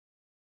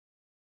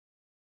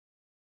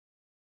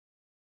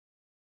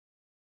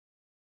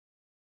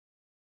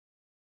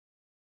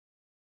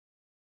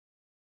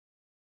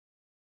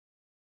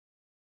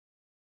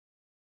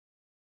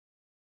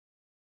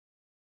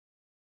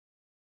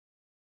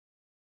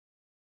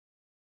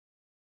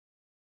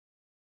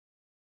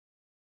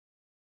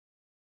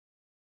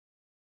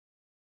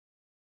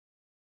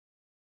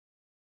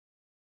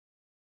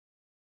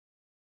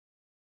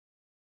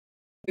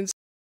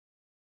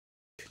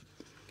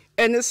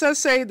and as I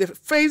say, the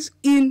phase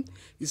in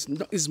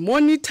is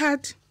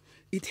monitored.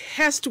 It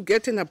has to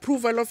get an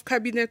approval of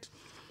cabinet.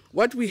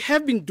 What we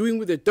have been doing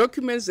with the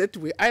documents that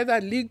we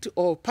either leaked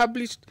or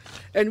published,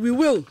 and we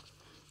will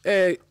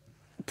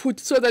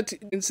put so that,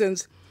 for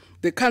instance,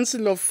 the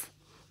Council of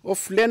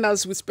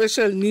Learners with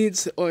Special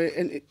Needs, or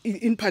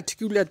in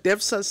particular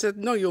DEFSA, said,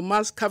 no, your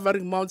mask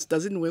covering mouths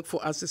doesn't work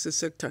for us as a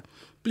sector.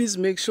 Please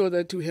make sure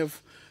that you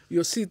have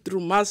your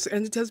see-through masks,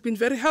 and it has been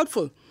very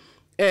helpful.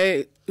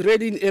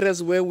 Really in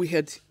areas where we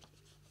had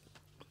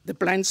the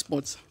blind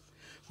spots.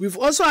 We've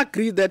also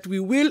agreed that we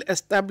will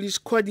establish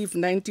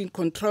COVID-19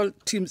 control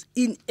teams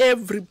in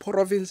every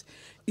province,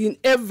 in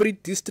every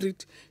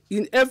district,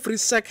 in every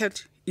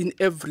circuit, in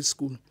every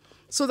school,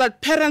 so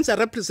that parents are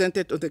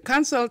represented on the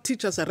council,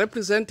 teachers are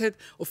represented,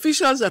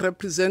 officials are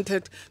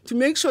represented, to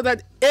make sure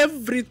that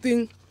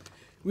everything,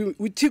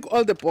 we tick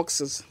all the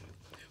boxes.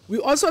 We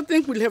also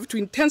think we'll have to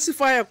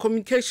intensify our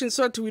communication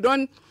so that we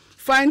don't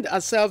find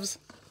ourselves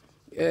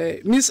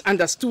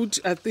misunderstood,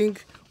 I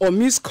think, or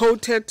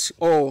misquoted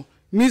or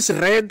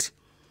misread.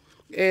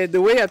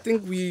 The way I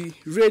think we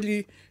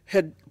really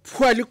had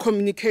poorly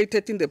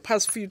communicated in the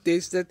past few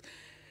days, that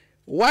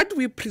what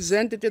we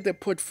presented at the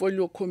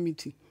portfolio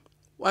committee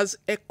was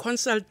a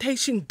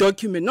consultation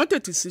document, not a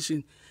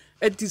decision.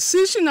 A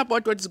decision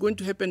about what is going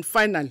to happen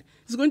finally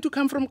is going to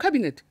come from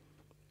cabinet.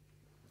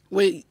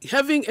 We're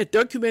having a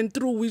document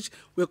through which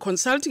we're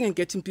consulting and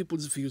getting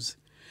people's views.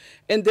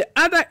 And the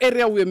other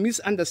area we're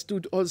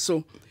misunderstood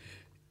also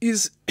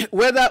is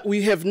whether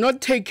we have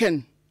not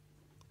taken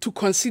to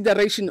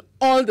consideration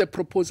all the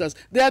proposals.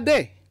 They are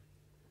there.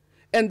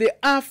 And they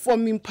are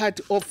forming part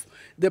of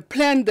the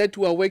plan that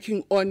we are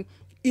working on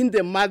in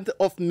the month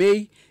of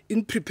May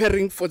in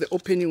preparing for the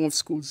opening of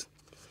schools.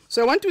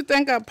 So I want to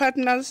thank our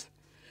partners,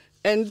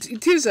 and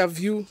it is a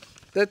view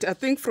that I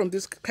think from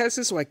this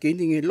crisis we're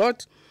gaining a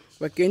lot.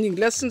 We're gaining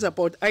lessons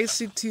about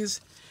ICTs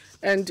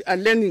and are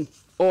learning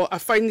or are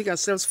finding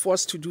ourselves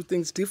forced to do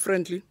things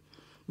differently.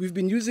 We've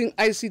been using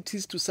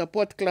ICTs to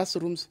support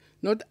classrooms,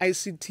 not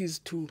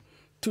ICTs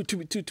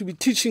to be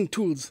teaching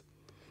tools.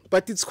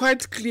 But it's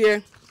quite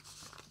clear,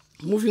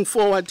 moving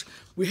forward,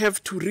 we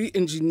have to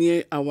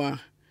re-engineer our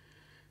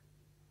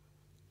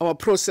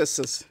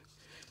processes.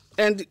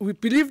 And we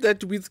believe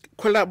that with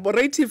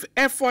collaborative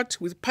effort,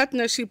 with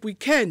partnership, we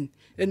can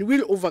and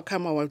will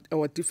overcome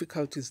our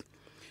difficulties.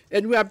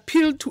 And we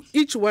appeal to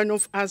each one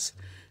of us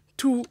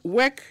to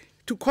work,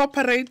 to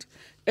cooperate,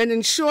 and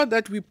ensure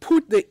that we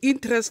put the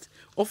interest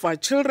of our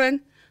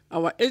children,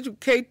 our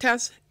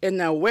educators,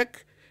 and our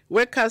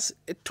workers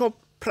a top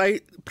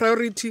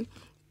priority,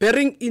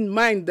 bearing in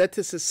mind that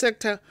as a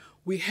sector,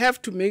 we have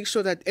to make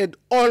sure that at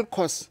all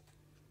costs,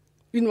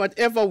 in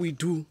whatever we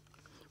do,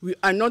 we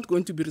are not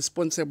going to be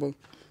responsible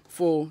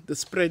for the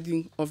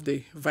spreading of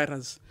the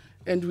virus.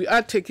 And we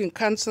are taking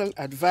counsel,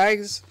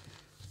 advice,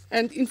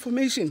 and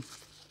information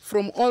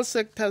from all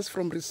sectors,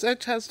 from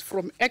researchers,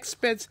 from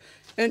experts,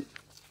 and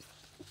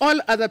all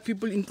other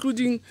people,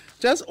 including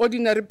just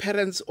ordinary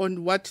parents,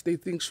 on what they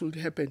think should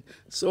happen.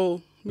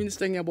 So,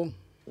 Minister Nyabong.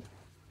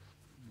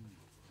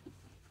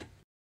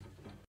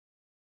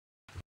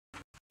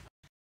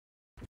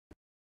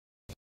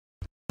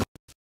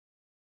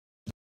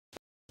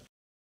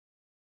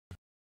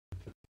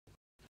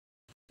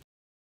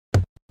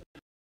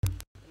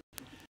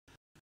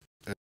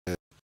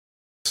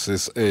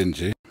 Sis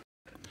Angie,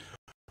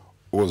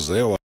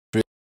 uze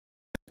wafika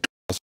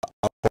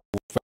apho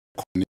ufika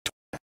khona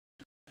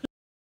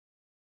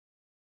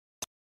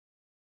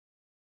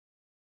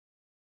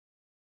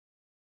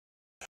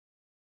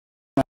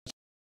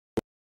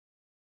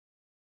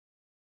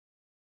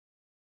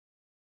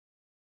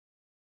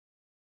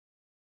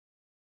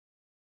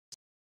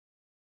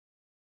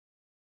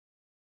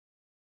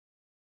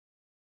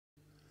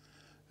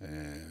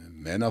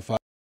men of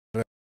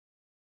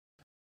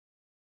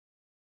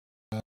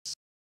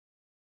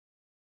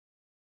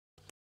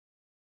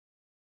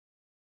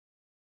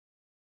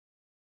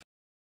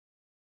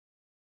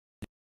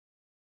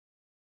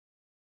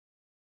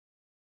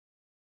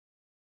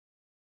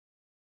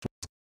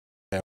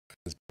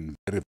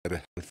very,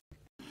 very helpful.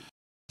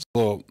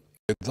 So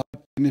without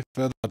any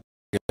further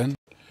again,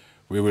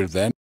 we will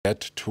then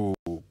get to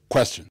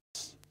questions.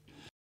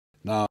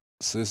 Now,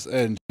 Sis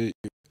Angie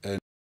and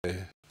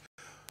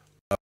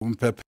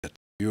Umpepet,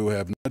 you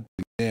have not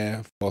been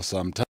here for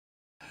some time.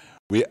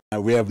 We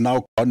have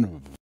now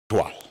gone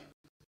virtual.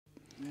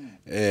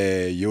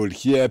 You'll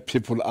hear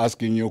people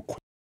asking you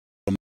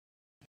questions.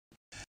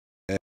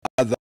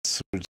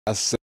 Others will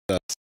just send us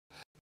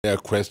their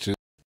questions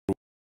that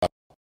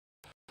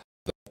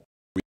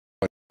we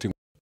are connecting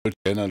with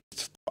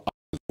journalists to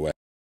as well.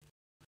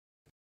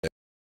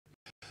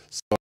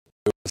 So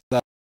we will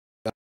start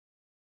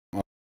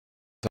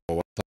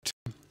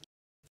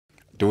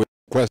do we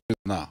have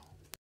questions now?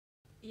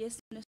 Yes,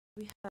 Minister,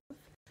 we have.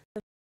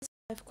 The first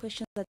 5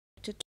 questions are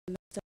directed to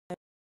Minister.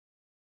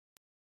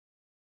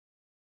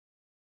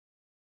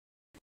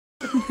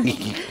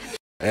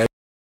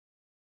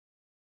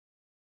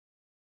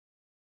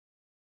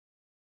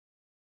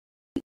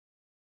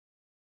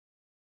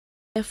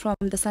 From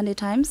the Sunday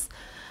Times,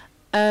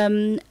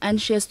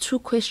 and she has 2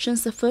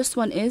 questions. The first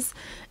one is,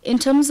 in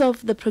terms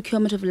of the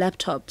procurement of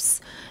laptops,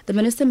 the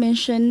Minister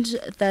mentioned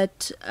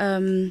that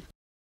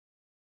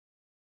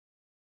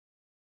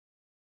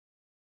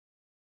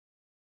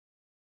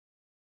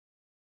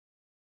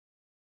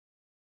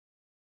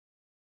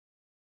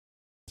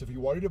if you're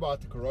worried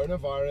about the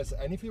coronavirus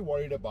and if you're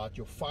worried about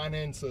your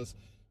finances,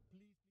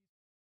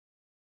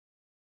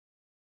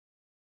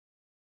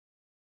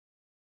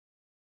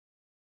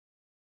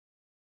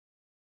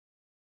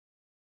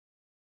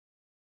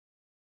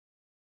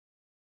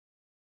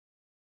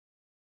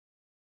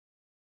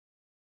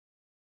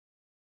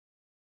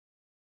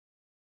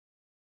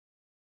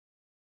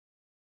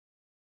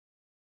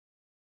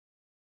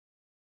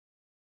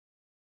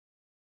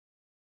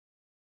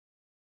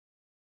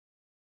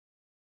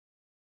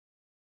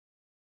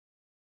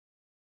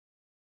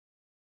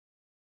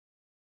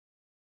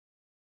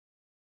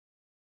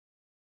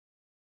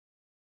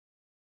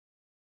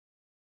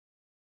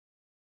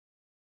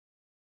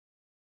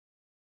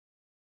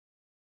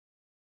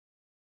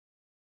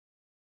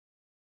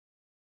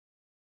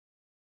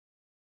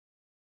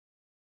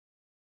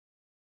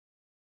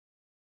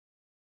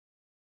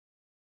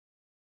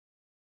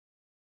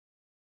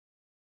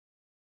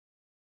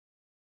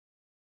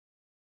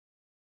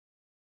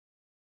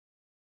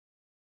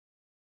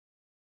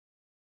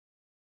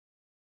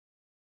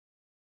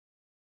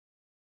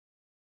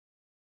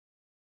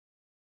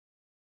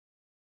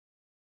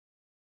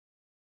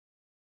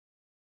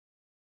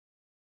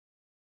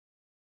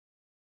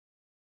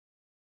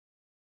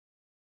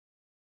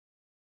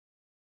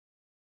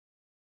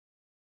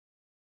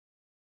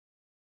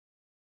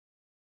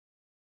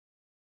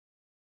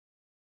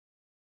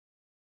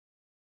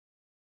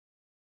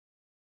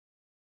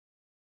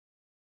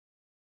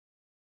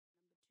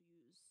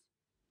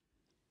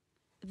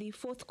 the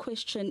 4th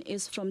question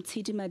is from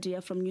Tidi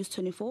Madia from News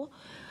 24.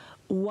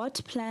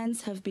 What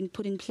plans have been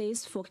put in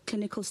place for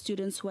clinical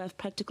students who have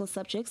practical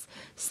subjects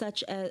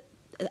such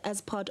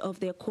as part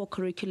of their core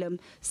curriculum,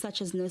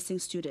 such as nursing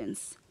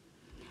students?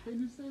 Can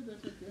you say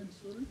that again,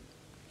 sorry?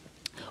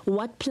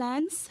 What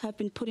plans have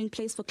been put in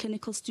place for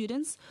clinical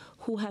students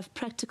who have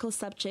practical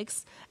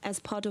subjects as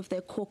part of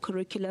their core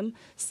curriculum,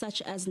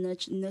 such as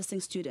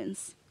nursing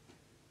students?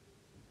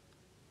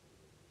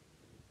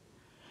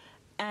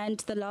 And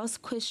the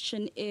last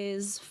question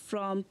is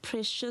from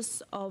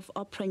Precious of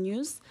Opera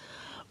News.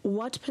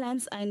 What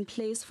plans are in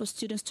place for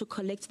students to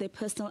collect their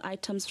personal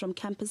items from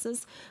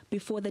campuses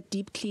before the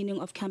deep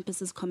cleaning of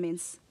campuses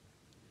commence?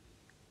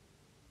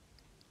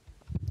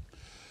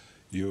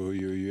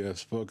 You have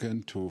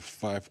spoken to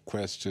 5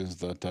 questions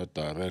that are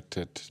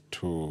directed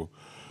to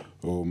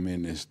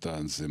Minister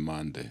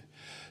Nzimande.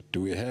 Do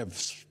we have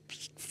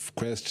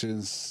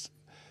questions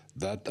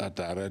that are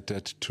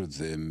directed to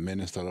the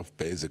Minister of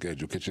Basic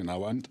Education? I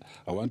want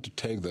to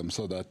take them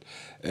so that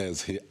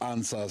as he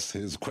answers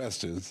his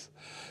questions,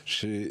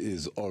 she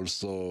is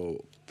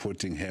also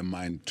putting her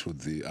mind to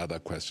the other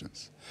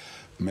questions.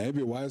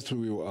 Maybe whilst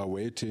we are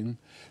waiting,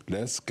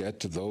 let's get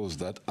to those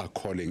that are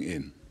calling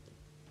in.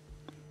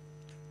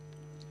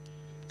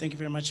 Thank you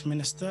very much,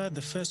 Minister.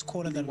 The first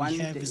caller that we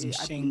have is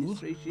Mshengu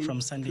from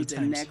Sunday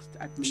Times.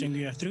 Mshengu,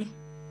 you're through.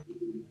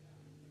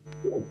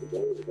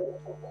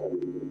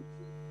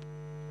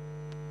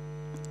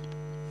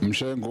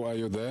 Mshengu, are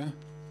you there?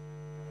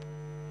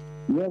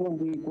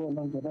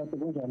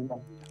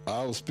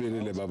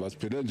 Awusiphilile baba,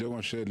 siphile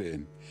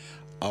njengosheleni.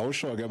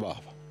 Awusho ke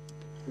baba?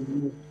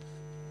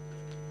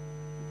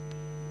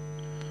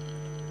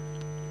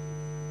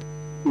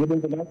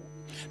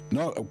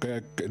 No,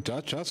 okay,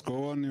 just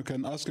go on. You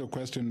can ask your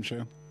question,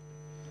 Mshengu.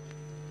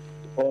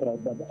 All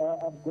right, but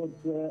I've got,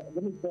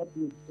 let me start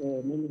with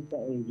Minister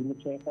Angie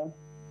Motshekga.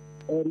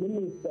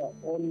 Minister,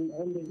 on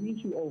the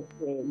issue of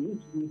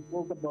which we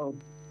spoke about,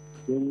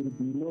 there will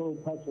be no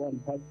part 1,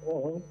 part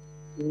all.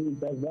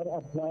 Does that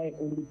apply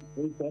only to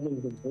grade 7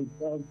 and grade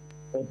 12,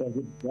 or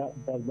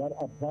does that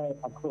apply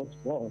across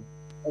board?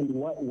 And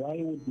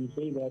why would you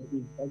say that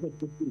if other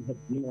system has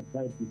been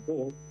applied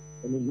before?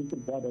 I mean, we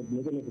could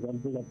make an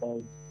example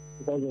about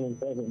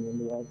 2007, and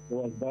there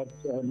was that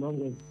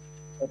longest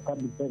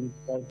public service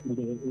strike in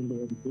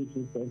the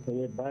education sector,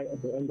 whereby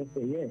at the end of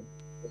the year,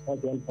 the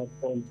Part 1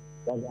 platform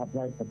was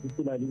applied,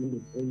 particularly in the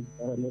grades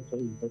that are not so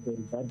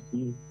important, that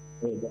being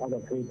the other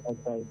grades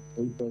outside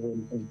grade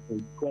 7 and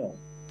grade 12.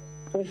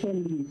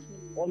 Secondly,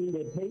 on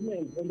the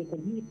payment, on the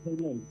continued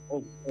payment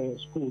of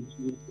schools,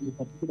 in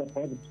particular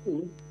private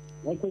schools,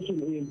 my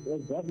question is,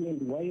 as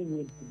government, why is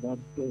it that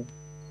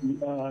we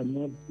are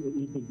not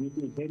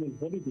introducing payment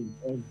holidays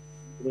as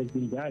has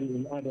been done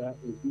in other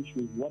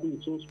issues? What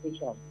is so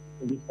special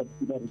in this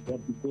particular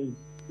regard? Because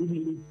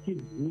even if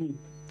kids do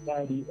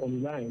study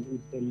online,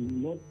 it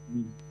cannot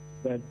be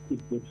that if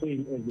they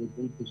train as they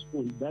go to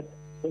school. That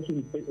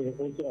question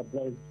also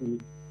applies to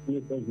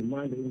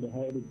Nzimande in the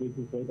higher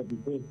education sector,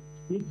 because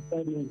kids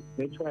studying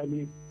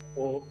virtually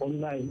or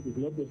online is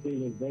not the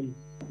same as them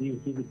being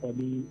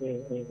physically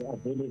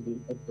available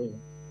at the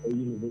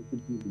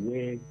universities,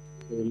 where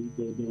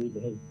they would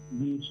have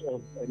use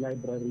of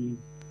libraries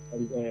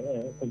and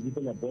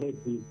computer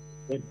laboratories,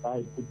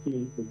 thereby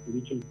putting the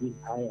tuition fees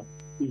higher.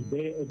 Is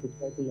there a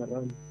discussion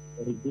around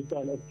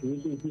reducing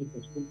tuition fees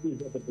for school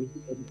fees at the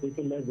basic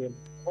education level,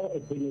 or a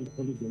payment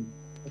holiday,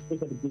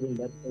 especially given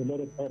that a lot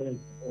of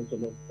parents also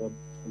lost out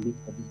on this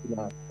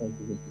particular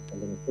crisis?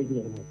 Thank you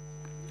very much.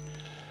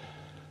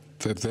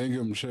 Thank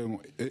you, Msheng.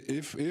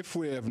 If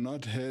we have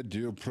not heard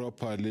you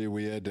properly,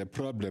 we had a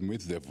problem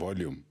with the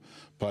volume,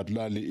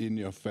 particularly in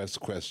your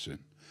first question.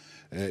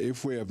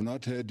 If we have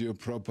not heard you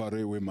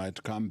properly, we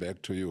might come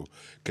back to you.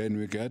 Can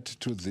we get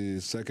to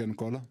the second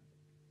caller?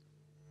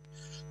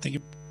 Thank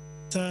you.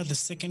 The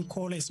second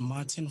caller is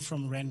Martin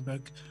from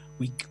Randburg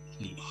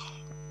Weekly.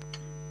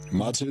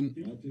 Martin?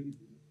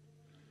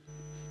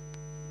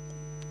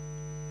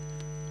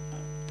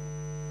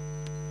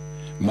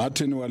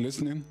 Martin, we are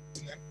listening.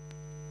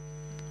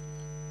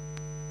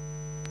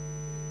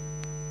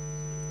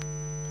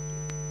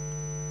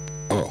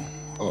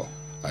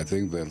 I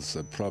think there's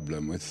a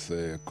problem with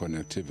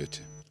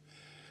connectivity.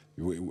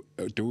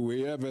 Do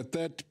we have a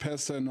third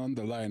person on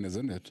the line,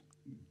 isn't it?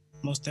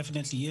 Most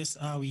definitely, yes.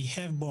 We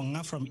have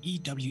Bonga from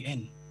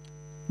EWN.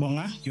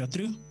 Bonga, you're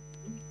through.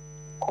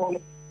 Call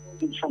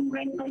from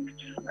Randburg.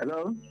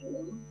 Hello?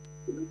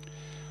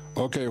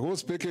 Okay, who's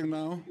speaking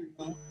now?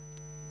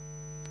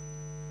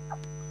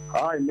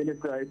 Hi,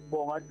 Minister. It's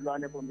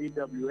Bonga from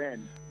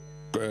EWN.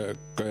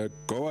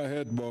 Go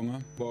ahead,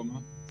 Bonga.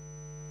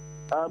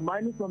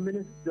 Mine is from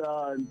Minister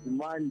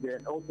Nzimande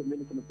and also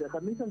Minister Motshekga.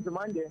 Minister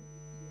Nzimande,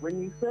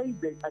 when you say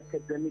the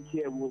academic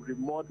year will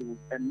remodel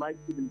and might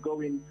even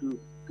go into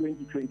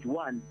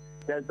 2021,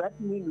 does that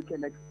mean we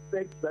can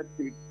expect that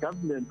the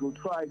government will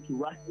try to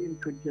rush in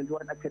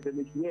 2021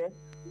 academic year,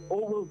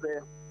 or will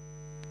there?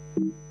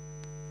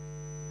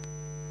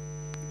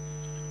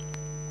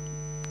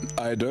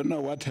 I don't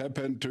know what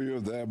happened to you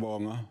there,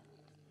 Bonga,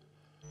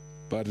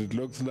 but it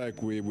looks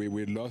like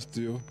we lost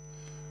you.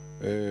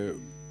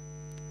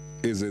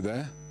 Is it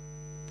there?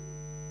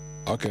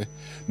 Okay.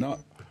 Now,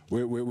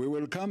 we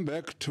will come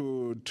back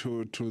to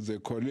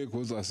the colleague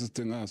who's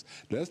assisting us.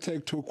 Let's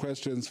take two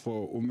questions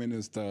for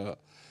Minister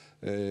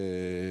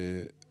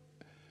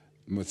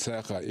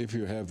Motshekga, if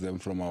you have them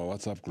from our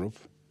WhatsApp group.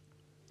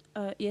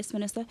 Yes,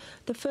 Minister.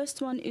 The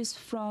first one is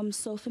from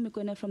Sophie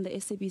Mkwena from the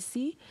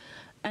SABC,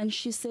 and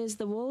she says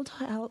the World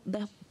Health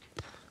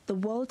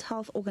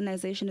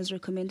Organization has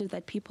recommended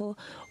that people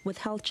with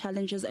health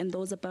challenges and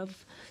those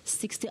above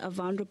 60 are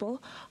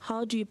vulnerable.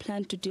 How do you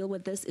plan to deal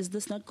with this? Is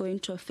this not going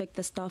to affect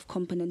the staff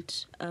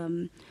component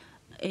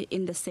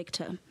in the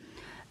sector?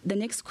 The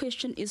next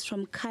question is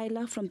from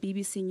Kyla from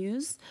BBC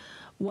News.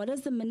 What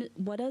does the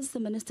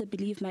minister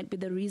believe might be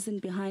the reason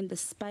behind the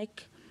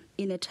spike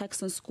in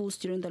attacks on schools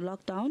during the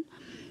lockdown?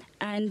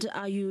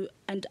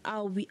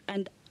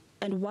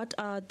 And what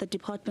are the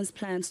department's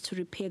plans to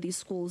repair these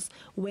schools?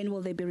 When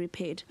will they be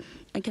repaired?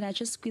 And can I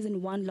just squeeze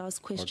in one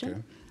last question?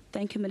 Okay.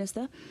 Thank you,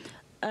 Minister.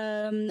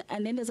 And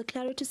then there's a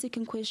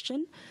clarity-seeking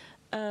question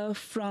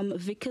from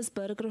Vickers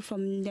Berger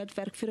from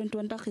Netwerk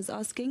 24. He's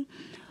asking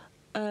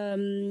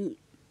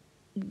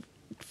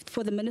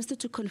for the minister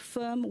to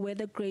confirm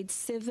whether grade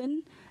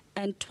 7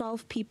 and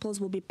 12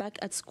 pupils will be back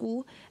at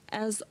school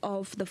as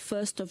of the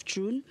 1st of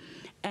June,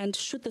 and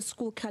should the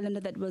school calendar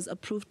that was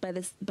approved by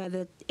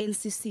the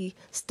NCC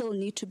still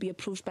need to be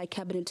approved by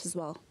cabinet as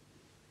well?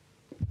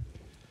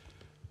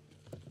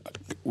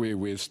 We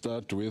will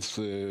start with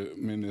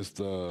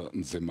Minister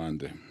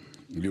Nzimande.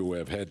 You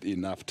have had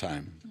enough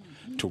time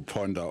to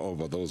ponder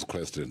over those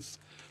questions.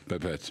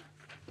 Pepet.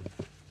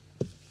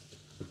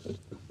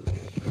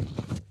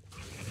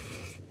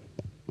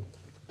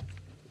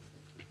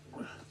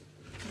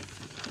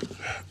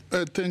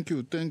 Thank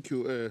you,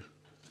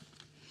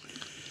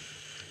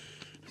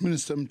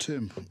 Minister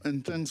Mthembu,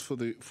 and thanks for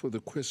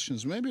the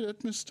questions. Maybe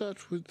let me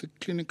start with the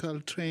clinical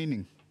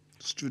training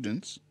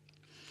students.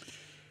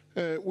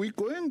 We're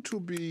going to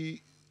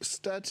be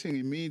starting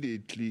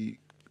immediately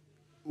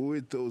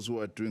with those who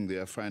are doing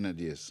their final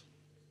years.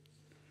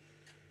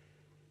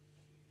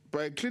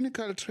 By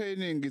clinical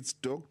training, it's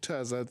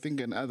doctors, I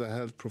think, and other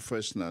health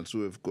professionals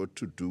who have got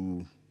to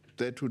do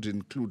that would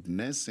include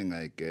nursing,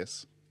 I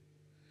guess.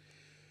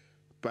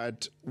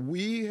 But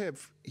we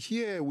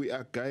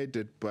are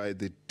guided by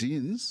the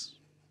deans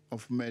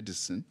of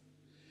medicine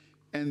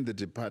and the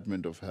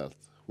Department of Health.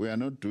 We are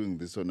not doing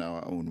this on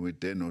our own. We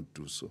dare not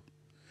do so.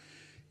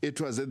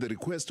 It was at the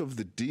request of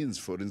the deans,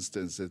 for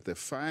instance, that the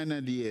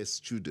final year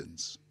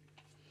students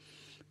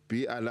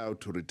be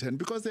allowed to return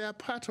because they are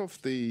part of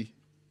the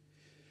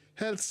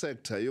health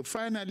sector. Your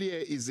final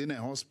year is in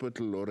a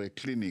hospital or a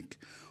clinic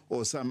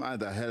or some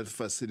other health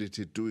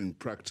facility doing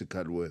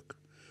practical work.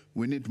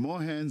 We need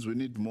more hands, we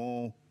need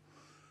more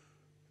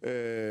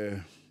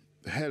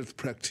health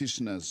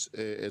practitioners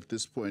at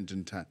this point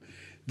in time.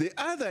 The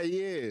other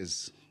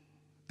years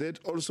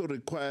that also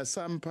require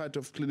some part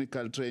of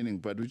clinical training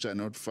but which are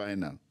not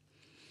final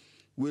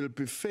will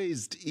be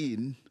phased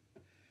in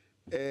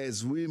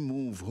as we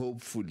move,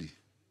 hopefully,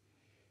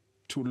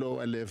 to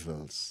lower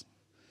levels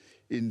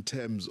in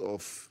terms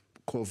of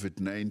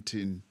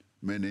COVID-19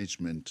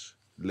 management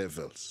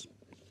levels.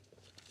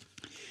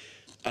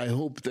 I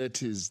hope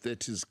that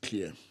is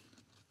clear.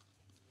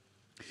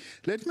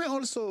 Let me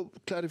also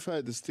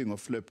clarify this thing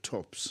of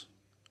laptops.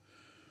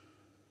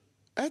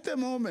 At the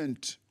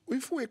moment,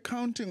 if we're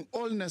counting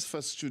all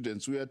NSFAS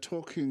students, we are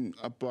talking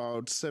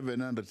about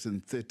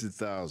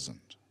 730,000.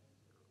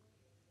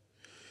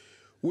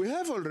 We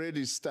have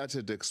already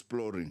started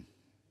exploring.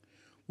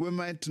 We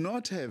might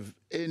not have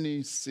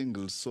any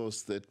single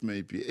source that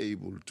may be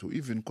able to,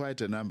 even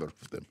quite a number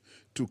of them,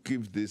 to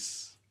give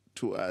this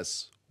to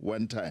us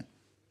one time,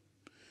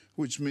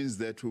 which means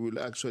that we will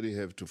actually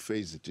have to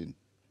phase it in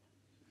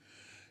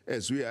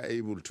as we are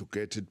able to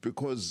get it,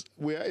 because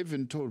we are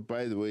even told,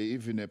 by the way,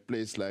 even a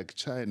place like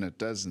China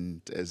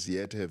doesn't as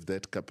yet have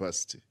that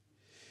capacity,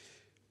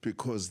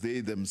 because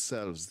they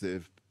themselves, they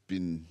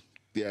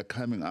are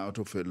coming out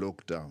of a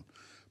lockdown.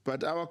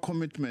 But our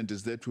commitment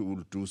is that we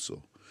will do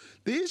so.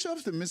 The issue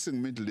of the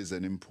missing middle is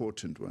an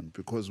important one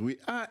because we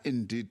are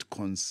indeed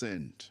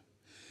concerned.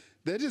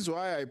 That is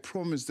why I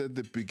promised at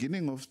the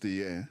beginning of the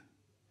year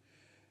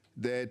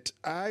that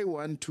I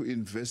want to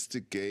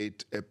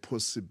investigate a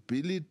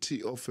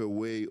possibility of a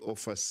way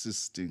of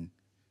assisting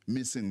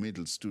missing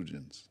middle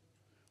students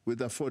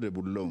with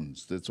affordable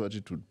loans. That's what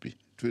it would be.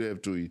 It would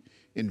have to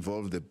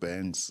involve the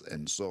banks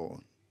and so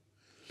on.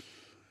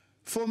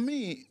 For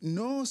me,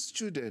 no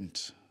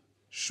student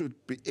should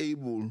be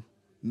able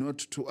not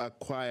to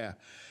acquire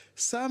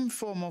some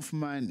form of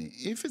money.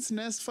 If it's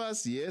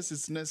NSFAS, yes,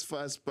 it's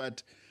NSFAS,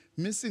 but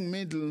missing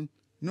middle,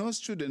 no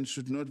student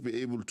should not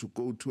be able to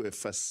go to a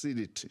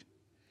facility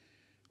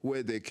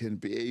where they can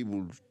be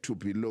able to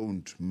be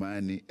loaned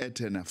money at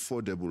an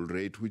affordable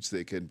rate, which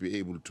they can be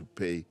able to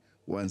pay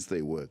once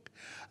they work.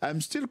 I'm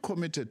still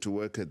committed to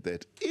work at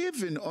that,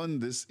 even on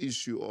this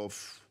issue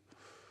of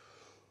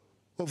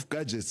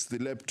gadgets, the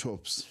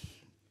laptops.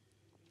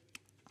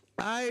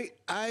 I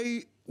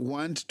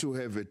want to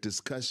have a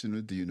discussion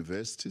with the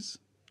universities,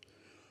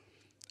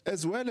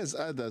 as well as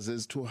others,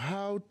 as to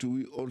how do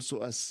we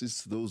also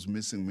assist those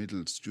missing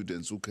middle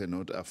students who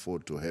cannot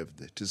afford to have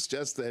that. It's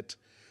just that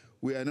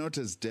we are not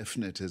as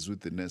definite as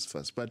with the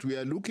NSFAS, but we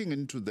are looking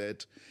into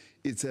that.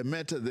 It's a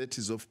matter that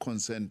is of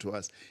concern to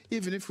us,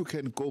 even if we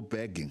can go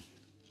begging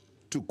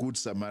to Good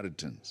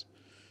Samaritans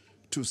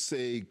to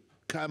say,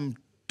 come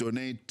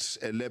donate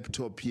a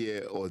laptop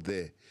here or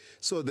there,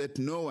 so that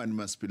no one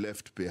must be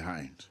left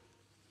behind.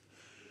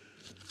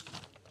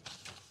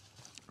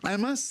 I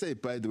must say,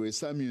 by the way,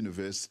 some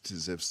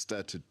universities have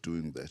started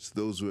doing that.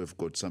 Those who have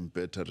got some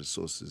better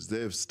resources, they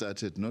have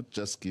started not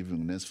just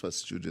giving NSFAS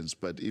students,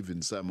 but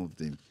even some of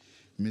the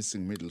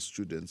missing middle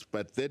students.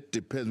 But that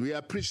depends. We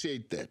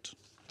appreciate that.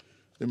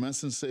 They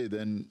mustn't say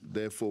then,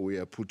 therefore, we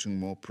are putting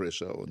more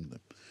pressure on them.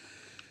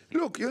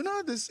 Look, you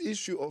know this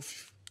issue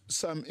of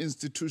some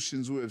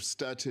institutions who have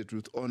started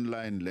with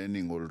online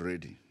learning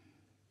already.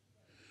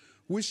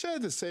 We share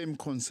the same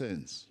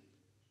concerns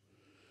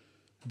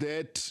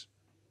that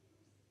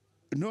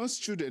no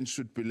student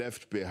should be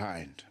left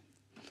behind.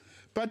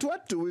 But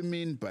what do we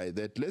mean by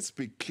that? Let's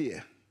be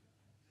clear.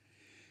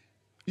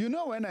 You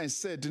know, when I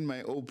said in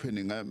my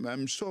opening,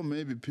 I'm sure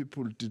maybe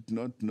people did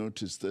not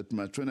notice that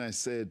much, when I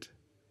said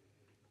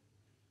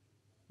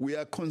we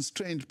are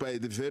constrained by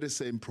the very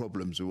same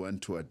problems we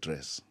want to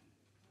address.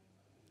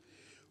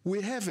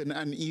 We have an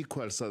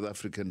unequal South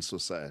African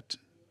society.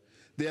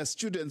 There are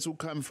students who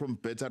come from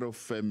better off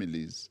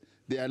families.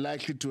 They are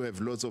likely to have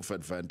lots of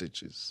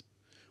advantages.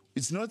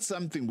 It's not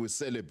something we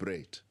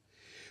celebrate.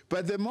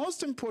 But the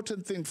most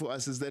important thing for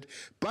us is that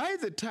by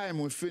the time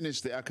we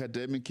finish the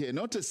academic year,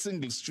 not a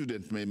single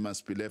student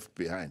must be left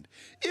behind,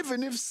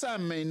 even if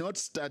some may not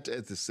start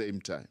at the same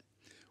time.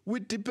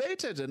 We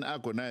debated and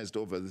agonized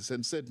over this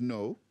and said,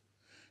 no,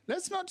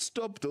 let's not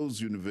stop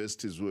those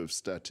universities who have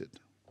started.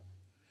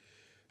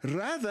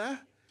 Rather,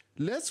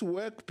 let's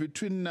work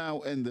between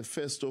now and the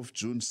 1st of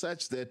June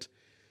such that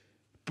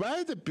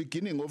by the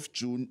beginning of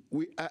June,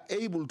 we are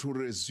able to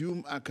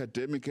resume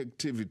academic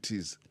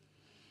activities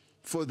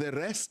for the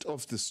rest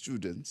of the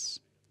students,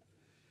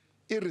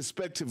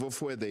 irrespective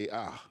of where they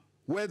are,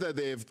 whether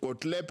they have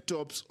got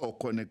laptops or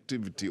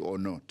connectivity or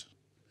not.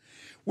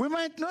 We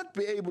might not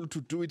be able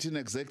to do it in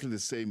exactly the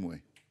same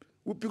way,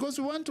 because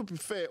we want to be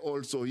fair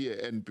also here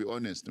and be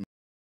honest.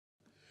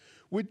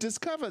 We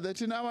discover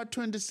that in our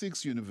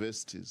 26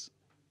 universities,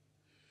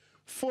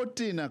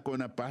 14 are going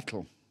to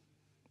battle.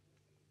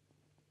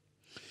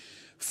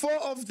 4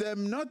 of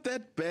them not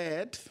that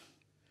bad,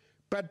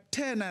 but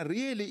 10 are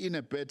really in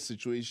a bad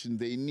situation.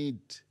 They need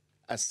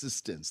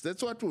assistance.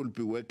 That's what we'll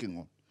be working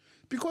on.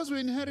 Because we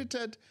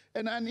inherited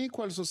an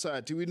unequal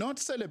society. We're not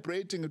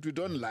celebrating it, we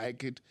don't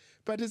like it,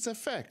 but it's a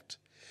fact.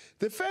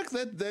 The fact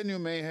that then you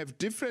may have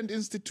different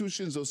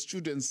institutions or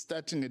students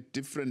starting at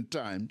different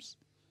times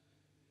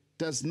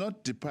does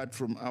not depart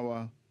from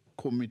our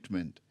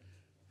commitment.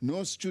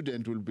 No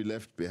student will be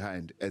left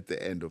behind at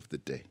the end of the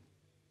day.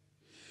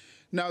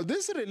 Now,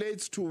 this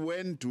relates to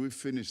when do we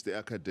finish the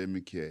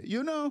academic year.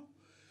 You know,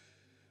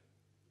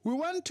 we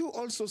want to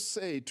also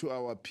say to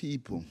our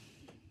people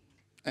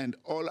and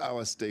all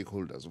our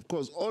stakeholders, of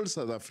course, all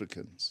South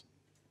Africans,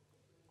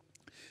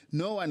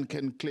 no one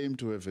can claim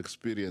to have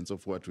experience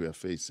of what we are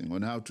facing,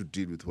 on how to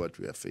deal with what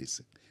we are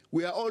facing.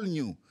 We are all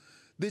new.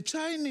 The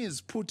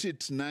Chinese put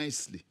it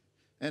nicely,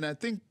 and I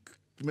think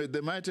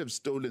they might have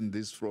stolen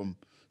this from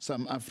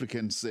some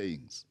African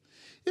sayings.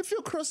 If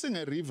you're crossing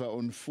a river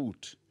on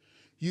foot,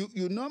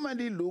 you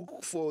normally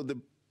look for the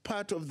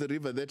part of the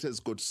river that has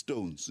got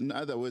stones, in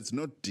other words,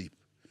 not deep.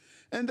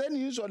 And then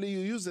usually you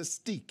use a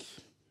stick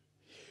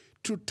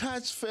to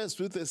touch first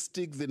with a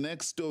stick the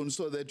next stone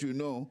so that you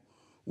know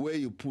where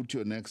you put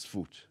your next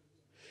foot.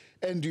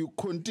 And you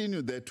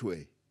continue that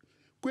way.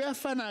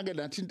 Kuyafana ke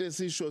lathi into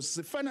esisho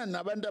sifana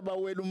nabantu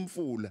abawela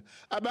umfula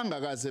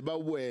abangakaze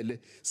bawele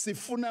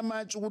sifuna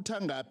amatshe ukuthi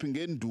angaphi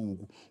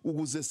ngenduku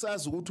ukuze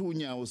sazi ukuthi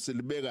unyawo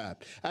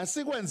silibekaphi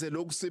asikwenze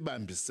lokhu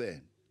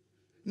sibambisene.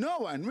 No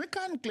one, we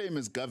can't claim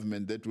as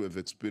government that we have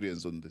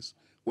experience on this.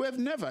 We have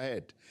never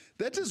had.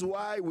 That is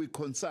why we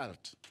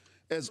consult,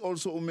 as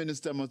also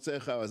Minister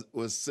Motshekga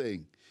was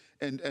saying,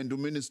 and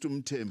Minister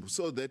Mthembu,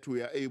 so that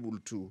we are able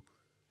to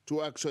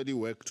actually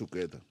work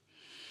together.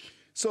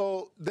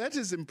 So that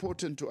is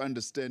important to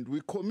understand.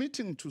 We're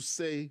committing to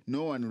say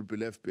no one will be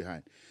left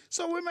behind.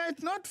 So we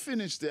might not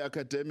finish the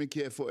academic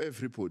year for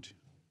everybody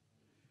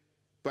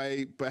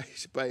by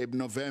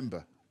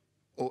November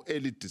or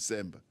early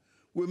December.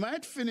 We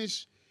might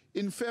finish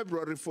in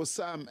February for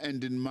some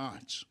and in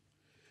March,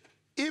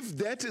 if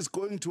that is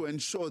going to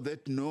ensure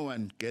that no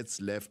one gets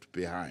left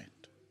behind.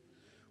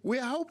 We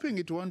are hoping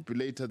it won't be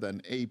later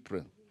than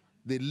April,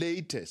 the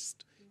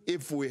latest,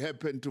 if we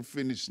happen to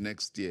finish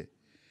next year.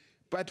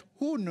 But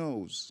who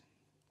knows?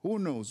 Who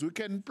knows? We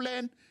can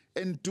plan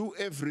and do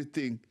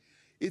everything.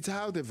 It's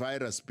how the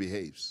virus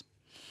behaves.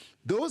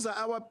 Those are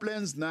our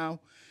plans now.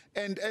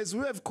 And as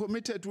we have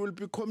committed, we'll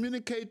be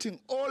communicating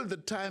all the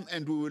time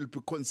and we will be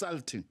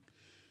consulting.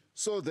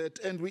 So that,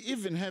 and we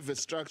even have a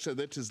structure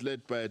that is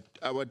led by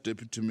our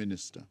Deputy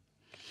Minister.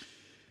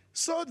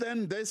 So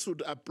then this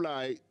would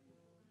apply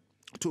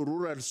to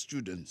rural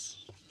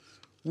students.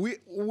 We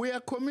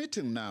are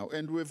committing now,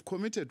 and we've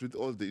committed with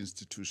all the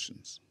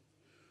institutions.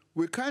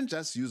 We can't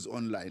just use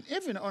online.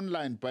 Even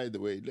online, by the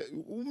way,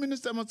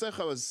 Minister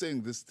Motshekga was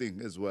saying this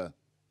thing as well.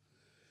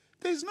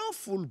 There's no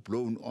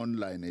full-blown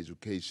online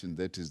education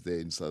that is there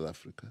in South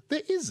Africa.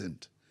 There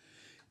isn't.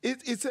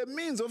 It's a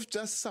means of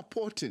just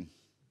supporting.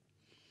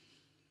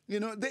 You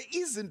know, there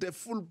isn't a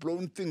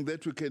full-blown thing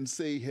that we can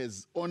say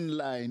has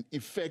online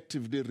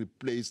effectively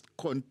replaced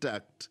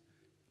contact,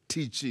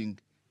 teaching,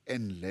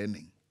 and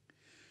learning.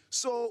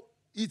 So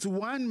it's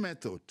one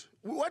method.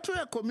 What we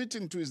are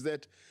committing to is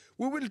that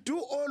we will do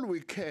all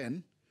we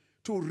can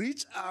to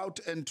reach out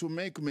and to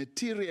make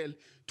material,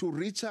 to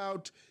reach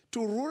out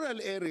to rural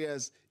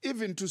areas,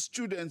 even to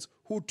students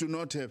who do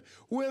not have.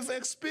 We have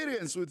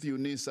experience with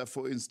UNISA,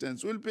 for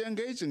instance. We'll be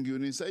engaging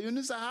UNISA.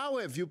 UNISA, how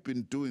have you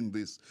been doing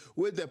this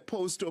with the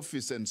post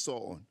office and so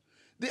on?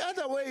 The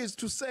other way is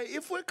to say,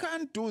 if we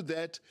can't do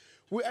that,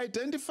 we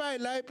identify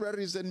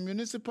libraries and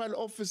municipal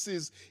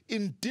offices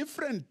in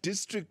different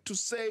districts to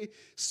say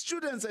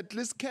students at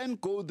least can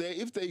go there.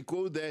 If they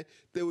go there,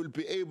 they will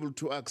be able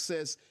to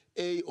access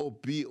A or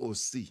B or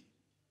C.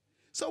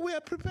 So we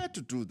are prepared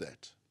to do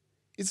that.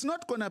 It's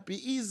not going to be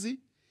easy.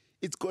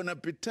 It's going to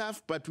be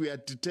tough, but we are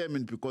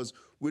determined because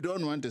we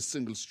don't want a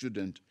single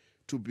student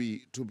to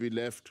be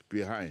left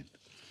behind.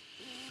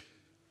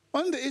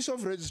 On the issue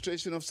of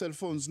registration of cell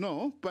phones,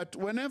 no, but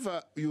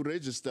whenever you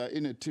register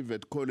in a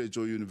TVET college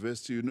or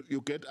university,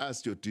 you get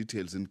asked your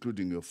details,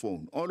 including your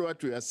phone. All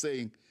what we are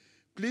saying,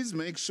 please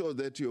make sure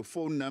that your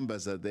phone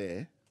numbers are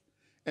there,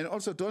 and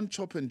also don't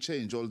chop and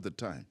change all the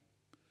time,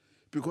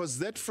 because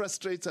that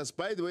frustrates us.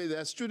 By the way,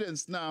 there are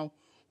students now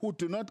who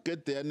do not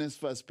get their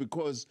NSFAS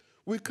because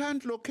we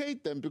can't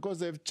locate them because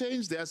they've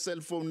changed their cell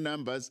phone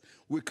numbers.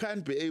 We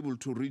can't be able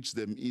to reach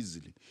them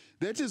easily.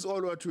 That is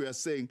all what we are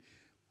saying.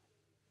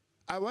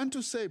 I want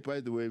to say, by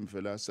the way,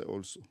 Mvelase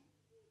also,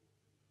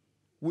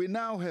 we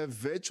now have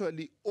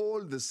virtually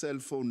all the cell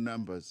phone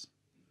numbers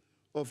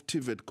of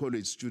TVET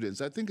college students.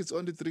 I think it's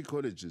only 3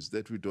 colleges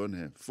that we don't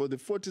have. For the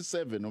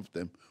 47 of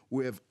them,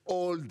 we have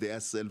all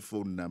their cell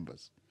phone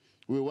numbers.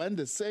 We want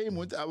the same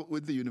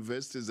with the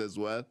universities as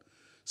well,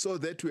 so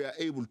that we are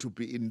able to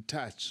be in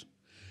touch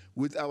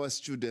with our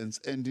students,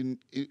 and in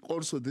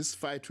also this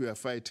fight we are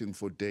fighting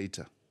for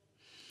data.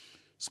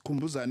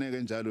 Sikhumbuzane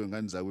ke njalo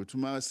ngani zakwethu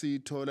uma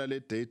siyithola le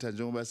data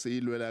njengoba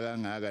siyilwela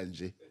kangaka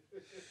nje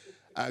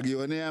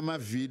akuyona ama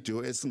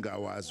video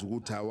esingawazi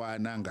ukuthi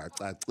awana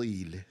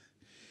angacacile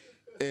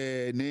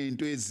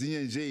nezinto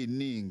ezinye nje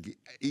eziningi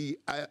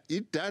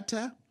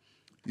idata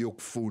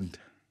yokufunda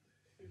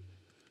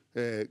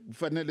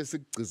kufanele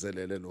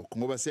sikugcizelele lokho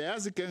ngoba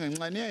siyazi igenge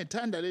encane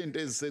iyayithanda le zinto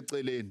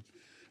eziseceleni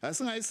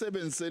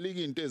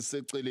asingayisebenziseli into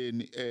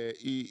eziseceleni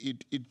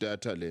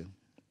idata le.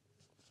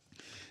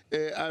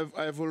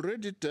 I've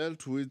already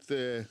dealt with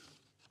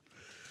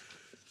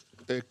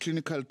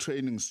clinical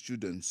training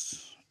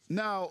students.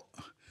 Now,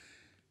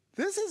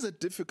 this is a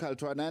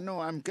difficult one. I know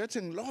I'm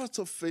getting lots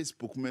of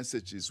Facebook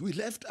messages. We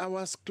left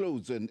ours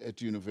closed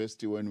at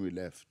university when we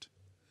left.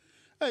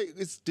 Hey,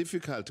 it's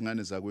difficult,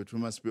 Ngane Zagwet, we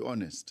must be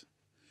honest.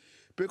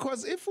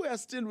 Because if we are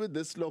still with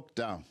this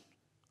lockdown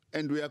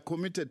and we are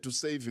committed to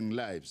saving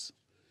lives,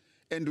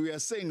 and we are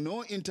saying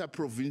no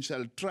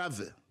interprovincial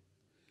travel,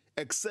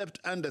 except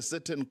under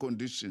certain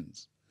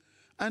conditions.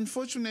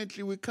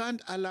 Unfortunately, we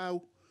can't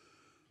allow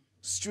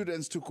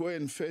students to go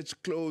and fetch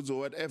clothes or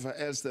whatever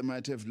else they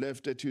might have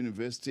left at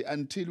university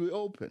until we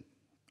open,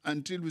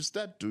 until we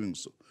start doing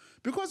so.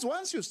 Because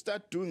once you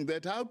start doing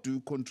that, how do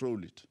you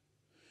control it?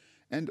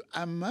 And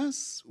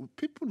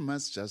people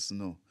must just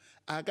know,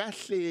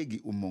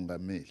 akahleki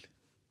umongameli.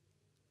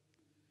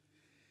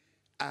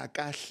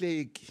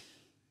 Akahleki.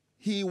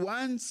 He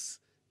wants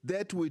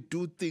that we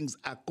do things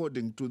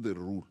according to the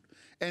rule.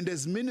 And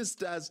as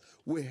ministers,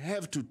 we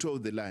have to toe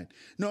the line.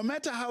 No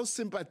matter how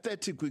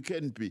sympathetic we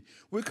can be,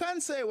 we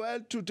can't say,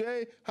 well,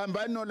 today,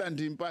 hambani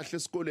nolanda impahla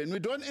esikoleni. We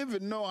don't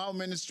even know how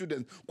many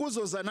students.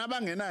 Kuzozana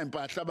abangena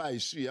impahla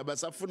bayishiya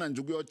basafuna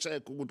nje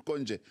ukuyocheck ukuthi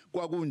konje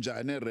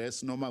kwakunjani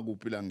rest noma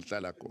kuphi la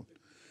ngihlala khona.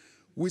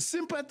 We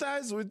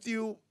sympathize with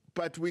you,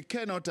 but we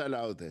cannot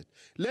allow that.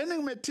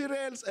 Learning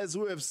materials, as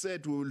we have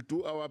said, we will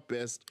do our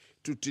best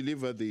to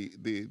deliver the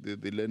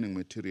learning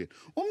material.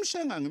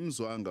 Umshenga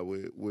ngimzwanga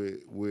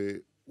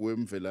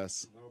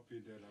wemvelasi.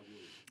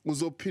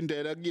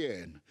 Uzophindela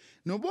kuyena.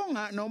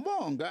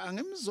 Nobonga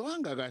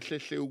angimzwanga kahle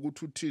hle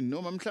ukuthi uthini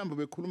noma mhlawumbe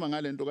bekhuluma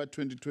ngalento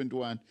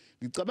ka2021.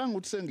 Ngicabanga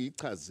ukuthi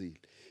sengiyichazile.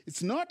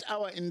 It's not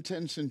our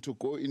intention to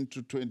go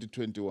into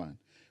 2021.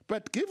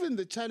 But given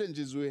the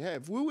challenges we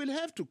will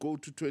have to go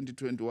to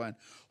 2021,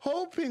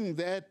 hoping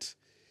that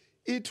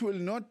it will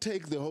not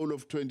take the whole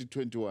of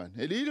 2021,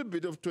 a little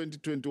bit of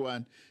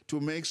 2021 to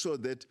make sure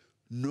that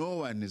no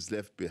one is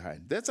left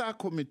behind. That's our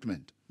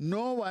commitment.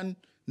 No one,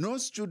 no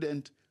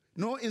student,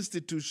 no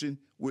institution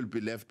will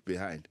be left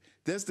behind.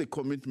 That's the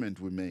commitment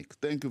we make.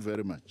 Thank you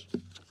very much.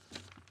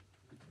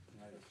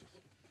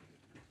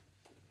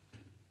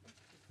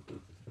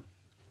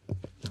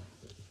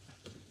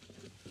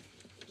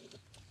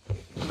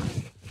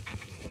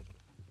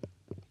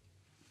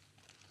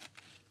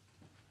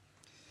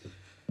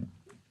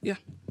 Yeah,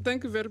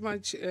 thank you very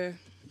much,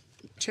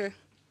 Chair.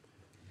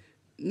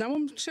 Now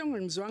I'm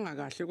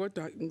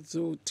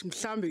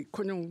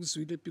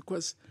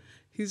because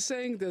he's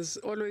saying there's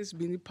always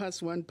been a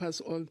pass one,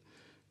 pass all.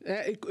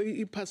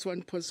 Pass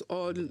one, pass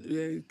all.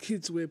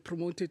 Kids were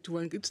promoted to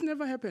one. It's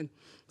never happened.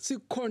 See,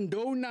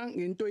 condona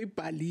into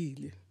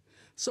ibalile.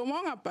 So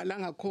monga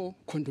balanga ko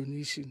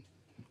condonation.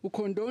 We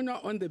condone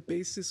on the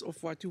basis of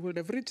what you would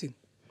have written.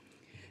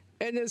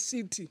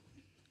 NSCT,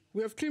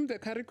 we have trimmed the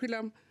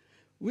curriculum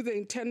with the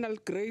internal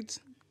grades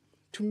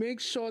to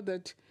make sure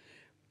that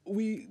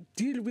we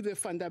deal with the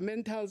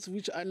fundamentals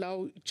which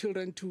allow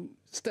children to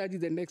study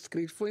the next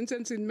grade. For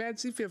instance, in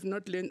maths, if you have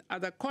not learned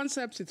other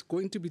concepts, it's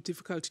going to be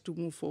difficult to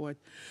move forward.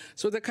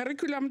 So the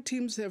curriculum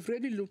teams have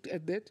really looked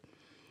at that.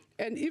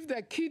 And if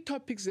the key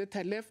topics that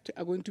are left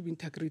are going to be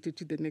integrated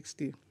to the next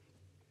year.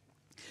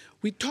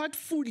 We taught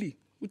fully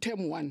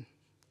term 1.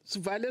 So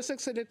Vales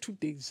excelled 2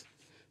 days.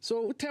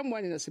 So term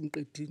 1 is in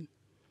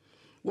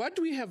what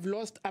we have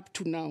lost up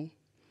to now,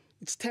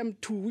 it's term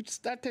 2, which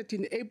started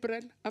in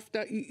April,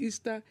 after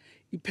Easter,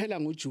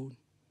 iphela June.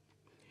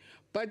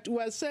 But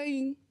we are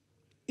saying,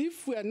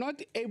 if we are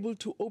not able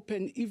to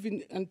open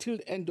even until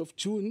the end of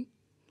June,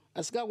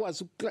 as God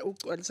was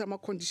some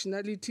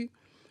conditionality,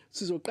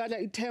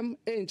 sizoqala item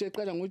enje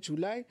eqala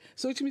ngoJuly,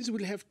 so which means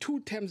we'll have 2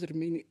 terms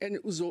remaining, and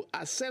uzo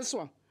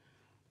assesswa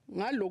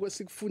ngaloko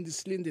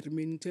sikufundisile in the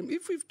remaining term.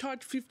 If we've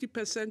taught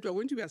 50%, we are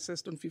going to be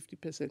assessed on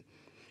 50%.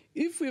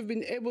 If we've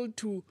been able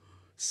to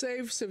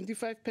save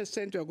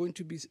 75%, we are going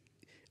to be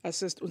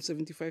assessed on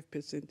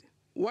 75%.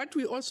 What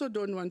we also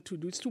don't want to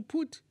do is to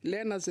put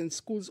learners and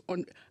schools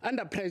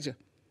under pressure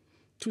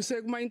to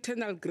say my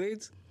internal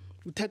grades,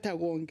 uthatha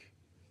konke.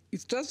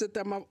 It's just that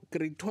I'm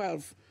grade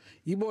 12.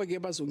 Yibo ke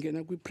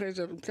bazongena kwi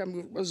pressure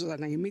mhlawumbe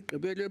bazozana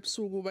ngemigqibelo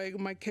ebusuku baye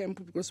kuma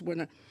camp because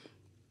bona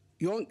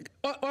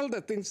all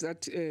the things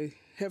that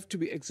have to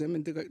be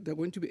examined, they're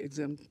going to be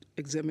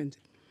examined.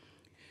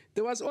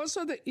 There was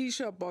also the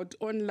issue about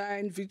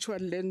online virtual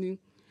learning.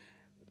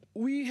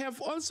 We have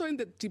also in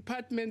the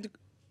department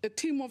a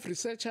team of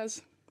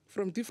researchers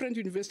from different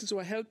universities who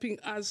are helping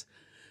us,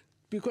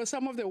 because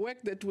some of the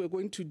work that we're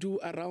going to do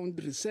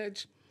around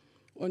research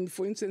on,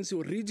 for instance,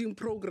 your reading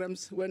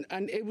programs, we're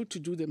unable to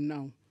do them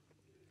now.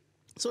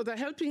 So they're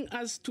helping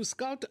us to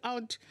scout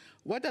out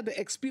what are the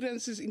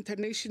experiences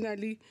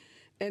internationally,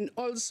 and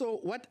also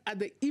what are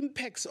the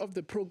impacts of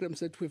the programs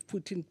that we've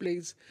put in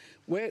place,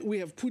 where we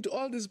have put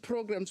all these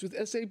programs with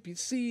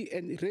SABC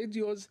and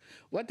radios,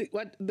 what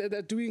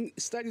they're doing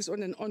studies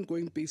on an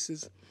ongoing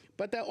basis.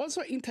 But they're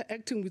also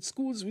interacting with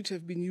schools which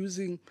have been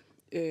using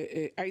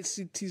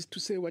ICTs to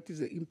say what is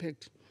the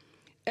impact.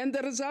 And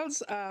the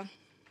results are,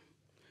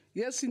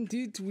 yes,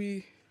 indeed,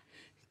 we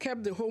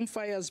kept the home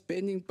fires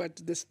burning, but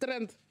the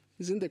strength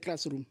is in the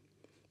classroom.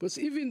 Because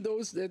even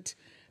those that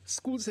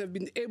schools have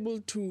been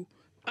able to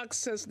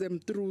access them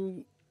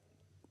through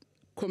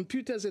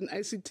computers and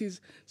ICTs,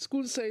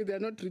 schools say they're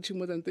not reaching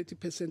more than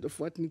 30% of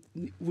what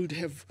would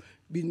have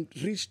been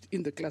reached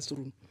in the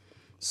classroom.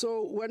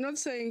 So we're not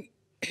saying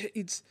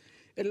it's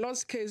a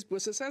lost case,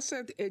 because as I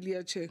said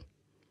earlier, Chair,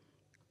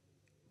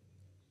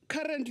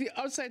 currently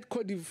outside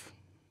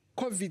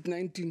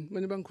COVID-19,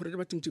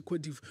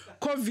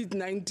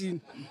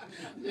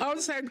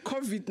 outside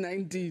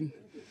COVID-19,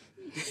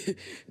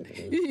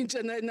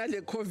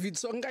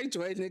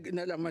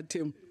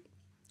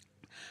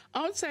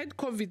 outside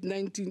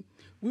COVID-19,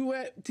 we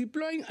were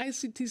deploying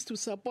ICTs to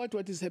support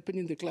what is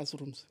happening in the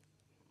classrooms.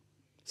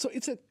 So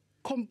it's a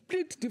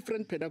complete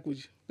different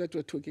pedagogy that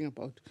we're talking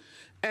about.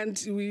 And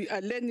we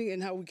are learning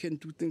and how we can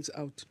do things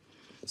out.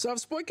 So I've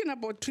spoken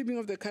about trimming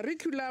of the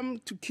curriculum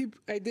to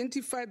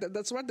identify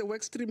that's what the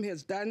work stream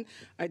has done,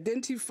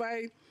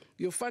 identify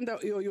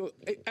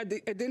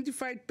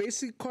identified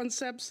basic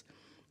concepts,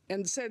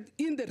 and said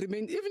in the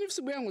remaining, even if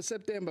we're in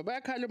September,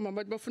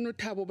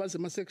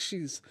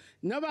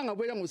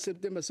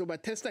 September, so we're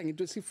testing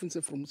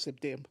it from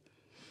September.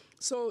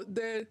 So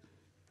the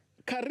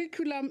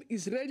curriculum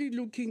is really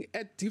looking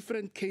at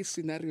different case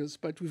scenarios,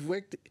 but we've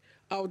worked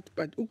out,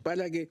 but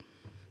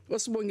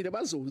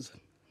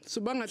so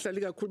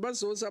bangahlali kakhulu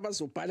bazoza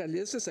bazobhala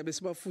lesi sabe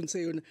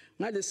sibafundise yona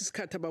ngalesi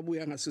sikhathi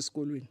ababuya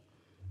ngasesikolweni.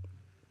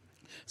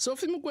 So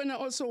Fimikwena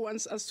also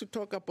wants us to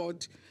talk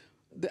about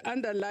the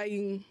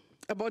underlying,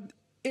 about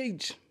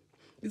age.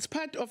 It's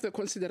part of the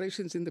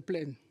considerations in the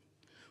plan.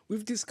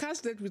 We've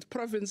discussed that with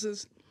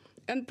provinces,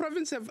 and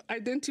provinces have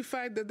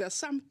identified that there are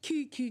some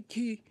key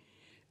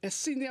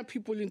senior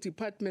people in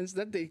departments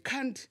that they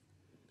can't,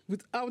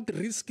 without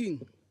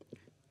risking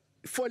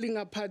falling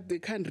apart, they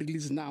can't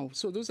release now.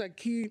 So those are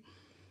key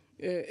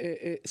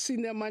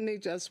senior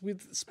managers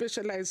with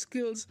specialized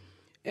skills,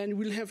 and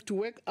we'll have to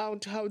work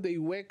out how they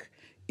work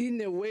in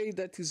a way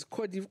that is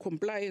CODIV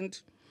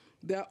compliant.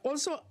 There are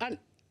also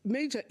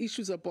major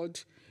issues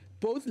about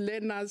both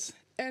learners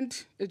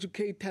and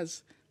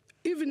educators,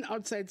 even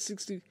outside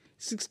 60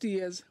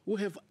 years, who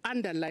have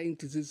underlying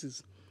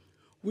diseases.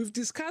 We've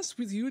discussed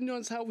with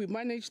unions how we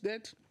manage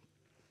that,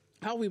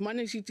 how we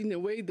manage it in a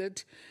way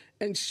that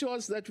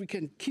ensures that we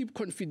can keep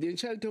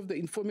confidentiality of the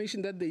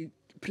information that they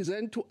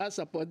present to us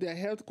about their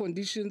health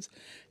conditions,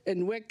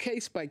 and work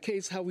case by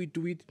case how we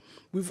do it.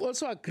 We've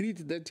also agreed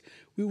that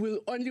we will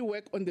only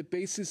work on the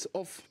basis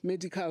of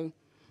medical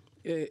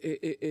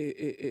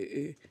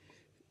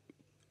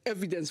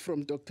evidence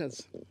from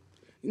doctors.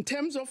 In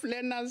terms of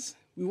learners,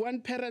 we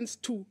want parents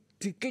to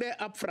declare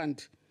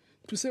upfront,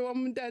 to say,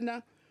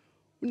 "Wamntana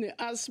une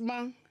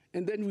asthma,"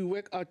 and then we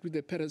work out with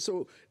the parents.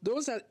 So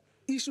those are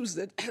issues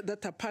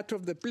that are part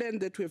of the plan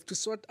that we have to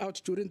sort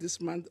out during this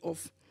month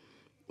of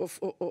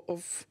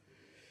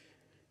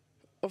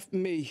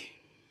May.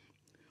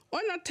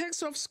 On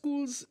attacks of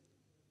schools,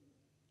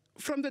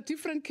 from the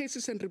different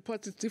cases and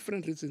reports, it's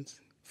different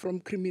reasons, from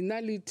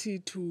criminality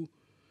to,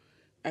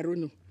 I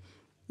don't know.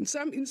 In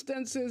some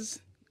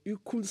instances,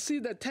 you could see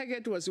the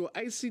target was your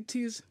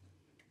ICTs.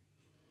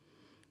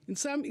 In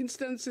some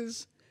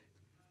instances,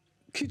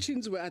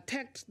 kitchens were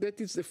attacked, that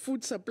is the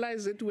food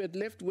supplies that we had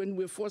left when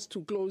we were forced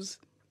to close.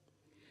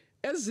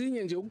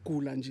 Ezinye nje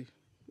ukugula nje.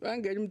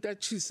 Wangena umuntu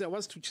achisa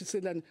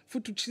wasithuchiselana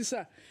futhi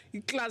uchisa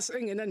iclass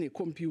engena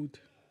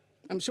necomputer.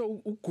 I'm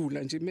sure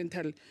ukugula nje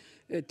mental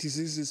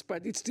diseases,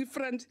 but it's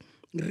different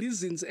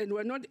reasons, and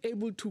we're not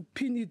able to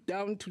pin it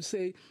down to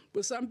say,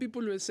 but some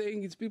people were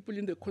saying it's people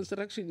in the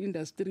construction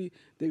industry,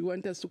 they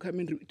want us to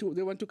come in,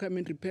 they want to come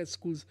and repair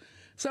schools.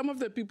 Some of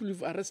the people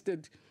we've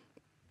arrested,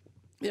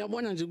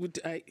 yabona nje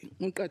ukuthi ay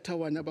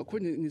unkathawana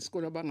bakhona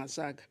ngesikolo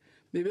abangasaka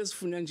bebe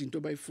sifuna nje into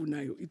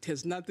bayifunayo. It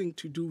has nothing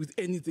to do with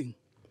anything.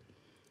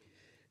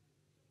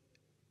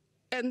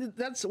 And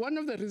that's one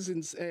of the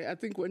reasons, I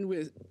think, when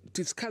we're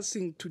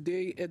discussing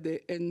today at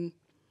the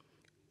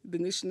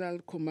National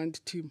Command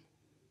Team,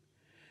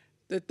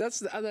 that's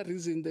the other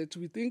reason that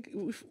we think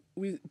if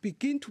we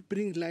begin to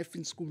bring life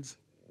in schools.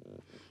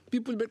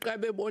 People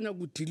beqabe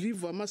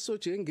deliver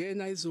amasoje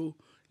engena izo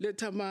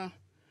letha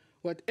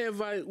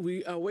whatever,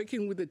 we are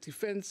working with the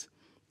defense,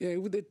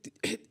 with the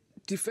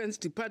Defense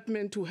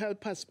Department to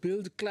help us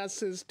build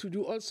classes, to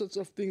do all sorts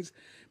of things.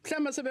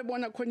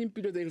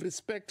 They'll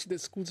respect the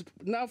schools.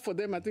 Now for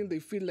them, I think they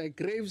feel like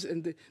graves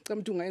and they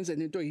come to minds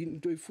and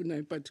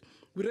but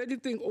we really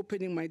think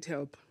opening might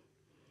help.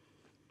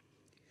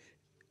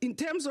 In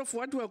terms of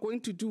what we are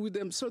going to do with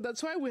them, so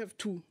that's why we have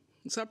to,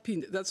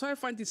 that's why I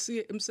find this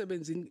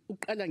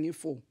M7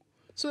 4,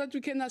 so that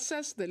we can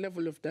assess the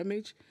level of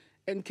damage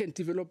and can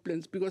develop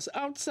plans. Because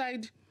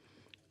outside,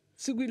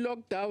 see, we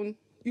lock down,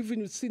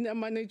 even with senior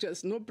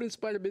managers, no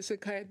principal,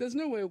 there's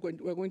no way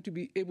we're going to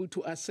be able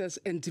to assess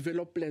and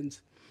develop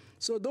plans.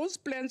 So those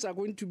plans are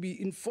going to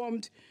be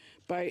informed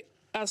by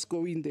us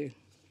going there.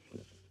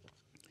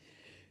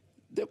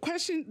 The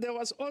question, there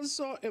was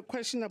also a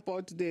question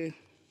about the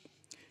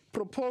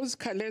proposed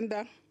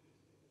calendar.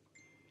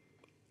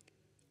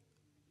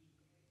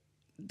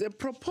 The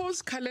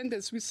proposed calendar,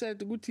 as we said,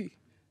 Guti,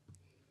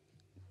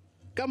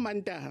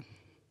 Kamanda,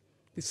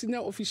 the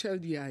senior official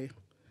DI,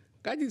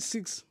 Kadi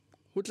 6,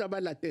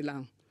 Hutlaba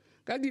Latelang,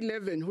 Kadi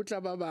 11,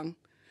 Hutlaba Bang,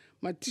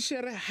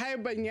 Matishere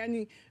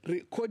Haibanyani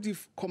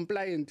Codif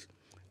compliant,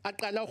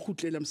 Akala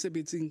Hutlela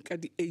Msebeting,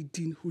 Kadi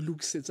 18, who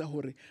looks at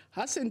Zahore,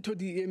 Hasen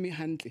Todi Emi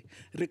Handle,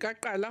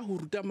 Rekakala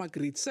Hurutama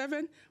grade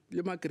 7,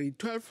 Lema grade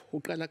 12,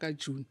 Hukalaka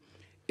June.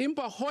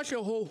 Impa Hoshe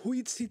Ho,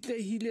 Huitsitle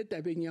Hile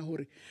Tabenya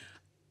Hore,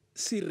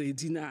 si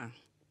ready na.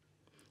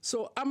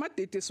 So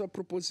amadate so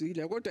proposal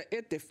kodwa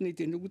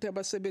definitely ukuthi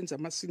abasebenza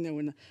amasine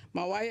wena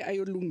mawaye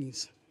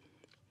ayolungisa.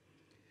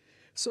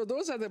 So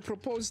those are the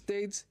proposed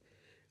dates.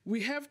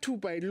 We have to,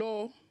 by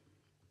law,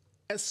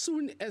 as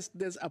soon as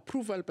there's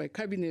approval by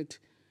cabinet,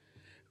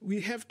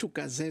 we have to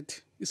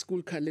gazette a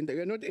school calendar.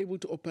 We are not able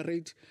to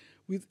operate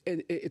with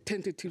a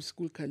tentative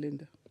school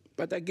calendar.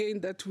 But again,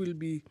 that will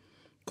be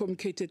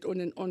communicated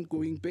on an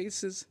ongoing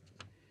basis.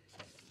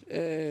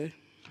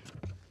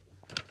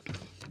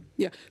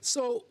 Yeah,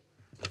 so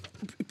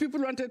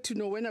people wanted to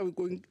know when are we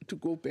going to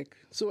go back.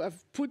 So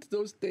I've put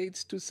those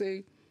dates to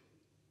say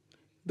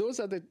those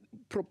are the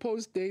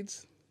proposed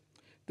dates.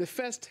 The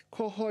first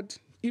cohort,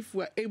 if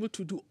we're able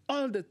to do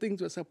all the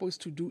things we're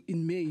supposed to do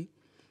in May,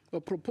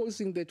 we're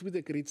proposing that with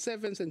the grade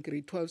 7s and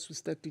grade 12s we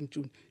start in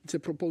June. It's a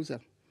proposal.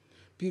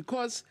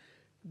 Because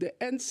the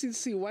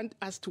NCC want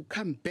us to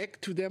come back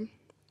to them,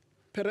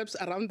 perhaps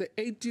around the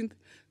 18th,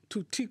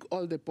 to tick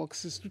all the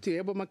boxes, to say,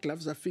 yebo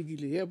gloves are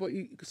figile, yebo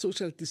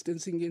social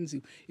distancing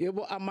yenziwe,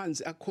 yebo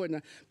amanzi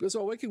akhona, because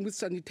we're working with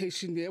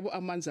sanitation, yebo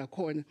amanzi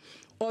akhona.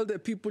 All the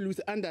people with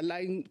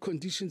underlying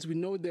conditions, we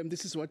know them,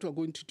 this is what we're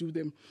going to do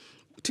them.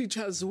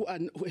 Teachers who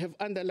have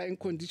underlying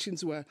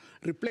conditions, we're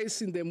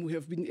replacing them, we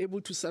have been able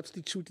to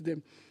substitute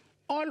them.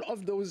 All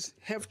of those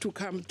have to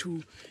come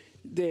to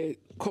the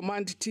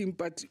command team,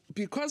 but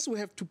because we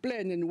have to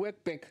plan and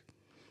work back,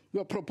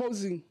 we're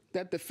proposing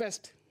that the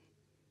 1st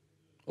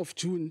of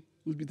June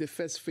will be the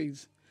first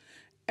phase.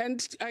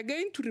 And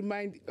again, to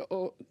remind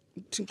or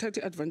to take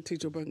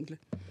advantage of Bangla,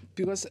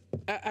 because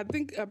I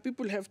think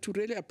people have to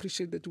really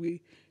appreciate that we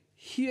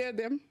hear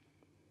them,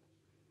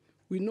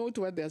 we note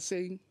what they're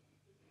saying,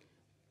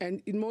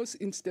 and in most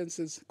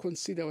instances,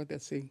 consider what they're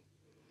saying.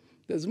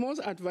 There's more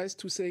advice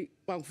to say,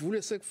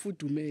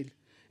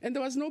 and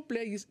there was no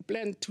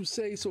plan to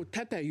say, so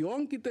tata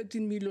yonke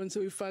 13 million, so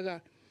we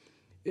faga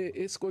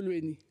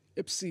eskolweni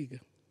epsiga.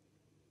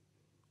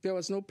 There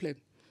was no plan.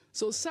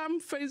 So some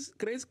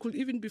grades could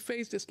even be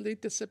phased as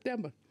late as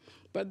September.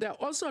 But there are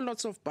also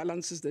lots of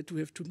balances that we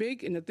have to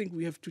make, and I think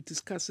we have to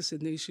discuss as a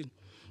nation.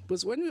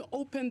 Because when we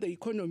open the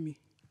economy,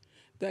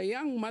 the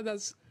young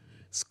mothers,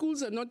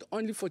 schools are not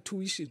only for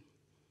tuition.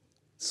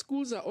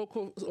 Schools are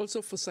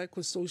also for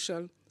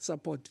psychosocial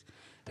support.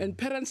 And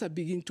parents are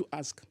beginning to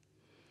ask,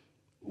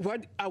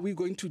 what are we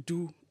going to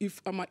do if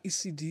our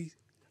ECD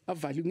are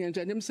valuing? And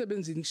I'm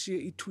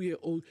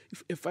 2-year-old,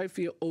 if a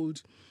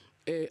 5-year-old,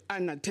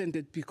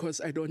 unattended because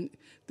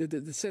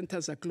the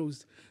centers are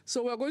closed.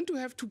 So we're going to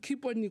have to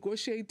keep on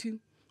negotiating,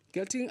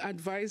 getting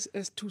advice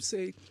as to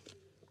say,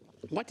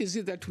 what is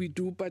it that we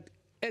do? But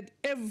at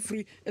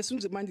every, as soon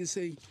as Nzimande is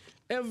saying,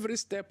 every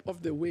step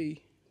of the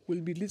way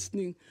we'll be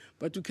listening,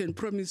 but we can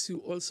promise you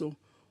also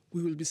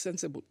we will be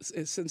sensible.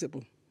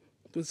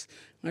 Because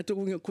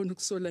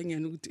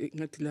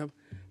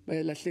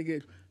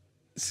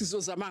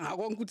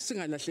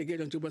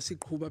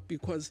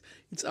because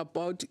it's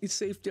about its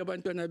safety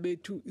abantwana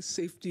bethu, its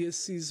safety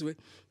yesizwe,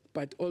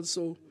 but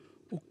also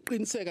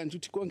uqiniseka nje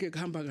ukuthi konke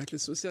kuhamba kahle.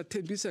 So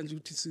siyathembisa nje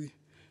ukuthi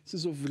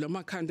sizovula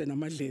amakhanda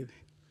namadlebe.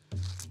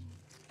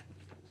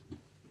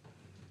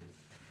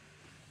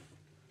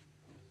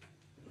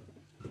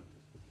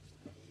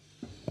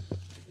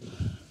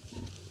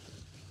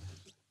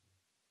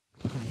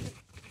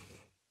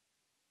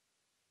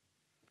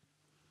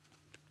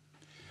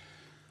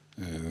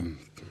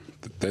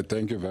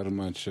 Thank you very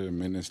much,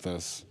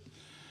 Ministers.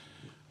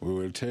 We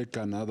will take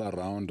another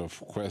round of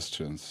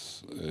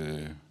questions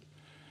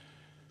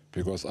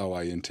because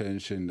our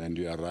intention, and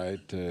you are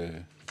right,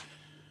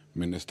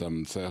 Minister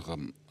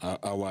Motshekga,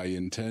 our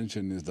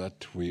intention is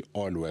that we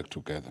all work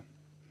together.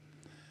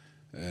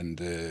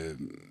 And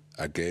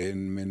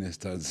again,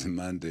 Minister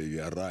Nzimande,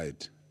 you are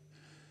right.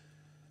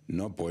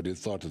 nobody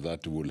thought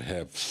that we'll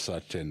have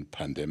such a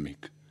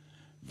pandemic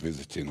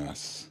visiting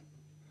us.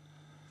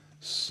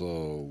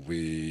 So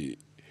we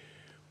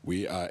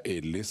are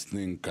a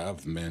listening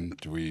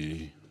government.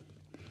 We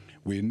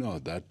know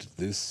that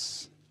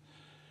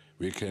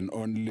we can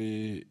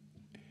only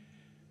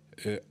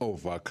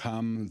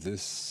overcome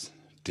this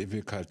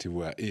difficulty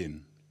we're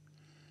in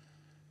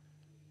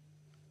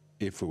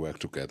if we work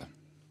together.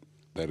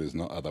 There is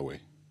no other way.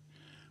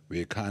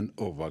 We can't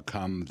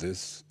overcome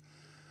this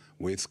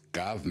with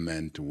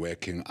government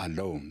working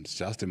alone. It's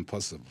just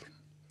impossible.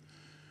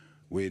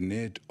 We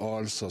need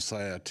all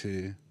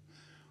society,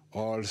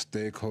 all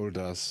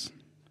stakeholders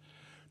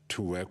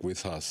to work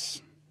with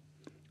us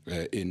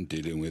in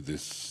dealing with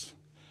this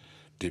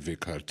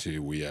difficulty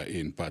we are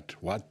in. But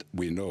what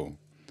we know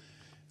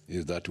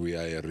is that we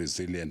are a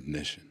resilient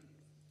nation.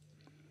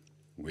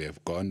 We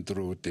have gone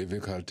through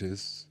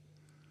difficulties.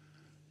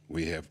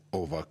 We have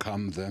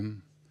overcome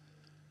them.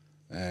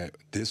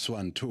 This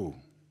one too,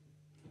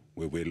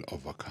 we will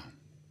overcome.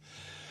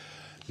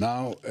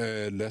 Now,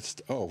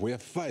 we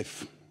have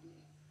 5.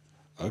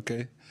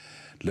 Okay,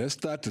 let's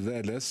start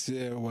there. Let's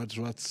see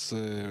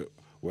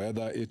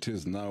whether it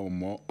is now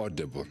more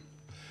audible.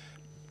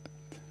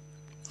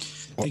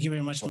 Thank you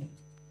very much.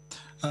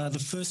 The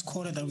first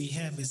caller that we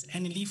have is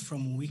Annelie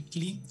from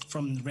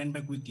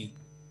Randburg Weekly.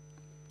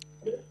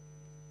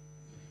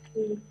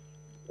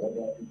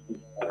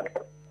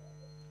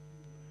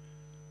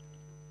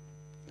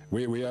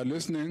 We are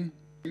listening.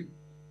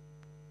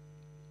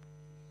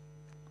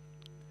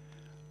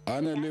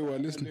 Annelie, we're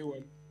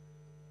listening.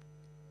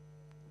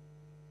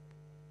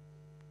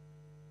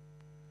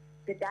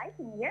 Good day,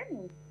 can you hear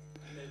me?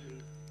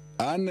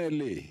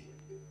 Annelie,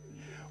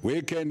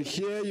 we can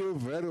hear you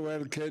very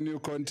well. Can you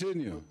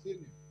continue?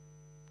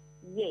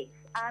 Yes.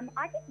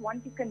 I just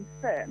want to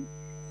confirm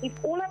if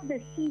all of the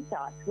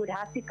CSAs would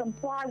have to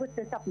comply with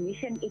the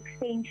submission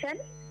extension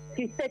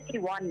to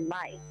 31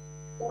 May,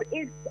 or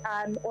is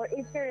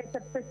there a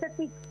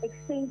specific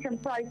extension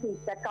process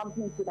that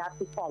companies would have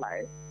to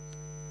follow?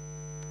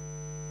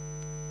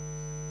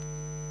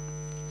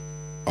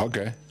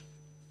 Okay.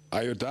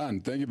 Are you done?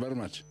 Thank you very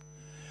much.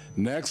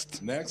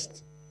 Next.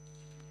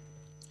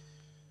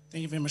 Thank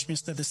you very much,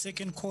 Mr. The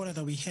second caller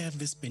that we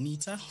have is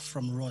Benita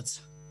from Rhodes.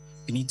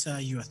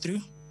 Benita, you are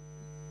through.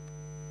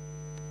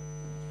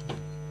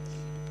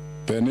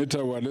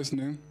 Benita, we're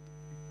listening.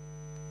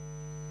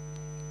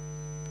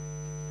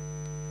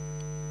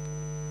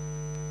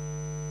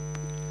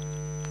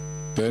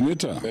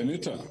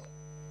 Benita.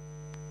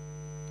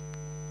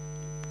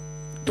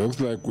 Looks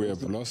like we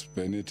have lost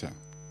Benita.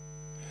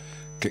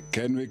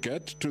 Can we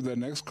get to the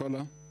next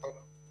caller?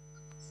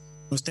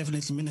 Most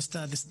definitely,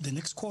 Minister. The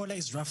next caller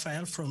is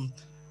Raphael from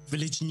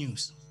Village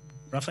News.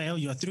 Raphael,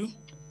 you are through.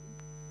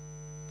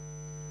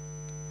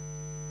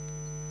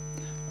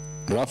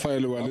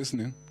 Raphael, we are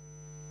listening.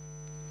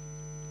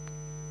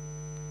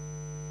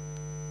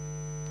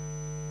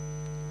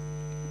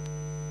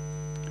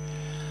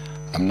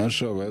 I'm not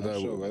sure whether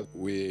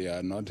we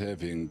are not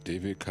having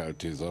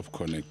difficulties of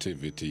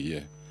connectivity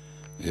here.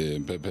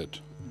 Pepet,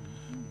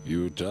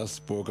 you just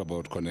spoke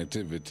about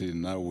connectivity.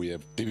 Now we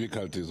have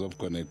difficulties of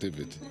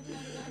connectivity.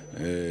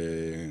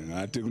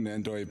 I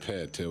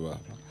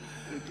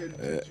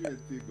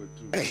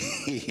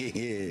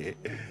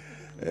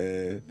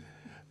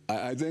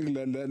think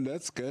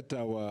let's get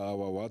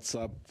our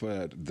WhatsApp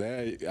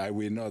there.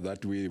 We know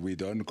that we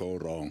don't go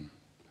wrong.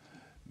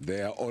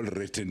 They are all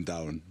written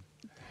down.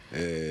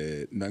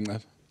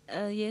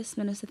 Yes,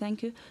 Minister,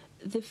 thank you.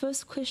 The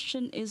first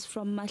question is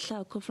from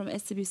Mahlako from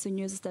SABC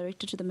News,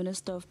 directed to the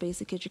Minister of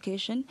Basic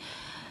Education.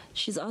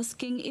 She's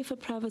asking if a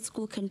private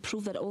school can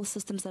prove that all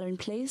systems are in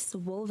place,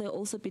 will there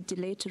also be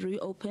delayed to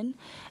reopen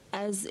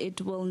as it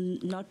will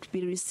not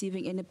be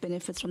receiving any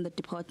benefits from the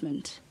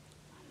department?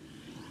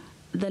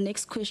 The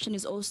next question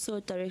is also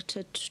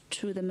directed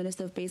to the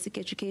Minister of Basic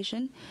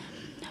Education.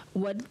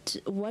 What's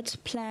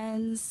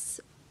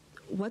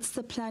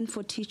the plan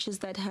for teachers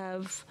that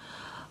have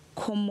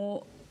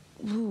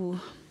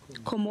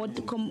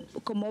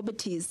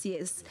comorbidities,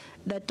 yes,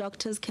 that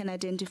doctors can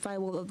identify?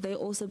 Will they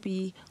also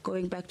be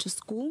going back to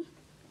school?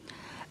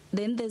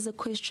 Then there's a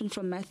question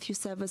from Matthew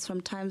Savas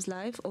from Times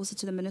Live, also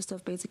to the Minister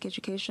of Basic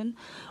Education.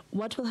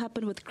 What will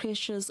happen with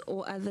creches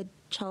or other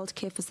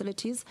childcare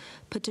facilities,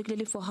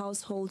 particularly for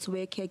households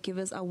where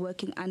caregivers are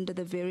working under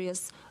the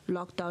various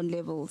lockdown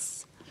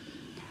levels?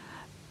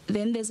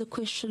 Then there's a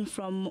question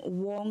from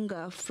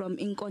Wonga from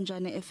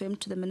Inkonjane FM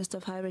to the Minister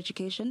of Higher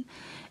Education.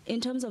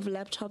 In terms of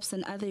laptops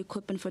and other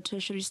equipment for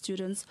tertiary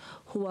students,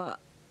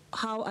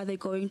 how are they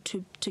going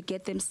to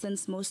get them,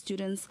 since most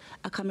students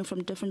are coming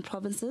from different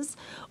provinces?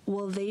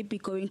 Will they be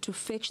going to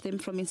fetch them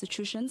from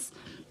institutions?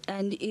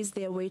 And is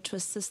there a way to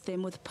assist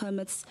them with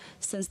permits,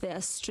 since there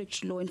are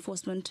strict law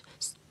enforcement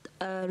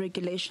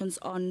regulations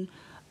on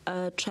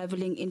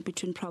traveling in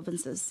between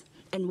provinces?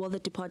 And will the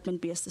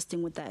department be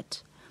assisting with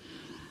that?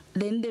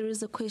 Then there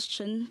is a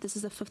question, this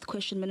is the fifth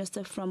question,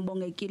 Minister, from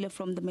Bongekile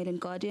from the Maiden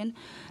Guardian,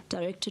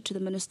 directed to the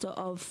Minister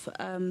of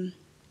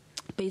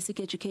Basic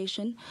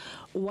Education.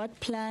 What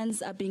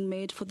plans are being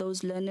made for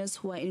those learners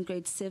who are in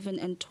grade 7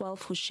 and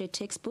 12 who share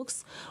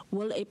textbooks?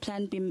 Will a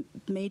plan be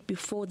made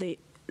before they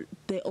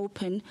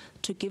open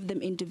to give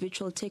them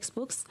individual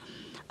textbooks?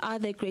 Are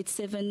grade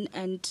 7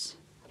 and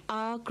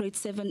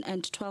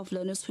 12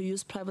 learners who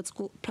use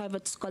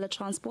private scholar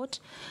transport?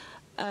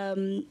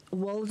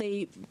 Will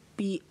there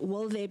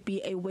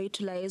be a way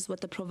to liaise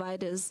with the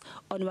providers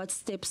on what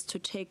steps to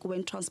take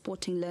when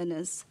transporting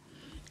learners?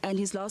 And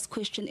his last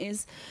question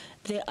is,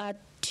 there are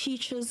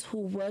teachers who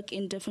work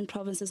in different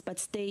provinces but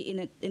stay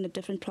in a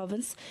different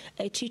province.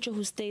 A teacher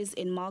who stays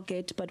in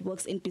Margate but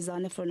works in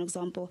Bizana, for an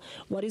example,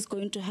 what is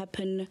going to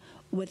happen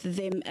with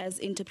them as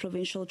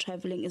interprovincial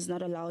traveling is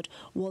not allowed?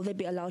 Will they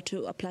be allowed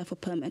to apply for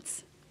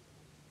permits?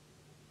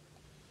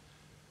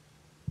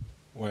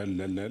 Well,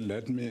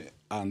 let me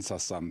answer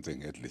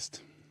something at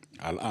least.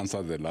 I'll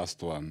answer the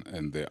last one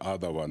and the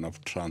other one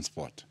of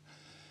transport.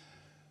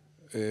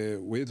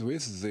 With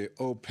the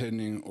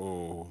opening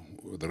or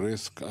the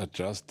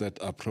risk-adjusted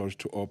approach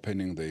to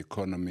opening the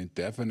economy,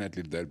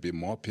 definitely there'll be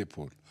more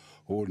people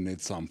who will need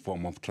some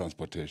form of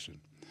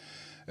transportation.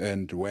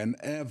 And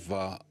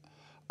whenever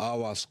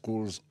our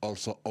schools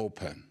also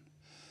open,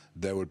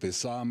 there will be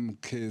some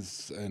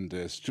kids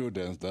and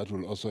students that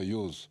will also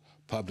use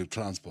public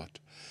transport.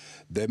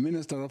 The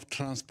Minister of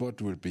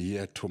Transport will be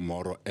here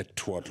tomorrow at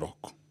 2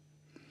 o'clock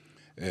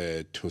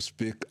to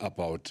speak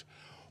about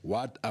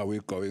what are we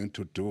going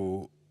to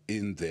do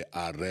in the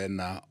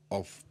arena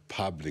of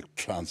public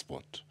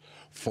transport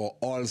for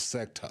all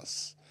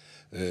sectors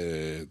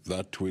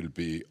that will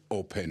be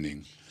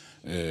opening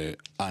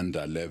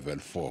under level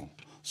 4.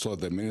 So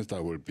the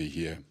minister will be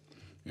here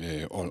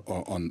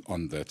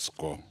on that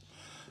score.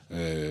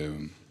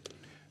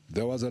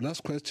 There was a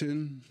last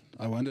question.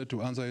 I wanted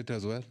to answer it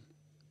as well.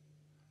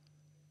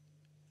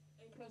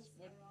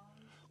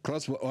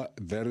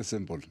 Very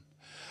simple.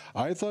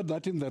 I thought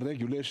that in the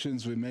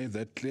regulations we made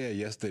that clear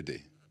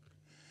yesterday,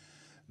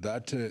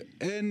 that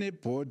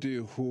anybody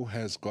who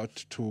has got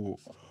to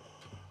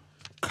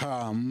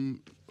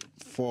come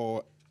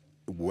for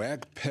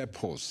work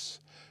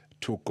purpose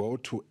to go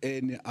to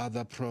any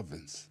other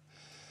province,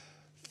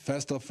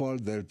 first of all,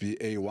 there'll be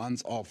a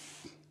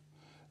once-off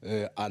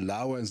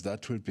allowance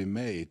that will be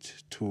made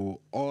to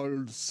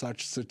all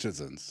such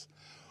citizens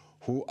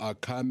who are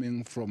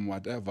coming from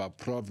whatever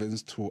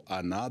province to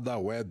another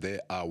where they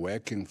are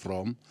working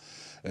from.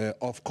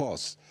 Of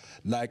course,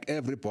 like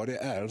everybody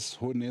else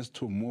who needs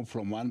to move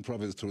from one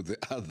province to the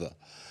other,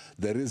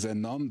 there is a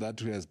norm that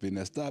has been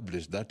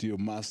established that you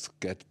must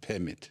get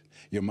permit.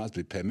 You must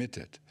be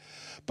permitted.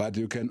 But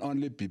you can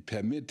only be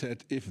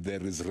permitted if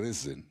there is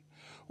reason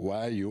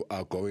why you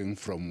are going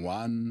from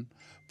one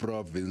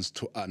province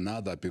to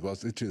another,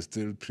 because it is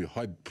still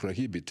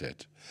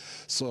prohibited.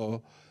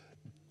 So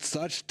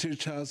such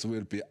teachers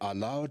will be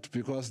allowed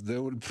because they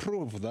will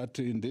prove that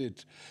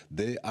indeed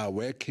they are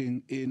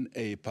working in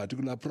a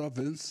particular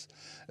province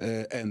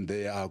and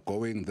they are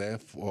going there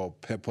for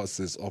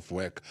purposes of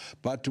work.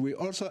 But we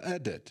also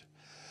added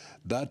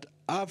that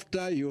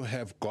after you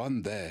have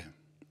gone there,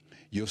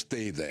 you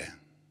stay there.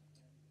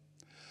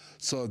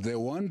 So there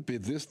won't be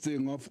this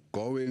thing of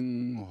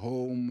going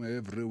home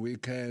every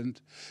weekend,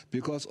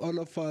 because all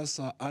of us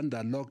are under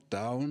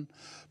lockdown,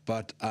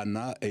 but are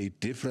now a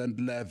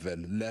different level,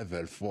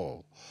 level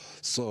 4.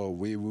 So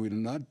we will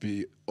not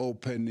be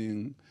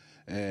opening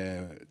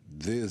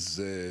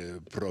these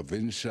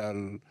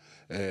provincial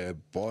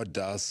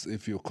borders,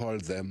 if you call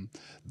them,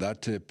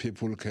 that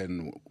people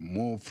can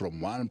move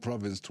from one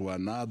province to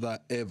another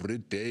every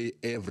day,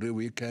 every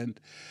weekend.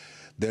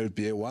 There'll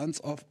be a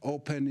once-off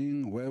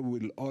opening where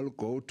we'll all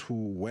go to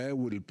where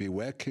we'll be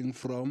working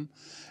from,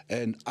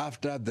 and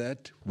after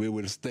that, we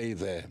will stay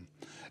there.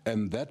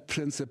 And that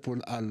principle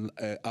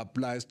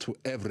applies to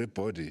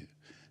everybody.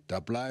 It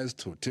applies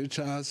to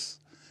teachers,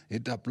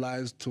 it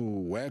applies to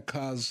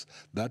workers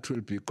that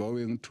will be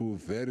going to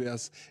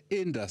various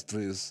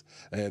industries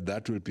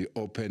that will be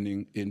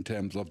opening in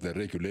terms of the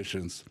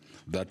regulations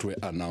that were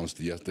announced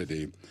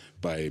yesterday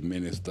by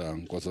Minister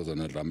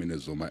Nkosazana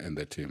Dlamini-Zuma and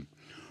the team.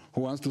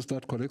 Who wants to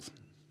start, colleagues?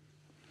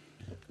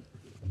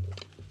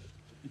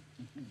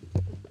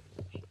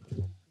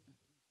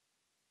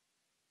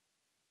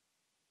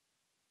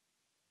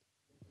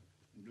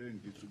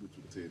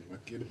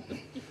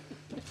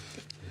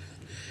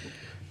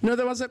 No,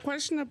 there was a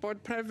question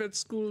about private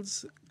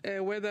schools,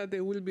 whether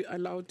they will be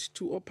allowed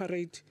to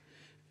operate.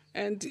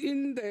 And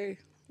in the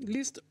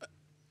list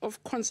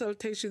of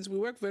consultations, we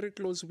work very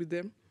close with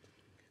them.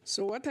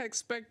 So what I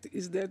expect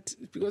is that,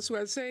 because we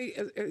are saying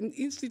an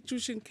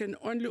institution can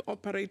only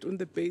operate on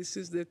the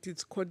basis that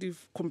it's CODIV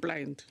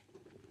compliant.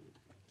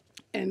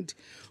 And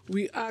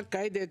we are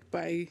guided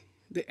by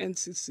the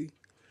NCC.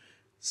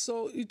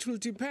 So it will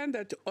depend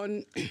that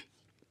on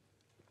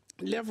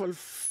level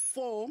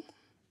 4,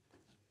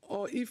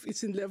 or if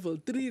it's in level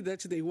 3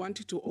 that they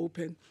want to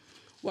open,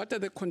 what are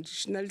the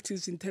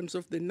conditionalities in terms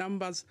of the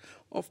numbers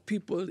of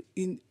people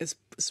in a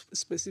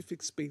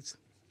specific space.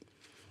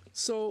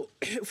 So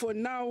for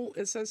now,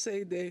 as I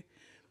say, the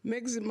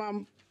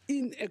maximum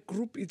in a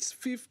group it's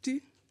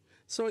 50.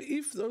 So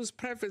if those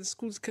private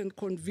schools can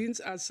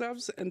convince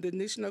ourselves and the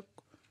national,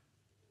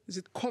 is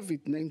it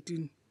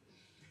COVID-19?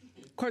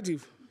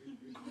 Coronavirus,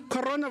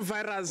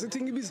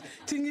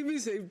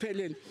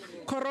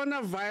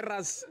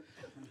 coronavirus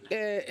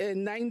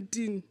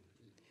 19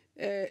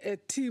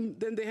 team,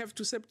 then they have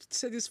to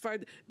satisfy,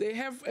 they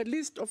have a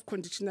list of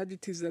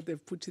conditionalities that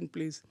they've put in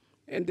place,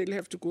 and they'll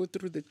have to go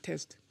through the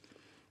test.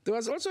 There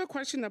was also a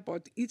question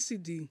about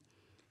ECD.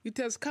 It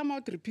has come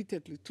out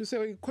repeatedly to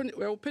say,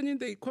 we're opening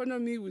the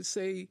economy, we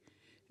say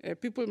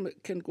people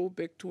can go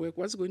back to work.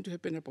 What's going to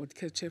happen about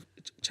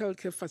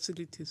childcare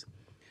facilities?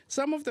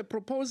 Some of the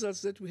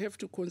proposals that we have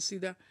to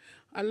consider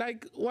are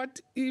like,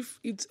 what if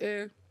it's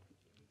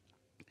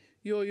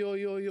your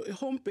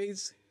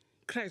home-based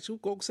crash, who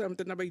goes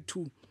something number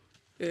 2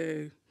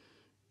 in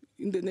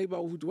the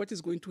neighborhood, what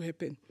is going to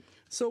happen?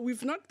 So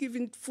we've not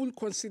given full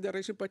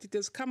consideration, but it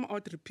has come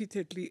out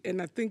repeatedly,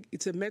 and I think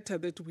it's a matter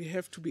that we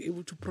have to be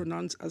able to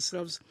pronounce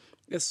ourselves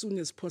as soon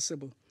as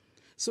possible.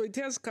 So it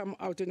has come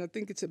out, and I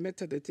think it's a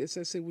matter that, as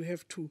I say, we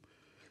have to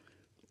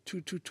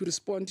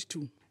respond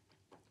to.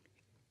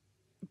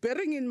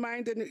 Bearing in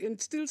mind, and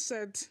still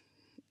said,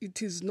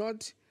 it is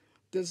not,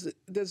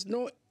 there's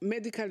no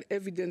medical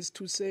evidence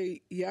to say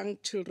young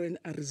children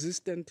are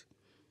resistant,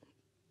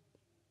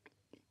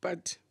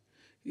 but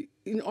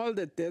in all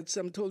the deaths,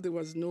 I'm told there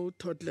was no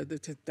toddler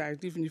that had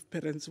died, even if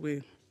parents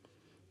were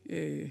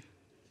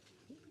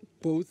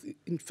both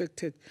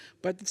infected.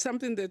 But it's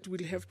something that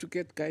we'll have to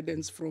get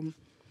guidance from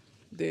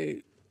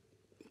the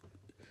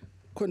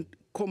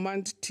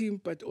command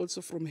team, but also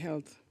from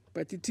health.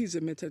 But it is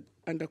a matter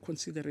under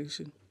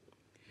consideration.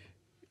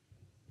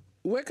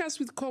 Workers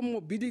with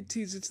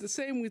comorbidities, it's the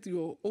same with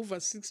your over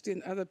 60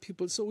 and other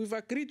people. So we've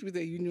agreed with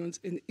the unions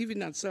and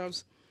even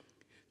ourselves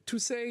to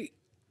say,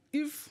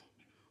 if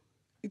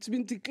it's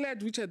been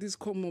declared which are these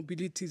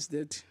comorbidities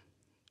that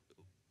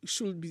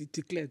should be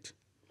declared.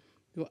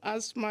 Your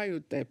asthma, your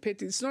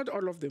diabetes, it's not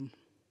all of them.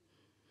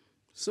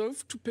 So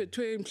if it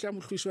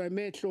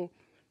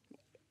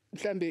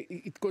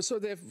goes, so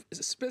they've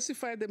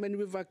specified them, and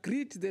we've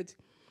agreed that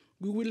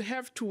we will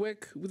have to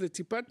work with the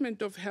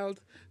Department of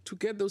Health to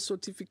get those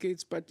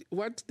certificates. But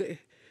what the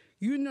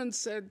union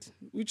said,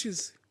 which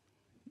is,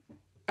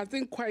 I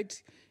think,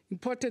 quite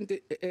important,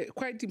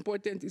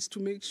 is to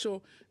make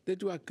sure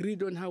that we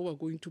agreed on how we're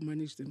going to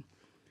manage them.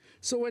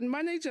 So when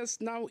managers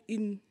now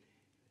in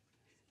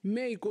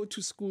May go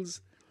to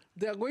schools,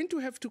 they are going to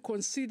have to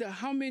consider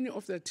how many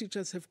of their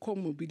teachers have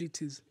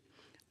comorbidities,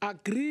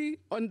 agree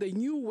on the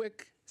new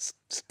work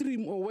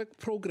stream or work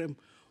program,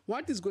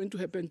 what is going to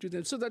happen to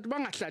them, so that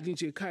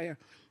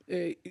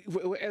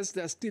whereas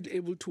they're still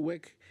able to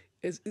work,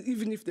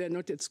 even if they're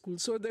not at school.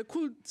 So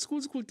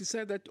schools could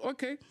decide that,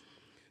 okay,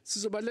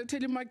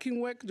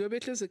 telemarking work, they'll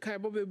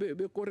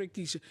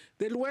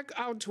work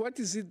out what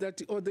is it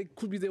that, or they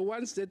could be the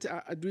ones that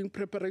are doing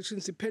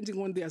preparations depending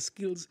on their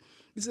skills.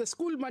 It's a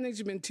school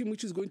management team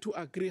which is going to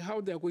agree how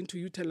they're going to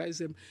utilize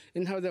them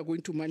and how they're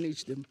going to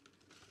manage them.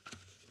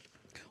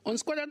 On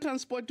scholar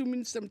transport,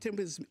 Minister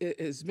Mthembu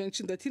has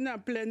mentioned that in our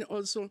plan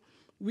also,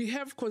 we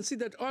have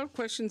considered all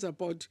questions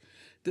about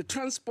the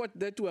transport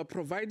that we are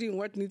providing,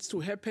 what needs to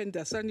happen,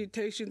 the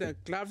sanitation, the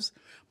gloves,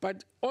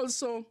 but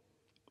also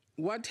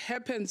what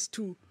happens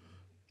to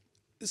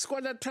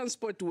scholar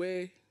transport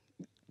where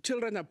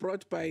children are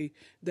brought by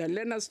their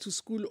learners to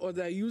school, or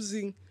they're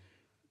using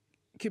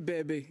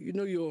kibebe,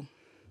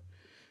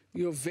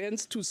 your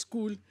vans to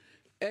school.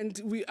 And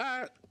we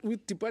are,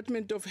 with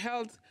Department of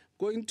Health,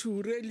 going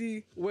to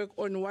really work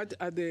on what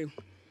are the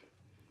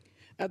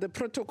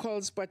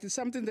protocols, but it's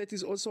something that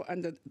is also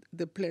under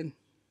the plan.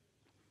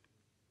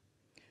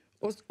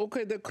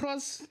 Okay, the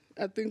cross,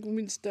 I think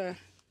Minister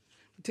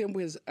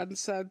Mthembu has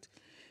answered.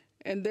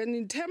 And then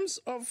in terms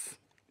of,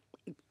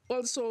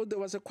 also there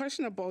was a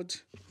question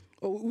about,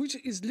 which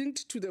is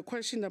linked to the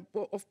question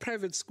of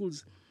private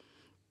schools.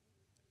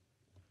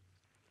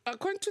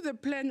 According to the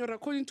plan, or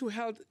according to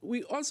health,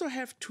 we also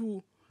have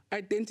to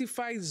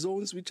identify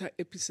zones which are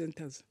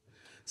epicenters.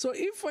 So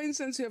if, for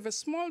instance, you have a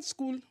small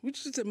school,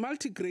 which is a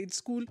multi-grade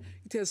school,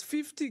 it has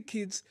 50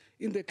 kids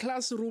in the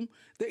classroom,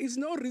 there is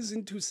no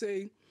reason to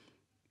say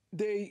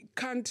they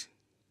can't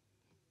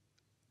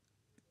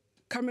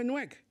come and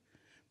work,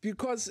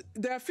 because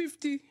there are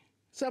 50,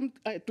 some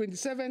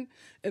 27,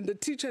 and the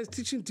teacher is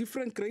teaching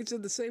different grades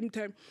at the same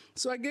time.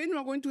 So again,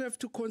 we're going to have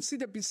to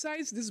consider,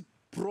 besides these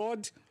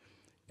broad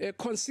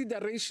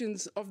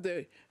considerations of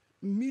the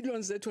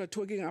millions that we're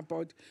talking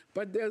about,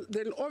 but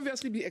there'll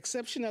obviously be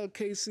exceptional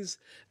cases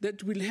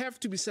that will have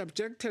to be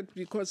subjected,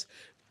 because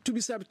to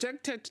be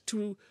subjected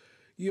to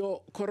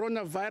your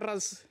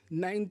coronavirus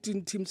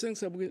 19 team,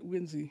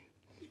 summary.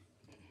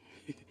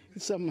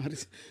 So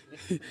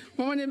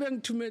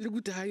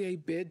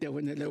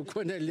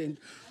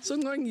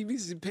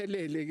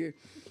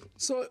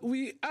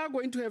we are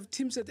going to have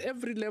teams at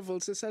every level,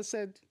 as I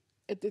said,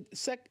 at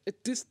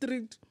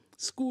district,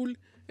 school,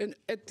 and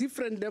at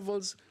different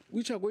levels,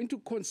 which are going to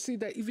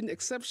consider even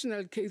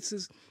exceptional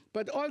cases,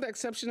 but all the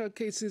exceptional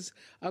cases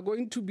are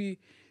going to be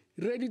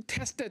really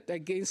tested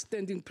against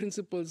standing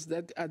principles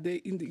that are there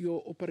in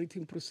your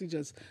operating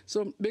procedures.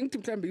 So bengithi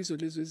mhlambe izo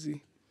lezo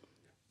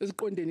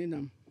eziqondene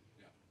nami.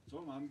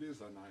 So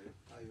ngambiza naye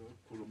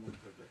ayokhuluma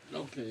umphethe.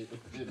 Okay.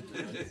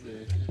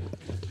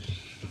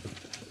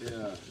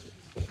 Yeah.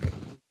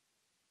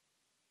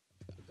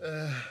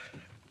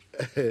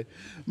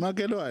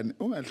 Makelwane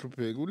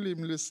ungahlupheki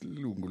ulimi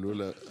lesilungu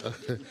lola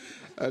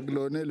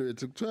akulone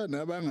lwethu kuthiwa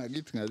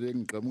nabangakithi ngale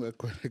ngiqhamuka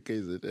khona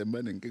KZN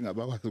banenkinga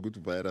abakwazi ukuthi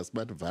virus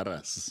but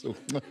virus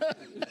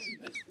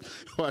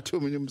wathi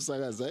umunye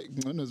umsakazi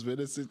ngcono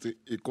sivele sithi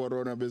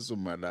icorona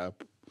besuma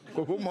lapho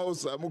ngoba uma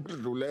uzama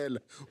ukudlulela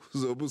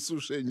uzobe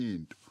usushe enye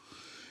into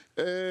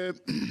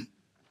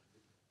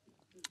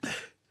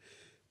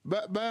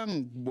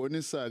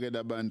bangibonisa ke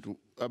labantu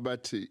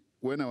abathi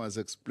when I was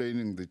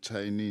explaining the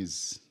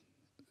Chinese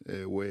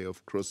way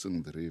of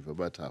crossing the river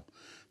but how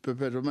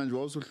phephetho manje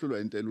wawusuhlulwa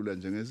into elula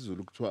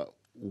njengesizulu kuthiwa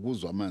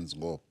ukuzwa amanzi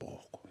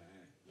ngobhoko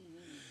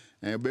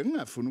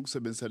bengingafuna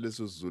ukusebenzisa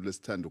leso sizulu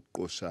esithanda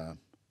ukuqoshama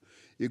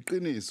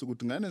iqiniso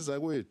ukuthi ngane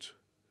zakwethu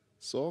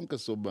sonke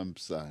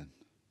sobambisana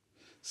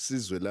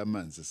sizwe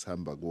lamanzi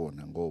sihamba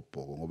kuona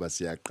ngobhoko ngoba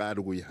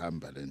siyaqala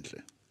ukuyihamba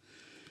lendle.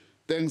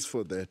 Thanks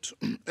for that.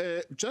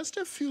 Just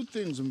a few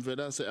things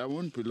Mvelase, I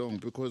won't be long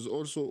because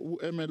also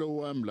MLO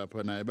wam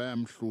lapha naye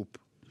bayamhlupha.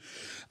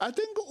 I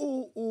think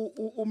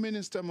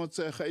Minister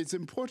Motshekga, it's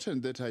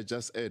important that I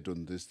just add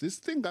on this. This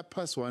thing that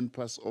pass one,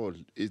 pass all,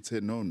 it's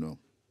a no-no.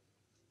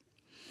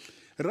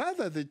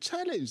 Rather, the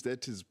challenge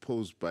that is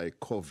posed by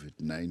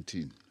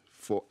COVID-19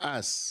 for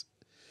us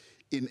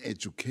in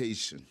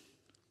education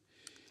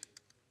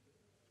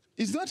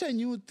is not a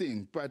new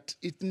thing, but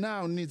it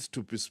now needs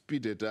to be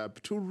speeded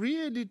up to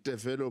really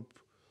develop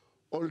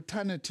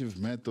alternative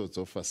methods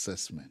of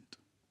assessment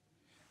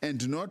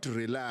and not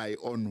rely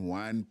on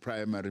one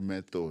primary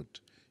method.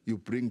 You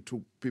bring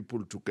two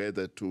people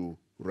together to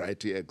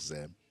write the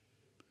exam.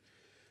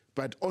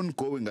 But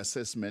ongoing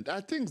assessment are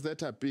things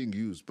that are being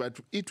used, but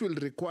it will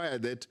require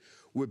that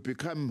we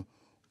become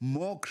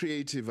more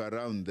creative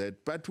around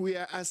that. But we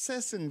are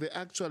assessing the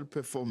actual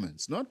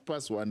performance, not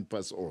pass one,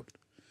 pass all.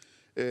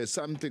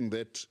 Something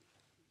that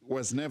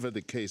was never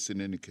the case in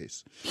any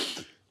case.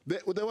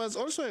 There was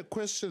also a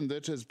question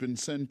that has been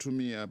sent to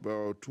me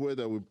about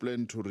whether we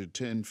plan to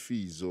return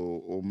fees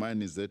or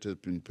monies that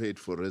have been paid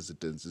for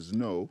residences.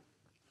 No,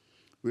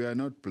 we are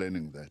not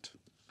planning that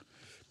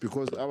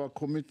because our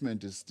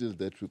commitment is still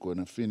that we're going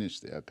to finish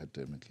the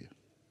academic year.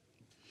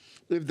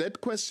 If that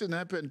question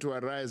happened to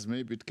arise,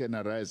 maybe it can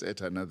arise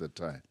at another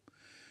time.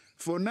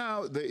 For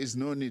now, there is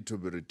no need to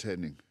be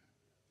returning.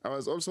 I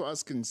was also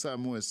asking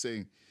some who were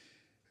saying,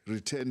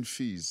 return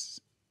fees.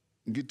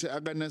 Ngithi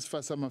aka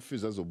NSFAS ama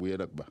fees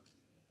azobuyela kuba.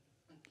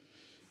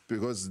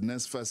 Because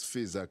NSFAS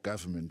fees are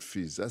government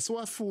fees.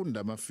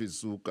 Asiwafunda ama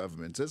fees ku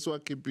government.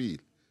 Sesiwakhiphile.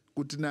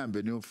 Kuthi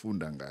nambe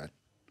niyofunda ngani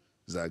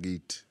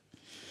zakithi.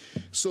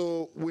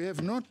 So we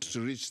have not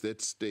reached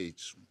that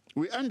stage.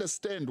 We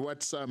understand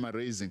what some are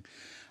raising.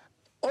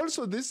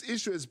 Also, this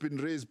issue has been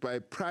raised by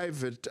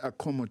private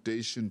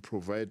accommodation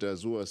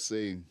providers who are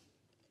saying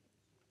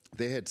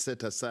they had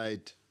set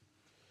aside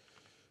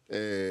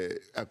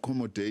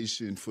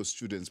accommodation for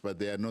students, but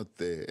they are not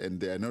there and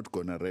they are not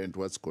going to rent.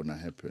 What's going to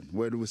happen?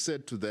 Well, we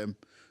said to them,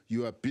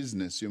 you are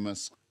business, you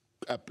must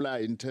apply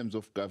in terms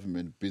of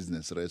government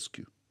business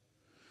rescue.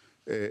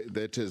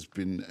 That has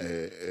been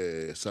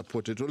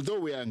supported, although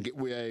we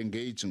are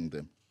engaging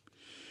them.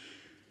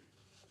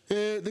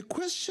 The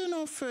question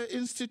of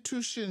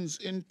institutions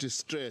in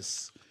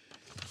distress.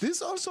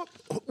 This also,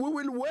 we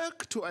will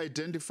work to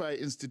identify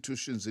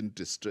institutions in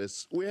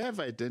distress. We have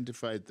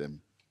identified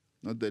them.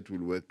 Not that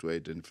we'll work to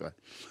identify.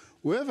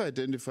 We have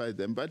identified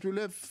them, but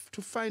we'll have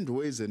to find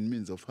ways and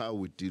means of how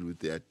we deal with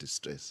their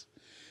distress.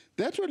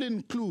 That will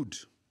include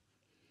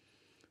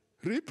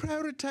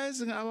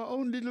reprioritizing our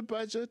own little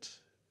budget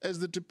as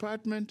the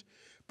department,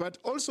 but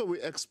also we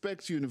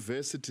expect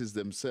universities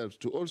themselves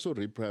to also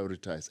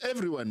reprioritize.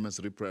 Everyone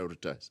must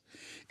reprioritize.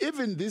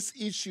 Even this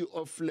issue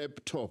of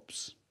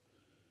laptops,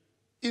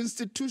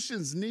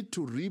 institutions need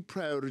to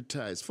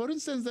reprioritize. For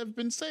instance, there have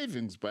been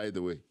savings, by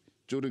the way,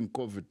 during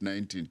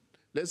COVID-19.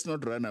 Let's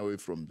not run away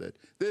from that.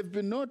 There have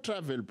been no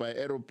travel by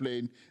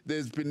aeroplane.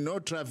 There's been no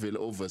travel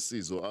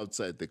overseas or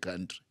outside the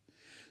country.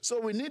 So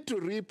we need to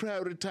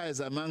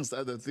reprioritize, amongst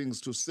other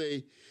things, to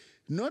say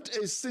not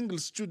a single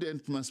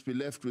student must be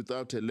left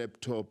without a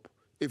laptop,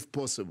 if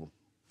possible,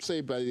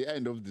 say by the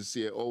end of this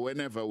year or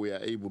whenever we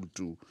are able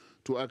to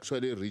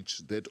actually reach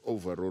that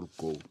overall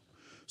goal.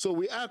 So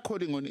we are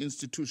calling on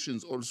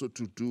institutions also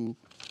to do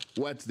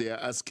what they are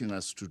asking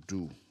us to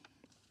do.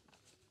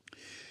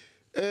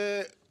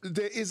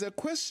 There is a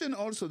question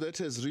also that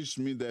has reached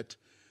me that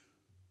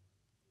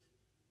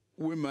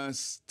we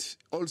must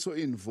also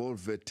involve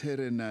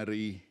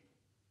veterinary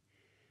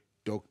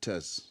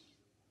doctors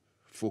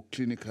for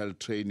clinical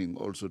training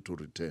also to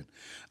return.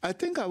 I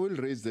think I will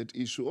raise that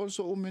issue.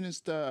 Also,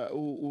 Minister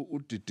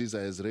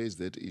Utitiza has raised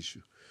that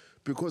issue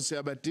because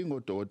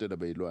siyabadinga odokotela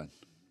bayilwane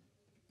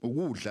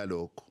ukudla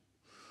lokho.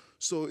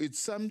 So it's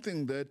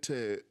something that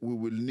we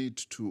will need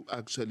to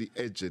actually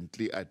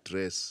urgently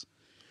address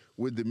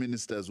with the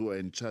ministers who are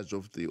in charge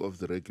of the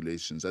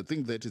regulations. I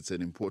think that it's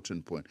an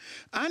important point.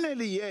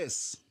 Annelie,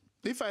 yes,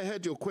 if I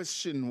heard your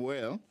question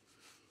well,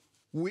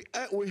 we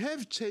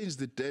have changed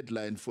the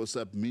deadline for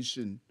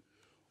submission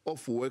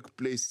of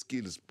workplace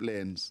skills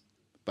plans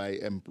by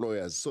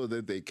employers so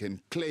that they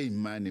can claim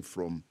money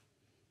from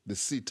the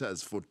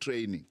SETAs for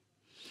training.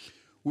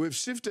 We've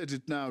shifted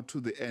it now to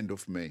the end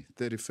of May,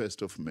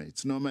 31st of May.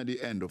 It's normally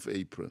end of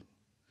April.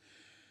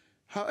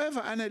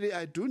 However, Annelie,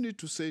 I do need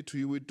to say to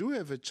you, we do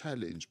have a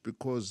challenge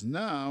because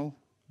now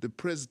the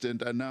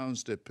president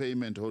announced a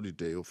payment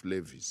holiday of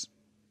levies.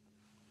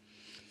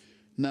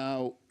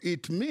 Now,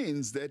 it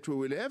means that we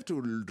will have to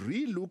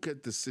relook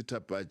at the SETA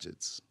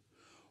budgets.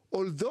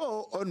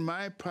 Although, on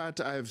my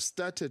part, I have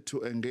started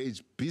to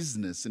engage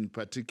business in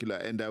particular,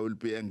 and I will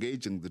be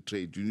engaging the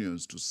trade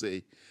unions to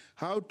say,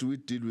 how do we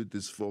deal with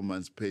this 4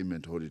 months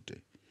payment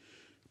holiday?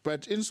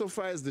 But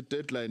insofar as the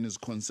deadline is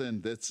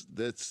concerned, that's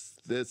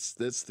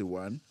the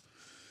one.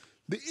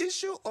 The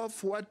issue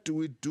of what do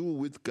we do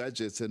with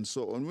gadgets and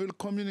so on, we'll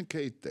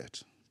communicate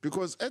that.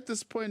 Because at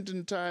this point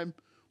in time,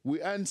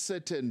 we are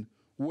uncertain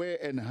where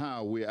and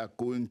how we are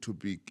going to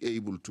be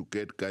able to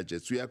get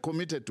gadgets. We are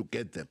committed to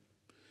get them.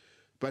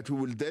 But we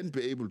will then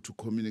be able to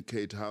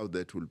communicate how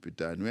that will be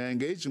done. We are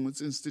engaging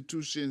with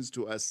institutions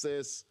to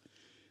assess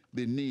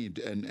the need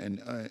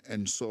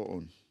and so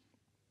on.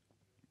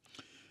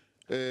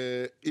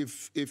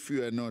 If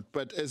you are not.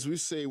 But as we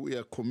say, we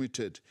are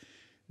committed.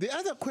 The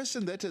other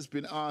question that has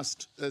been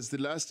asked as the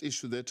last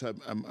issue that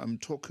I'm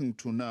talking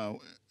to now,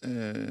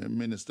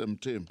 Minister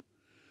Mtem,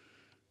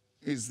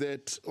 is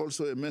that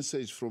also a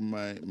message from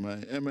my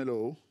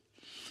MLO.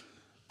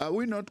 Are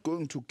we not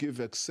going to give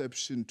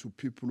exception to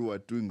people who are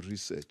doing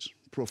research,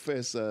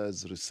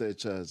 professors,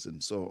 researchers,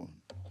 and so on?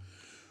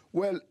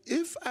 Well,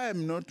 if I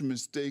am not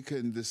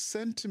mistaken, the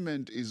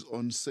sentiment is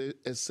on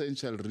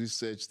essential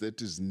research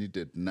that is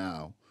needed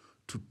now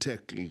to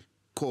tackle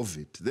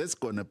COVID. That's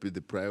going to be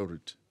the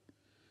priority.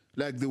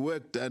 Like the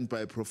work done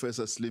by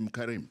Professor Slim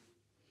Karim,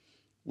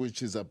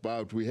 which is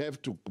about, we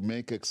have to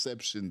make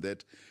exception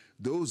that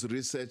those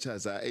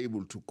researchers are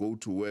able to go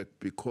to work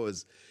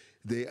because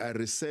they are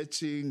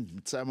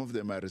researching, some of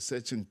them are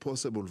researching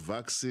possible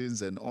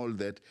vaccines and all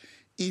that,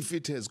 if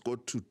it has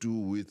got to do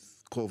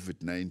with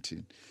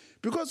COVID-19.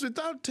 Because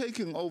without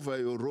taking over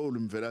your role,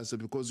 Mvelase,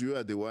 because you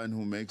are the one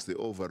who makes the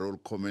overall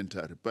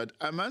commentary, but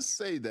I must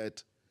say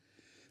that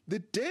the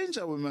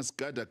danger we must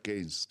guard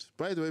against,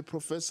 by the way,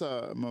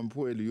 Professor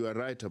Mampueli, you are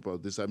right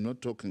about this. I'm not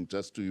talking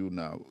just to you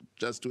now,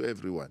 just to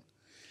everyone.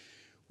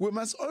 We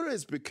must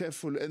always be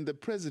careful, and the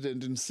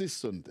president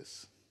insists on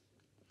this.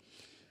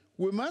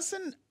 We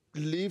mustn't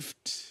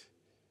lift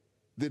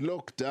the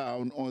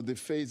lockdown or the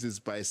phases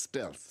by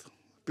stealth.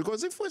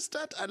 Because if we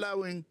start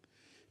allowing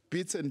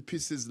bits and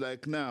pieces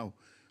like now,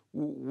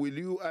 will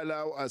you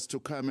allow us to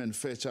come and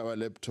fetch our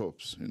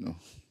laptops, you know?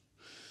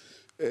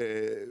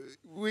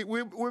 We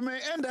may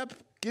end up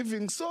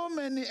giving so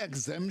many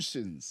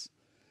exemptions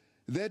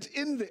that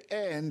in the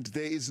end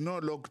there is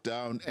no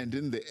lockdown, and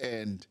in the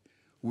end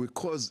we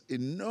cause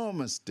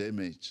enormous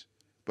damage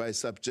by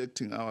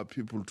subjecting our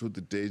people to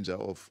the danger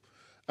of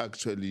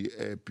actually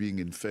being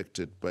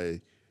infected by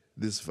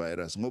this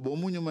virus. Ngoba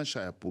omunye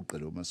umashaya bhuqe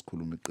lo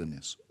masikhuluma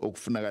iqiniso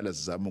okufunakala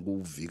sizama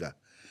ukuvika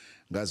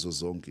ngazo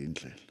zonke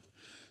indlela.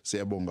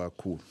 Siyabonga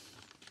kakhulu.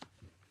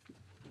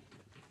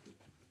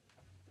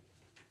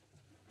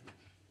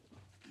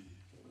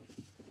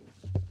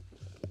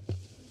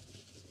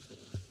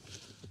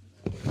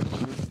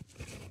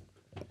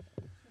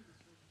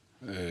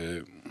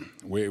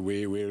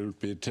 We will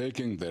be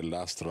taking the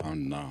last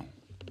round now,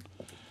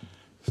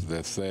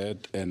 the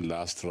third and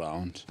last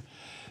round.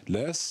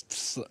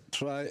 Let's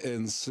try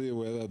and see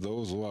whether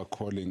those who are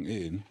calling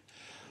in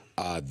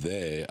are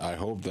there. I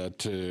hope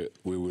that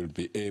we will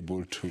be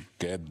able to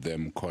get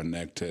them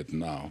connected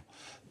now.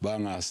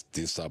 Bangas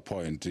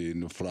disappoint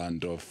in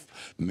front of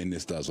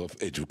ministers of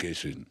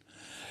education.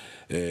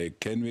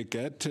 Can we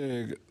get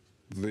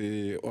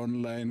the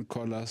online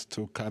callers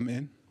to come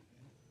in?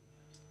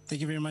 Thank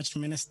you very much,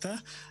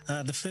 Minister.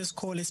 The first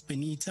call is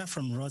Benita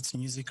from Rhodes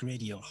Music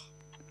Radio.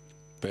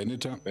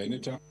 Benita?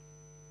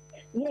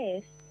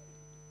 Yes.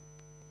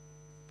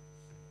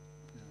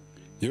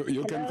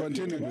 You can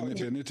continue,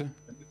 Benita.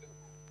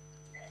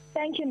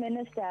 Thank you,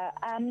 Minister.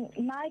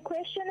 My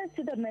question is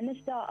to the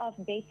Minister of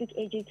Basic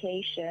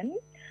Education.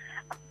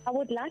 I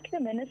would like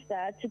the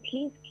Minister to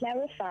please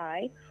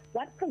clarify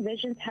what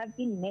provisions have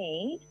been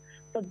made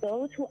for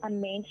those who are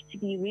meant to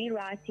be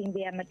rewriting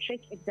their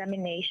matric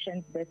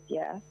examinations this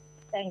year.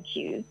 Thank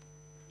you.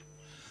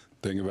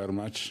 Thank you very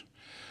much.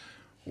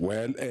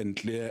 Well and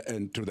clear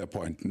and to the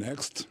point.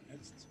 Next.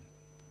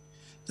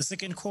 The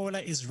second caller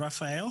is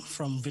Raphael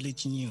from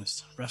Village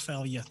News.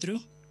 Raphael, you're through.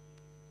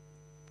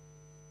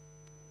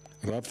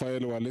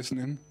 Raphael, you are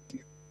listening?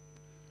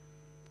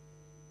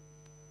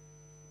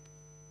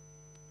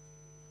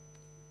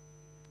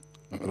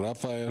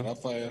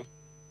 Raphael.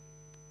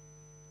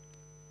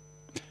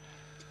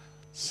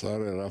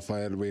 Sorry,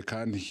 Raphael, we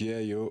can't hear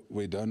you.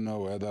 We don't know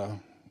whether,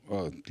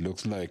 well, it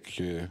looks like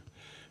you've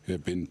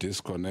been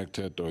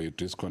disconnected or you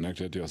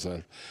disconnected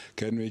yourself.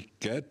 Can we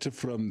get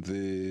from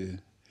the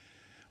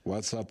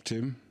WhatsApp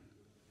team?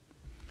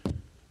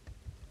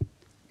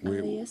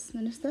 Yes,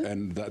 Minister.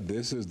 And that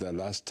this is the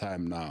last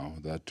time now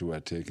that we are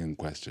taking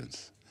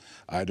questions.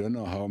 I don't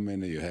know how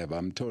many you have.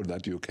 I'm told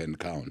that you can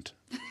count.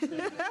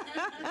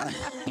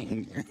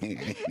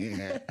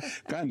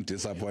 Can't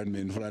disappoint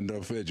me in front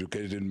of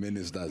education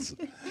ministers.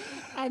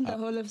 And the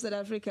whole of South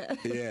Africa.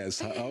 Yes.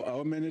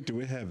 How many do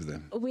we have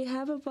then? We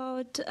have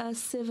about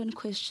 7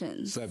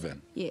 questions.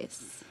 7?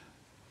 Yes.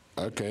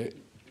 Okay.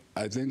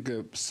 I think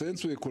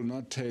since we could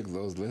not take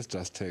those, let's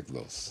just take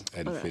those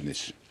and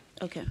finish.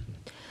 Okay.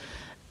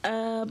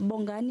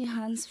 Bongani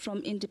Hans from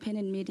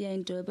Independent Media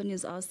in Durban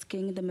is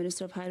asking the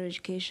Minister of Higher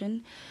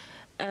Education.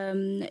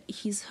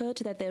 He's heard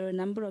that there are a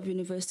number of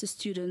university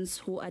students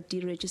who are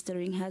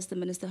deregistering. Has the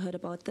Minister heard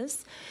about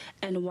this?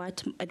 And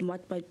what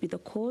might be the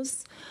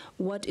cause?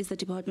 What is the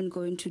department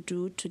going to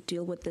do to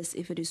deal with this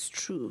if it is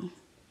true?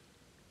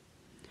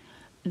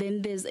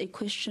 Then there's a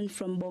question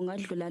from Bonga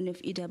Dlulane of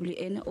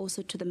EWN,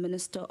 also to the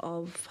Minister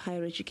of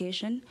Higher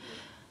Education.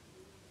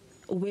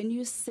 When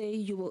you say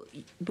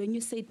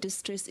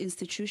distressed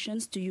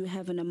institutions, do you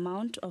have an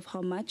amount of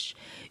how much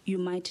you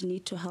might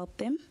need to help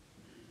them,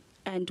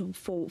 and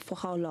for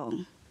how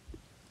long?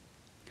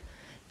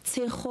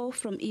 Tseho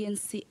from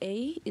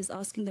ENCA is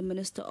asking the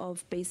Minister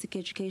of Basic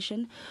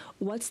Education,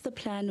 what's the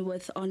plan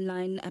with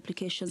online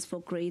applications for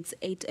grades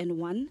 8 and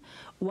 1?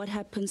 What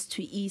happens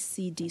to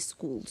ECD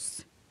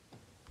schools?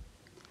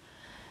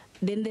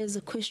 Then there's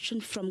a question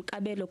from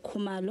Kabelo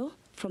Kumalo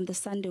from the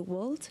Sunday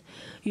World.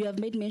 You have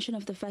made mention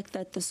of the fact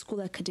that the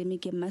school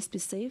academic year must be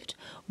saved.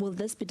 Will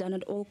this be done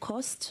at all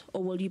costs,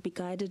 or will you be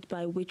guided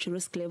by which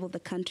risk level the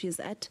country is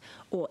at,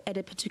 or at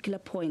a particular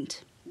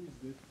point?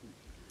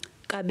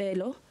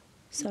 Kabelo,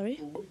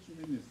 sorry?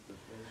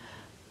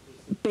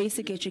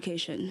 Basic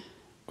Education.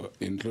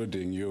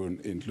 Including you,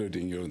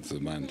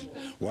 Nzimande.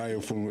 Why are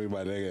you from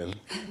Wibaregel?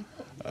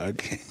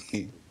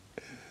 Okay.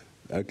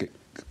 Okay.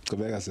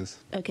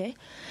 Okay.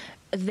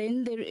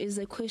 Then there is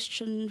a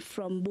question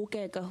from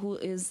Bukeka, who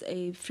is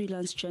a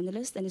freelance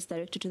journalist and is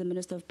directed to the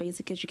Minister of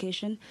Basic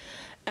Education.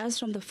 As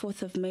from the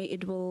 4th of May,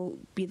 it will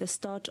be the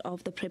start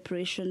of the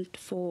preparation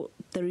for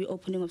the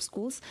reopening of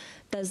schools.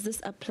 Does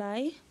this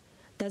apply?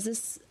 Does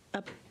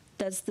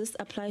this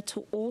apply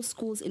to all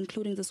schools,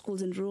 including the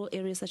schools in rural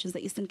areas such as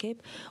the Eastern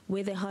Cape,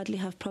 where they hardly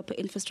have proper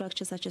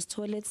infrastructure such as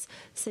toilets,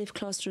 safe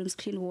classrooms,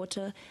 clean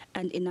water,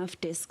 and enough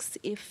desks?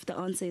 If the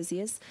answer is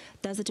yes,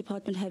 does the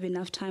department have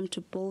enough time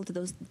to build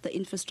the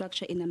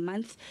infrastructure in a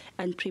month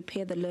and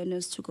prepare the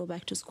learners to go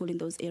back to school in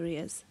those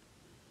areas?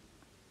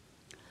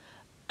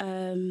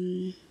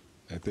 I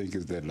think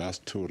it's the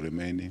last 2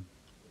 remaining.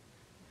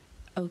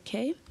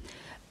 Okay.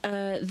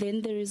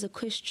 Then there is a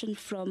question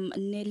from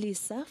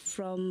Nelisa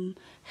from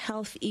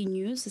Health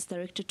E-News. It's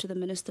directed to the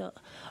Minister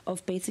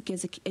of Basic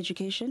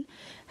Education.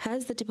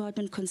 Has the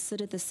department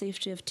considered the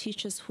safety of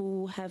teachers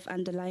who have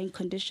underlying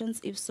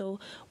conditions? If so,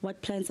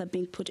 what plans are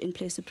being put in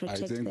place to protect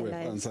their lives? I think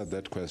we've answered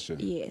that question.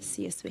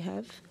 Yes, we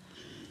have.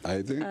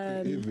 I think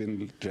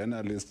even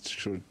journalists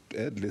should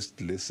at least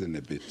listen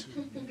a bit.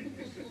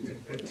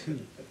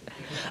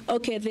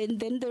 Okay,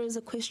 then there is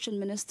a question,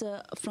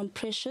 Minister, from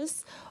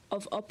Precious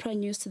of Opera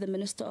News to the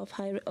Minister of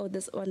Higher... Oh,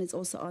 this one is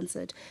also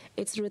answered.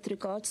 It's with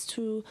regards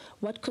to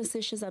what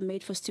concessions are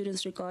made for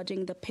students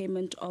regarding the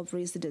payment of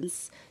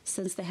residence,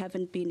 since they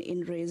haven't been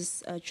in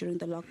res during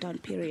the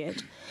lockdown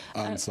period.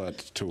 Answered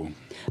too.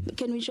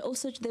 Can we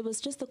also... There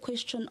was just a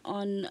question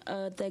on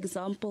the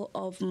example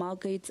of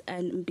Margate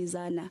and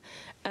Mbizana.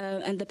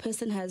 And the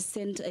person has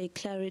sent a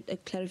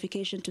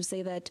clarification to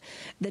say that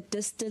the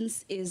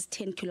distance is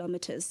 10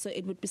 kilometers. So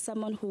it would be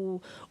someone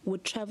who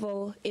would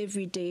travel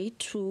every day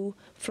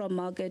from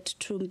Margate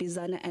to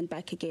Mbizana and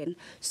back again.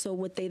 So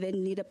would they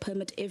then need a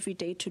permit every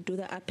day to do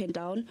the up and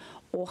down,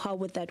 or how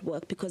would that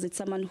work? Because it's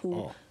someone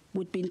who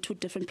would be in 2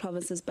 different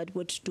provinces but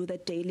would do the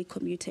daily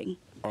commuting.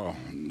 Oh,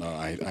 no,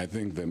 I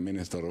think the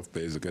Minister of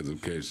Basic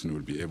Education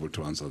will be able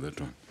to answer that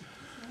one.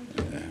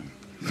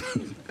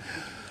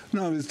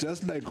 No, it's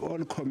just like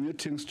all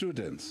commuting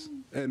students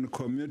and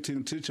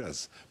commuting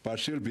teachers, but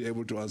she'll be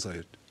able to answer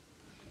it.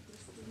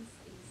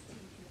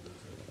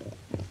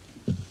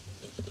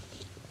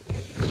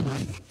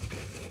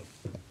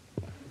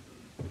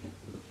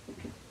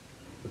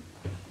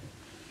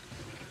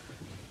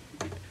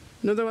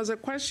 No, there was a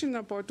question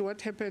about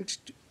what's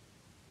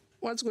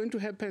going to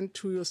happen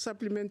to your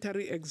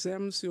supplementary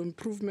exams, your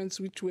improvements,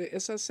 which were,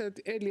 as I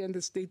said earlier in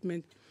the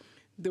statement,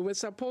 they were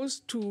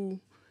supposed to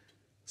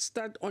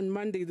start on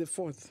Monday the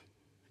 4th.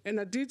 And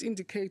I did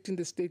indicate in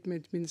the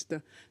statement,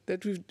 Minister,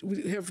 that we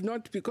have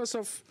not, because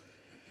of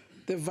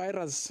the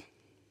virus,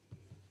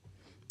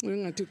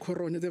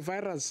 the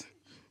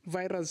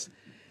virus,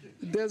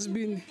 there's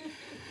been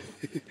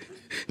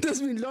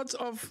lots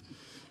of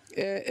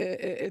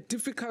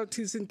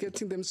difficulties in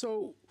getting them.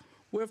 So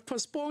we have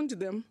postponed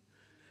them.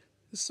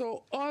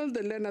 So all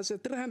the learners, the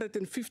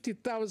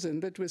 350,000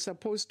 that were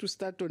supposed to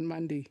start on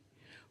Monday,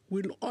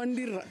 will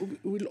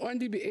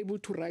only be able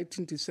to write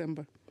in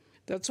December.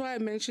 That's why I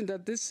mentioned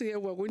that this year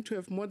we're going to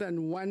have more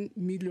than 1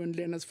 million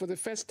learners for the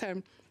first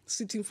time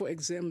sitting for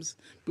exams,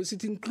 because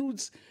it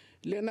includes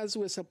learners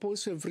who are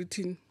supposed to have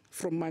written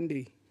from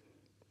Monday.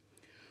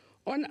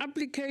 On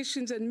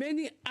applications and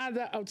many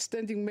other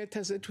outstanding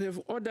matters that we have,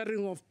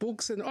 ordering of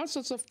books and all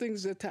sorts of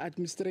things that are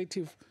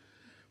administrative,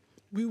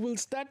 we will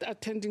start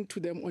attending to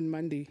them on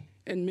Monday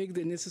and make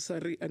the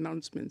necessary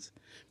announcements.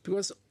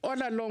 Because all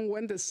along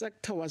when the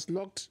sector was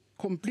locked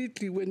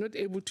completely, we're not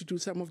able to do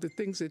some of the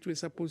things that we're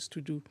supposed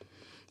to do.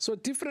 So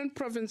different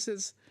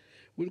provinces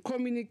will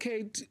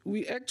communicate.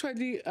 We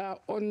actually are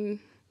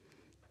on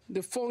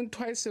the phone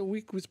twice a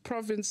week with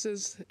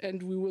provinces,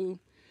 and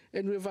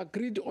we've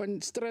agreed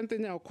on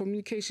strengthening our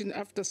communication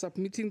after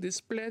submitting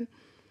this plan.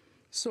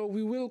 So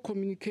we will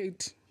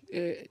communicate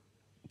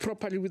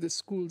properly with the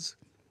schools.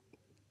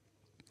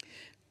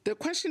 The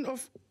question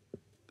of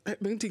yare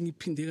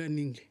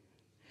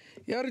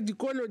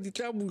dikolo di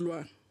tla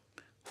bulwa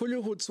go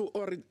le go tso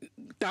or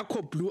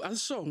dark blue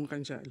as song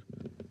kanjalo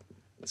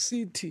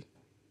city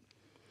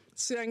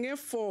siyange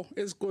 4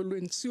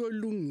 esikolweni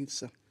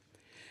siyolungisa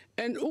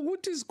and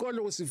ukuthi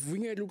isikolo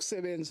sivunyelwe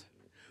ukusebenza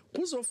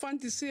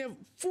kuzofandise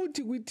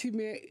futhi kwi-team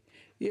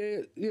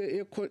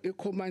ye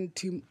command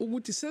team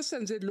ukuthi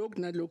sesenze lokhu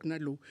nalokhu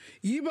nalokhu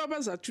yibo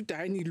abazathi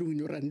udayini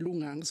ilungile or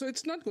anilunganga. So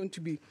it's not going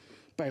to be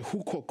by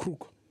hook or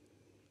crook.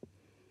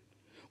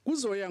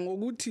 Kuzoya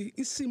ngokuthi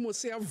isimo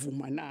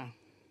siyavuma na.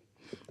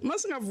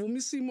 Masingavuma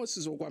isimo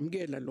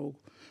sizokwamkela lokho.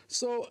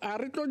 So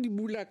re tlo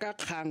dibula ka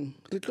kgang,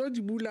 re tlo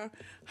dibula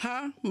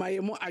ha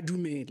maemo a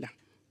dumela.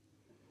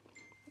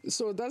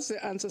 So that's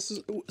the answer.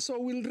 So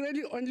we'll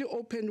really only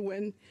open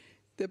when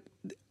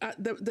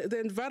the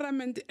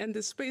environment and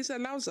the space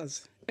allows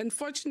us.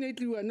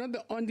 Unfortunately, we are not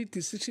the only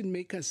decision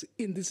makers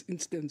in this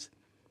instance.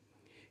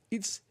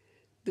 It's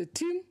the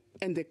team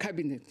and the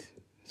cabinet.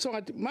 So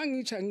at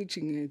mangicha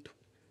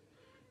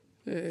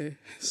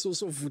so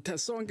vuta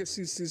sonke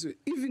sisizwe,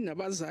 even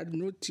abazali,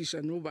 no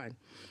teacher, no one.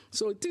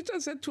 So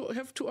teachers have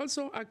to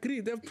also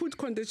agree. They've put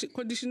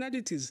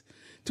conditionalities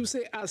to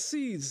say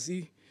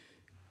asizi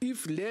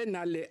if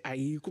learner le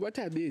ayikho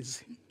bathi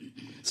abezi.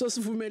 So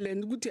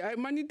sivumelene ukuthi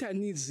ayimanita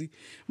needs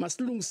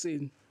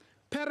masilungiseni.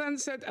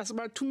 Parents said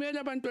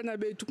asibathumela abantwana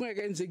bethu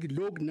kungekenzeki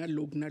lokhu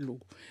nalokhu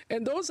nalokhu.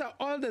 And those are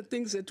all the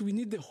things that we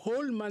need the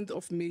whole month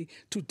of May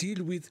to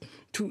deal with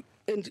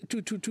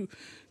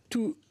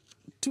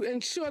to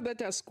ensure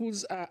that our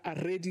schools are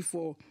ready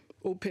for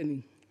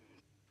opening.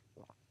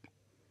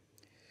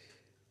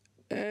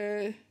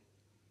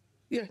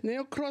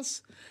 Now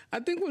cross, I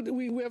think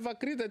we have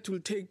agreed that we'll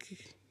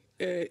take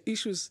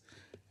issues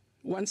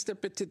one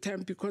step at a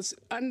time, because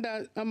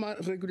under our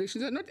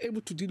regulations, they're not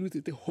able to deal with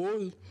it, the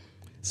whole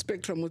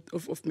spectrum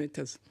of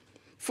matters.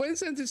 For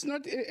instance, it's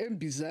not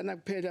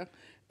Mbizana Peda.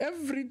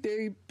 Every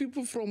day,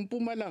 people from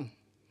Pumalang,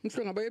 it's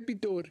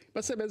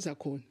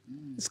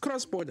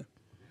cross-border.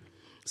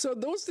 So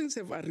those things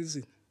have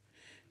arisen.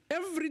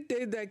 Every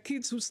day there are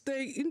kids who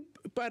stay in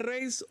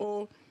Paris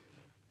or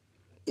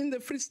in the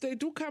Free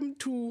State who come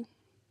to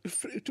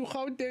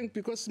Gauteng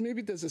because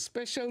maybe there's a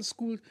special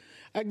school.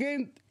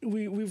 Again,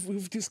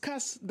 we've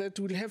discussed that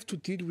we'll have to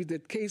deal with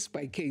that case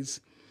by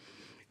case.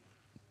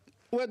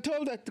 We're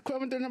told that the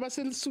Commandant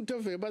Abasel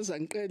Sutove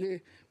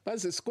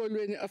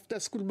after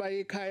school by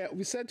Ekaya,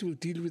 we said we'll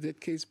deal with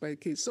that case by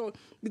case. So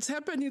it's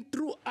happening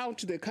throughout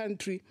the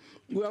country.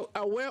 We are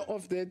aware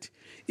of that.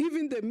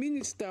 Even the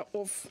Minister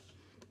of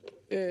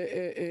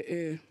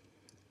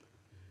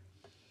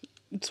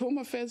Home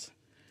Affairs,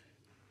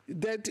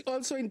 that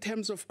also in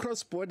terms of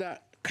cross-border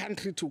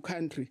country to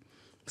country.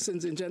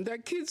 There are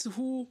kids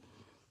who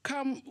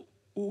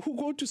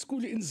go to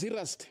school in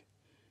Zirast.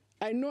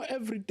 I know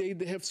every day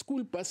they have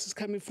school buses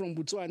coming from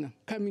Botswana,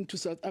 coming to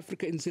South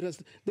Africa in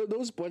Zirast,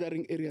 those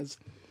bordering areas.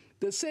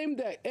 The same,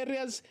 there are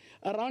areas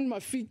around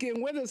Mafikeng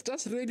where there's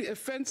just really a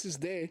fence is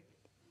there.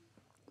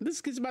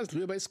 These kids must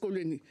live by school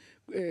in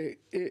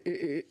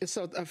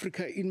South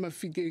Africa, in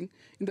Mafikeng,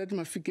 in that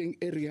Mafikeng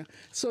area.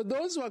 So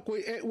those were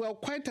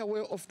quite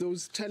aware of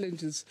those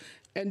challenges,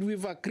 and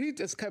we've agreed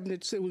as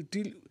cabinet to say we'll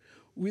deal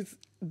with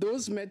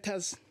those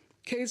matters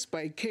case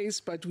by case,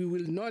 but we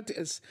will not,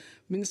 as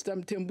Minister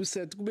Mthembu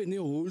said, kube ne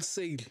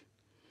wholesale.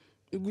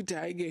 Ukuthi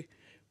ayike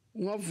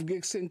ungavuka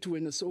ekuseni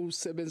wena so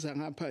usebenza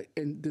ngapha,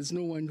 and there's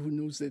no one who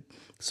knows that.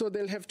 So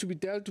they'll have to be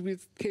dealt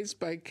with case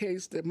by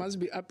case. There must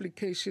be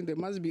application, there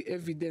must be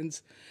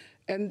evidence,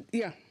 and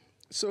yeah.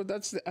 So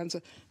that's the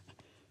answer.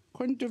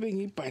 Konto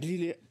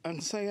bengibhalile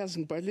angisayazi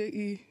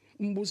ngibhale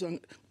umbuzo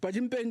ngibhale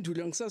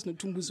impendulo angisazi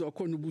nokuthi umbuzo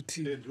wakhona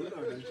ubuthini.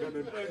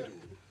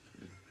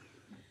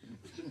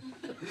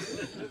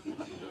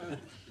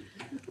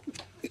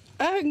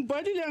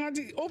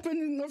 The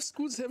opening of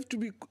schools have to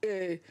be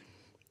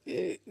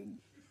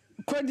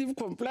quality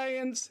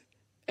compliance,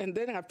 and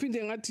then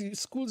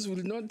schools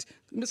will not.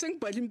 At the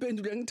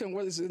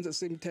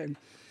same time,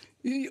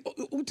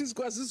 uthi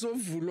sikwazi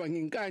sizovulwa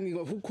ngenkani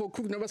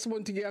ngokukhokhu noma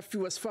sibona ukuthi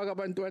kuyafiwa sifaka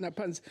abantwana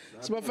phansi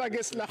sibafake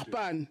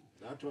esilahpani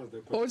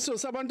also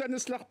sabantwana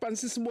esilahpani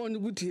sisibona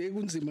ukuthi hey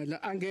kunzima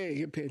la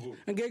angeke phela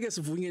angeke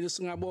sivunyelwe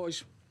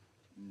singaboshwa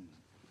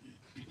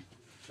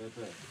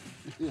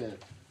yeah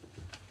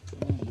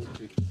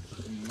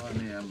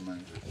ngone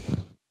yamanje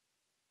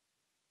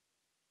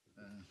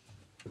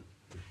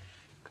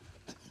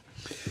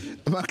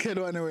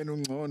makhelwane wena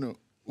ungcono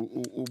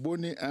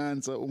ubona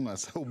i-answer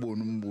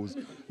ungasawubona umbuzo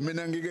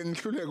mina ngike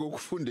ngihluleke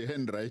ukufunda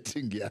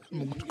i-handwriting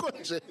yami ukuthi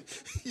konje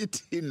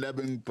ithini la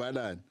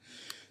bengibhalani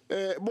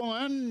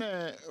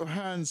Bongani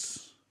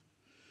Hans,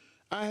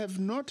 I have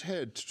not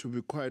heard, to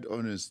be quite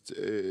honest,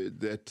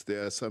 that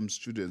there are some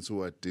students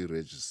who are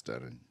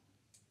deregistering.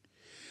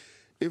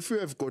 If you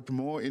have got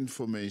more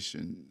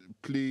information,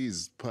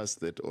 please pass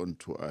that on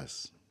to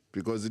us,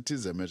 because it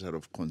is a matter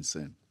of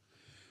concern.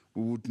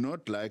 We would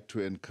not like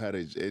to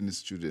encourage any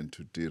student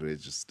to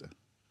deregister.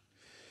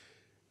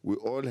 We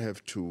all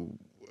have to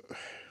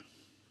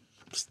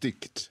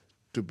stick it,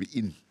 to be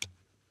in,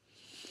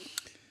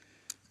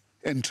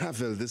 and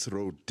travel this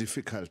road,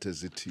 difficult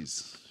as it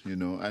is, you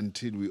know,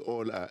 until we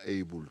all are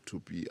able to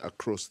be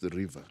across the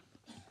river.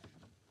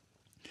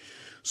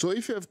 So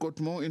if you have got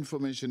more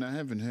information, I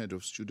haven't heard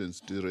of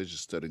students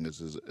deregistering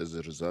as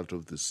a result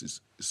of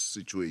this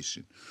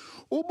situation.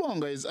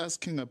 Ubonga is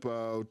asking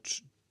about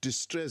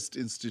distressed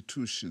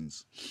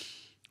institutions.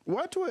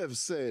 What we have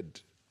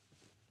said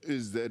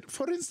is that,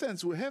 for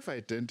instance, we have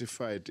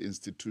identified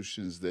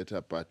institutions that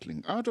are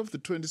battling. Out of the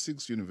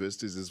 26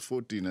 universities, there's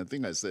 14, I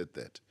think I said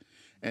that,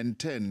 and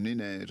 10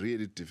 in a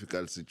really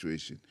difficult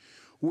situation.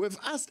 We have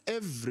asked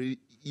every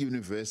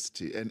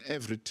university and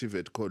every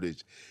TVET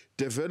college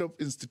develop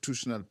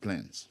institutional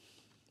plans.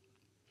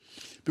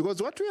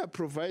 Because what we are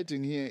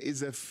providing here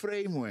is a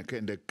framework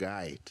and a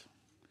guide.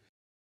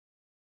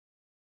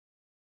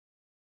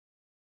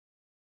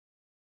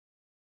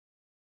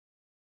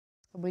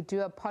 We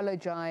do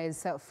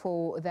apologize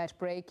for that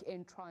break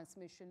in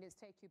transmission. Let's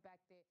take you back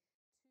there.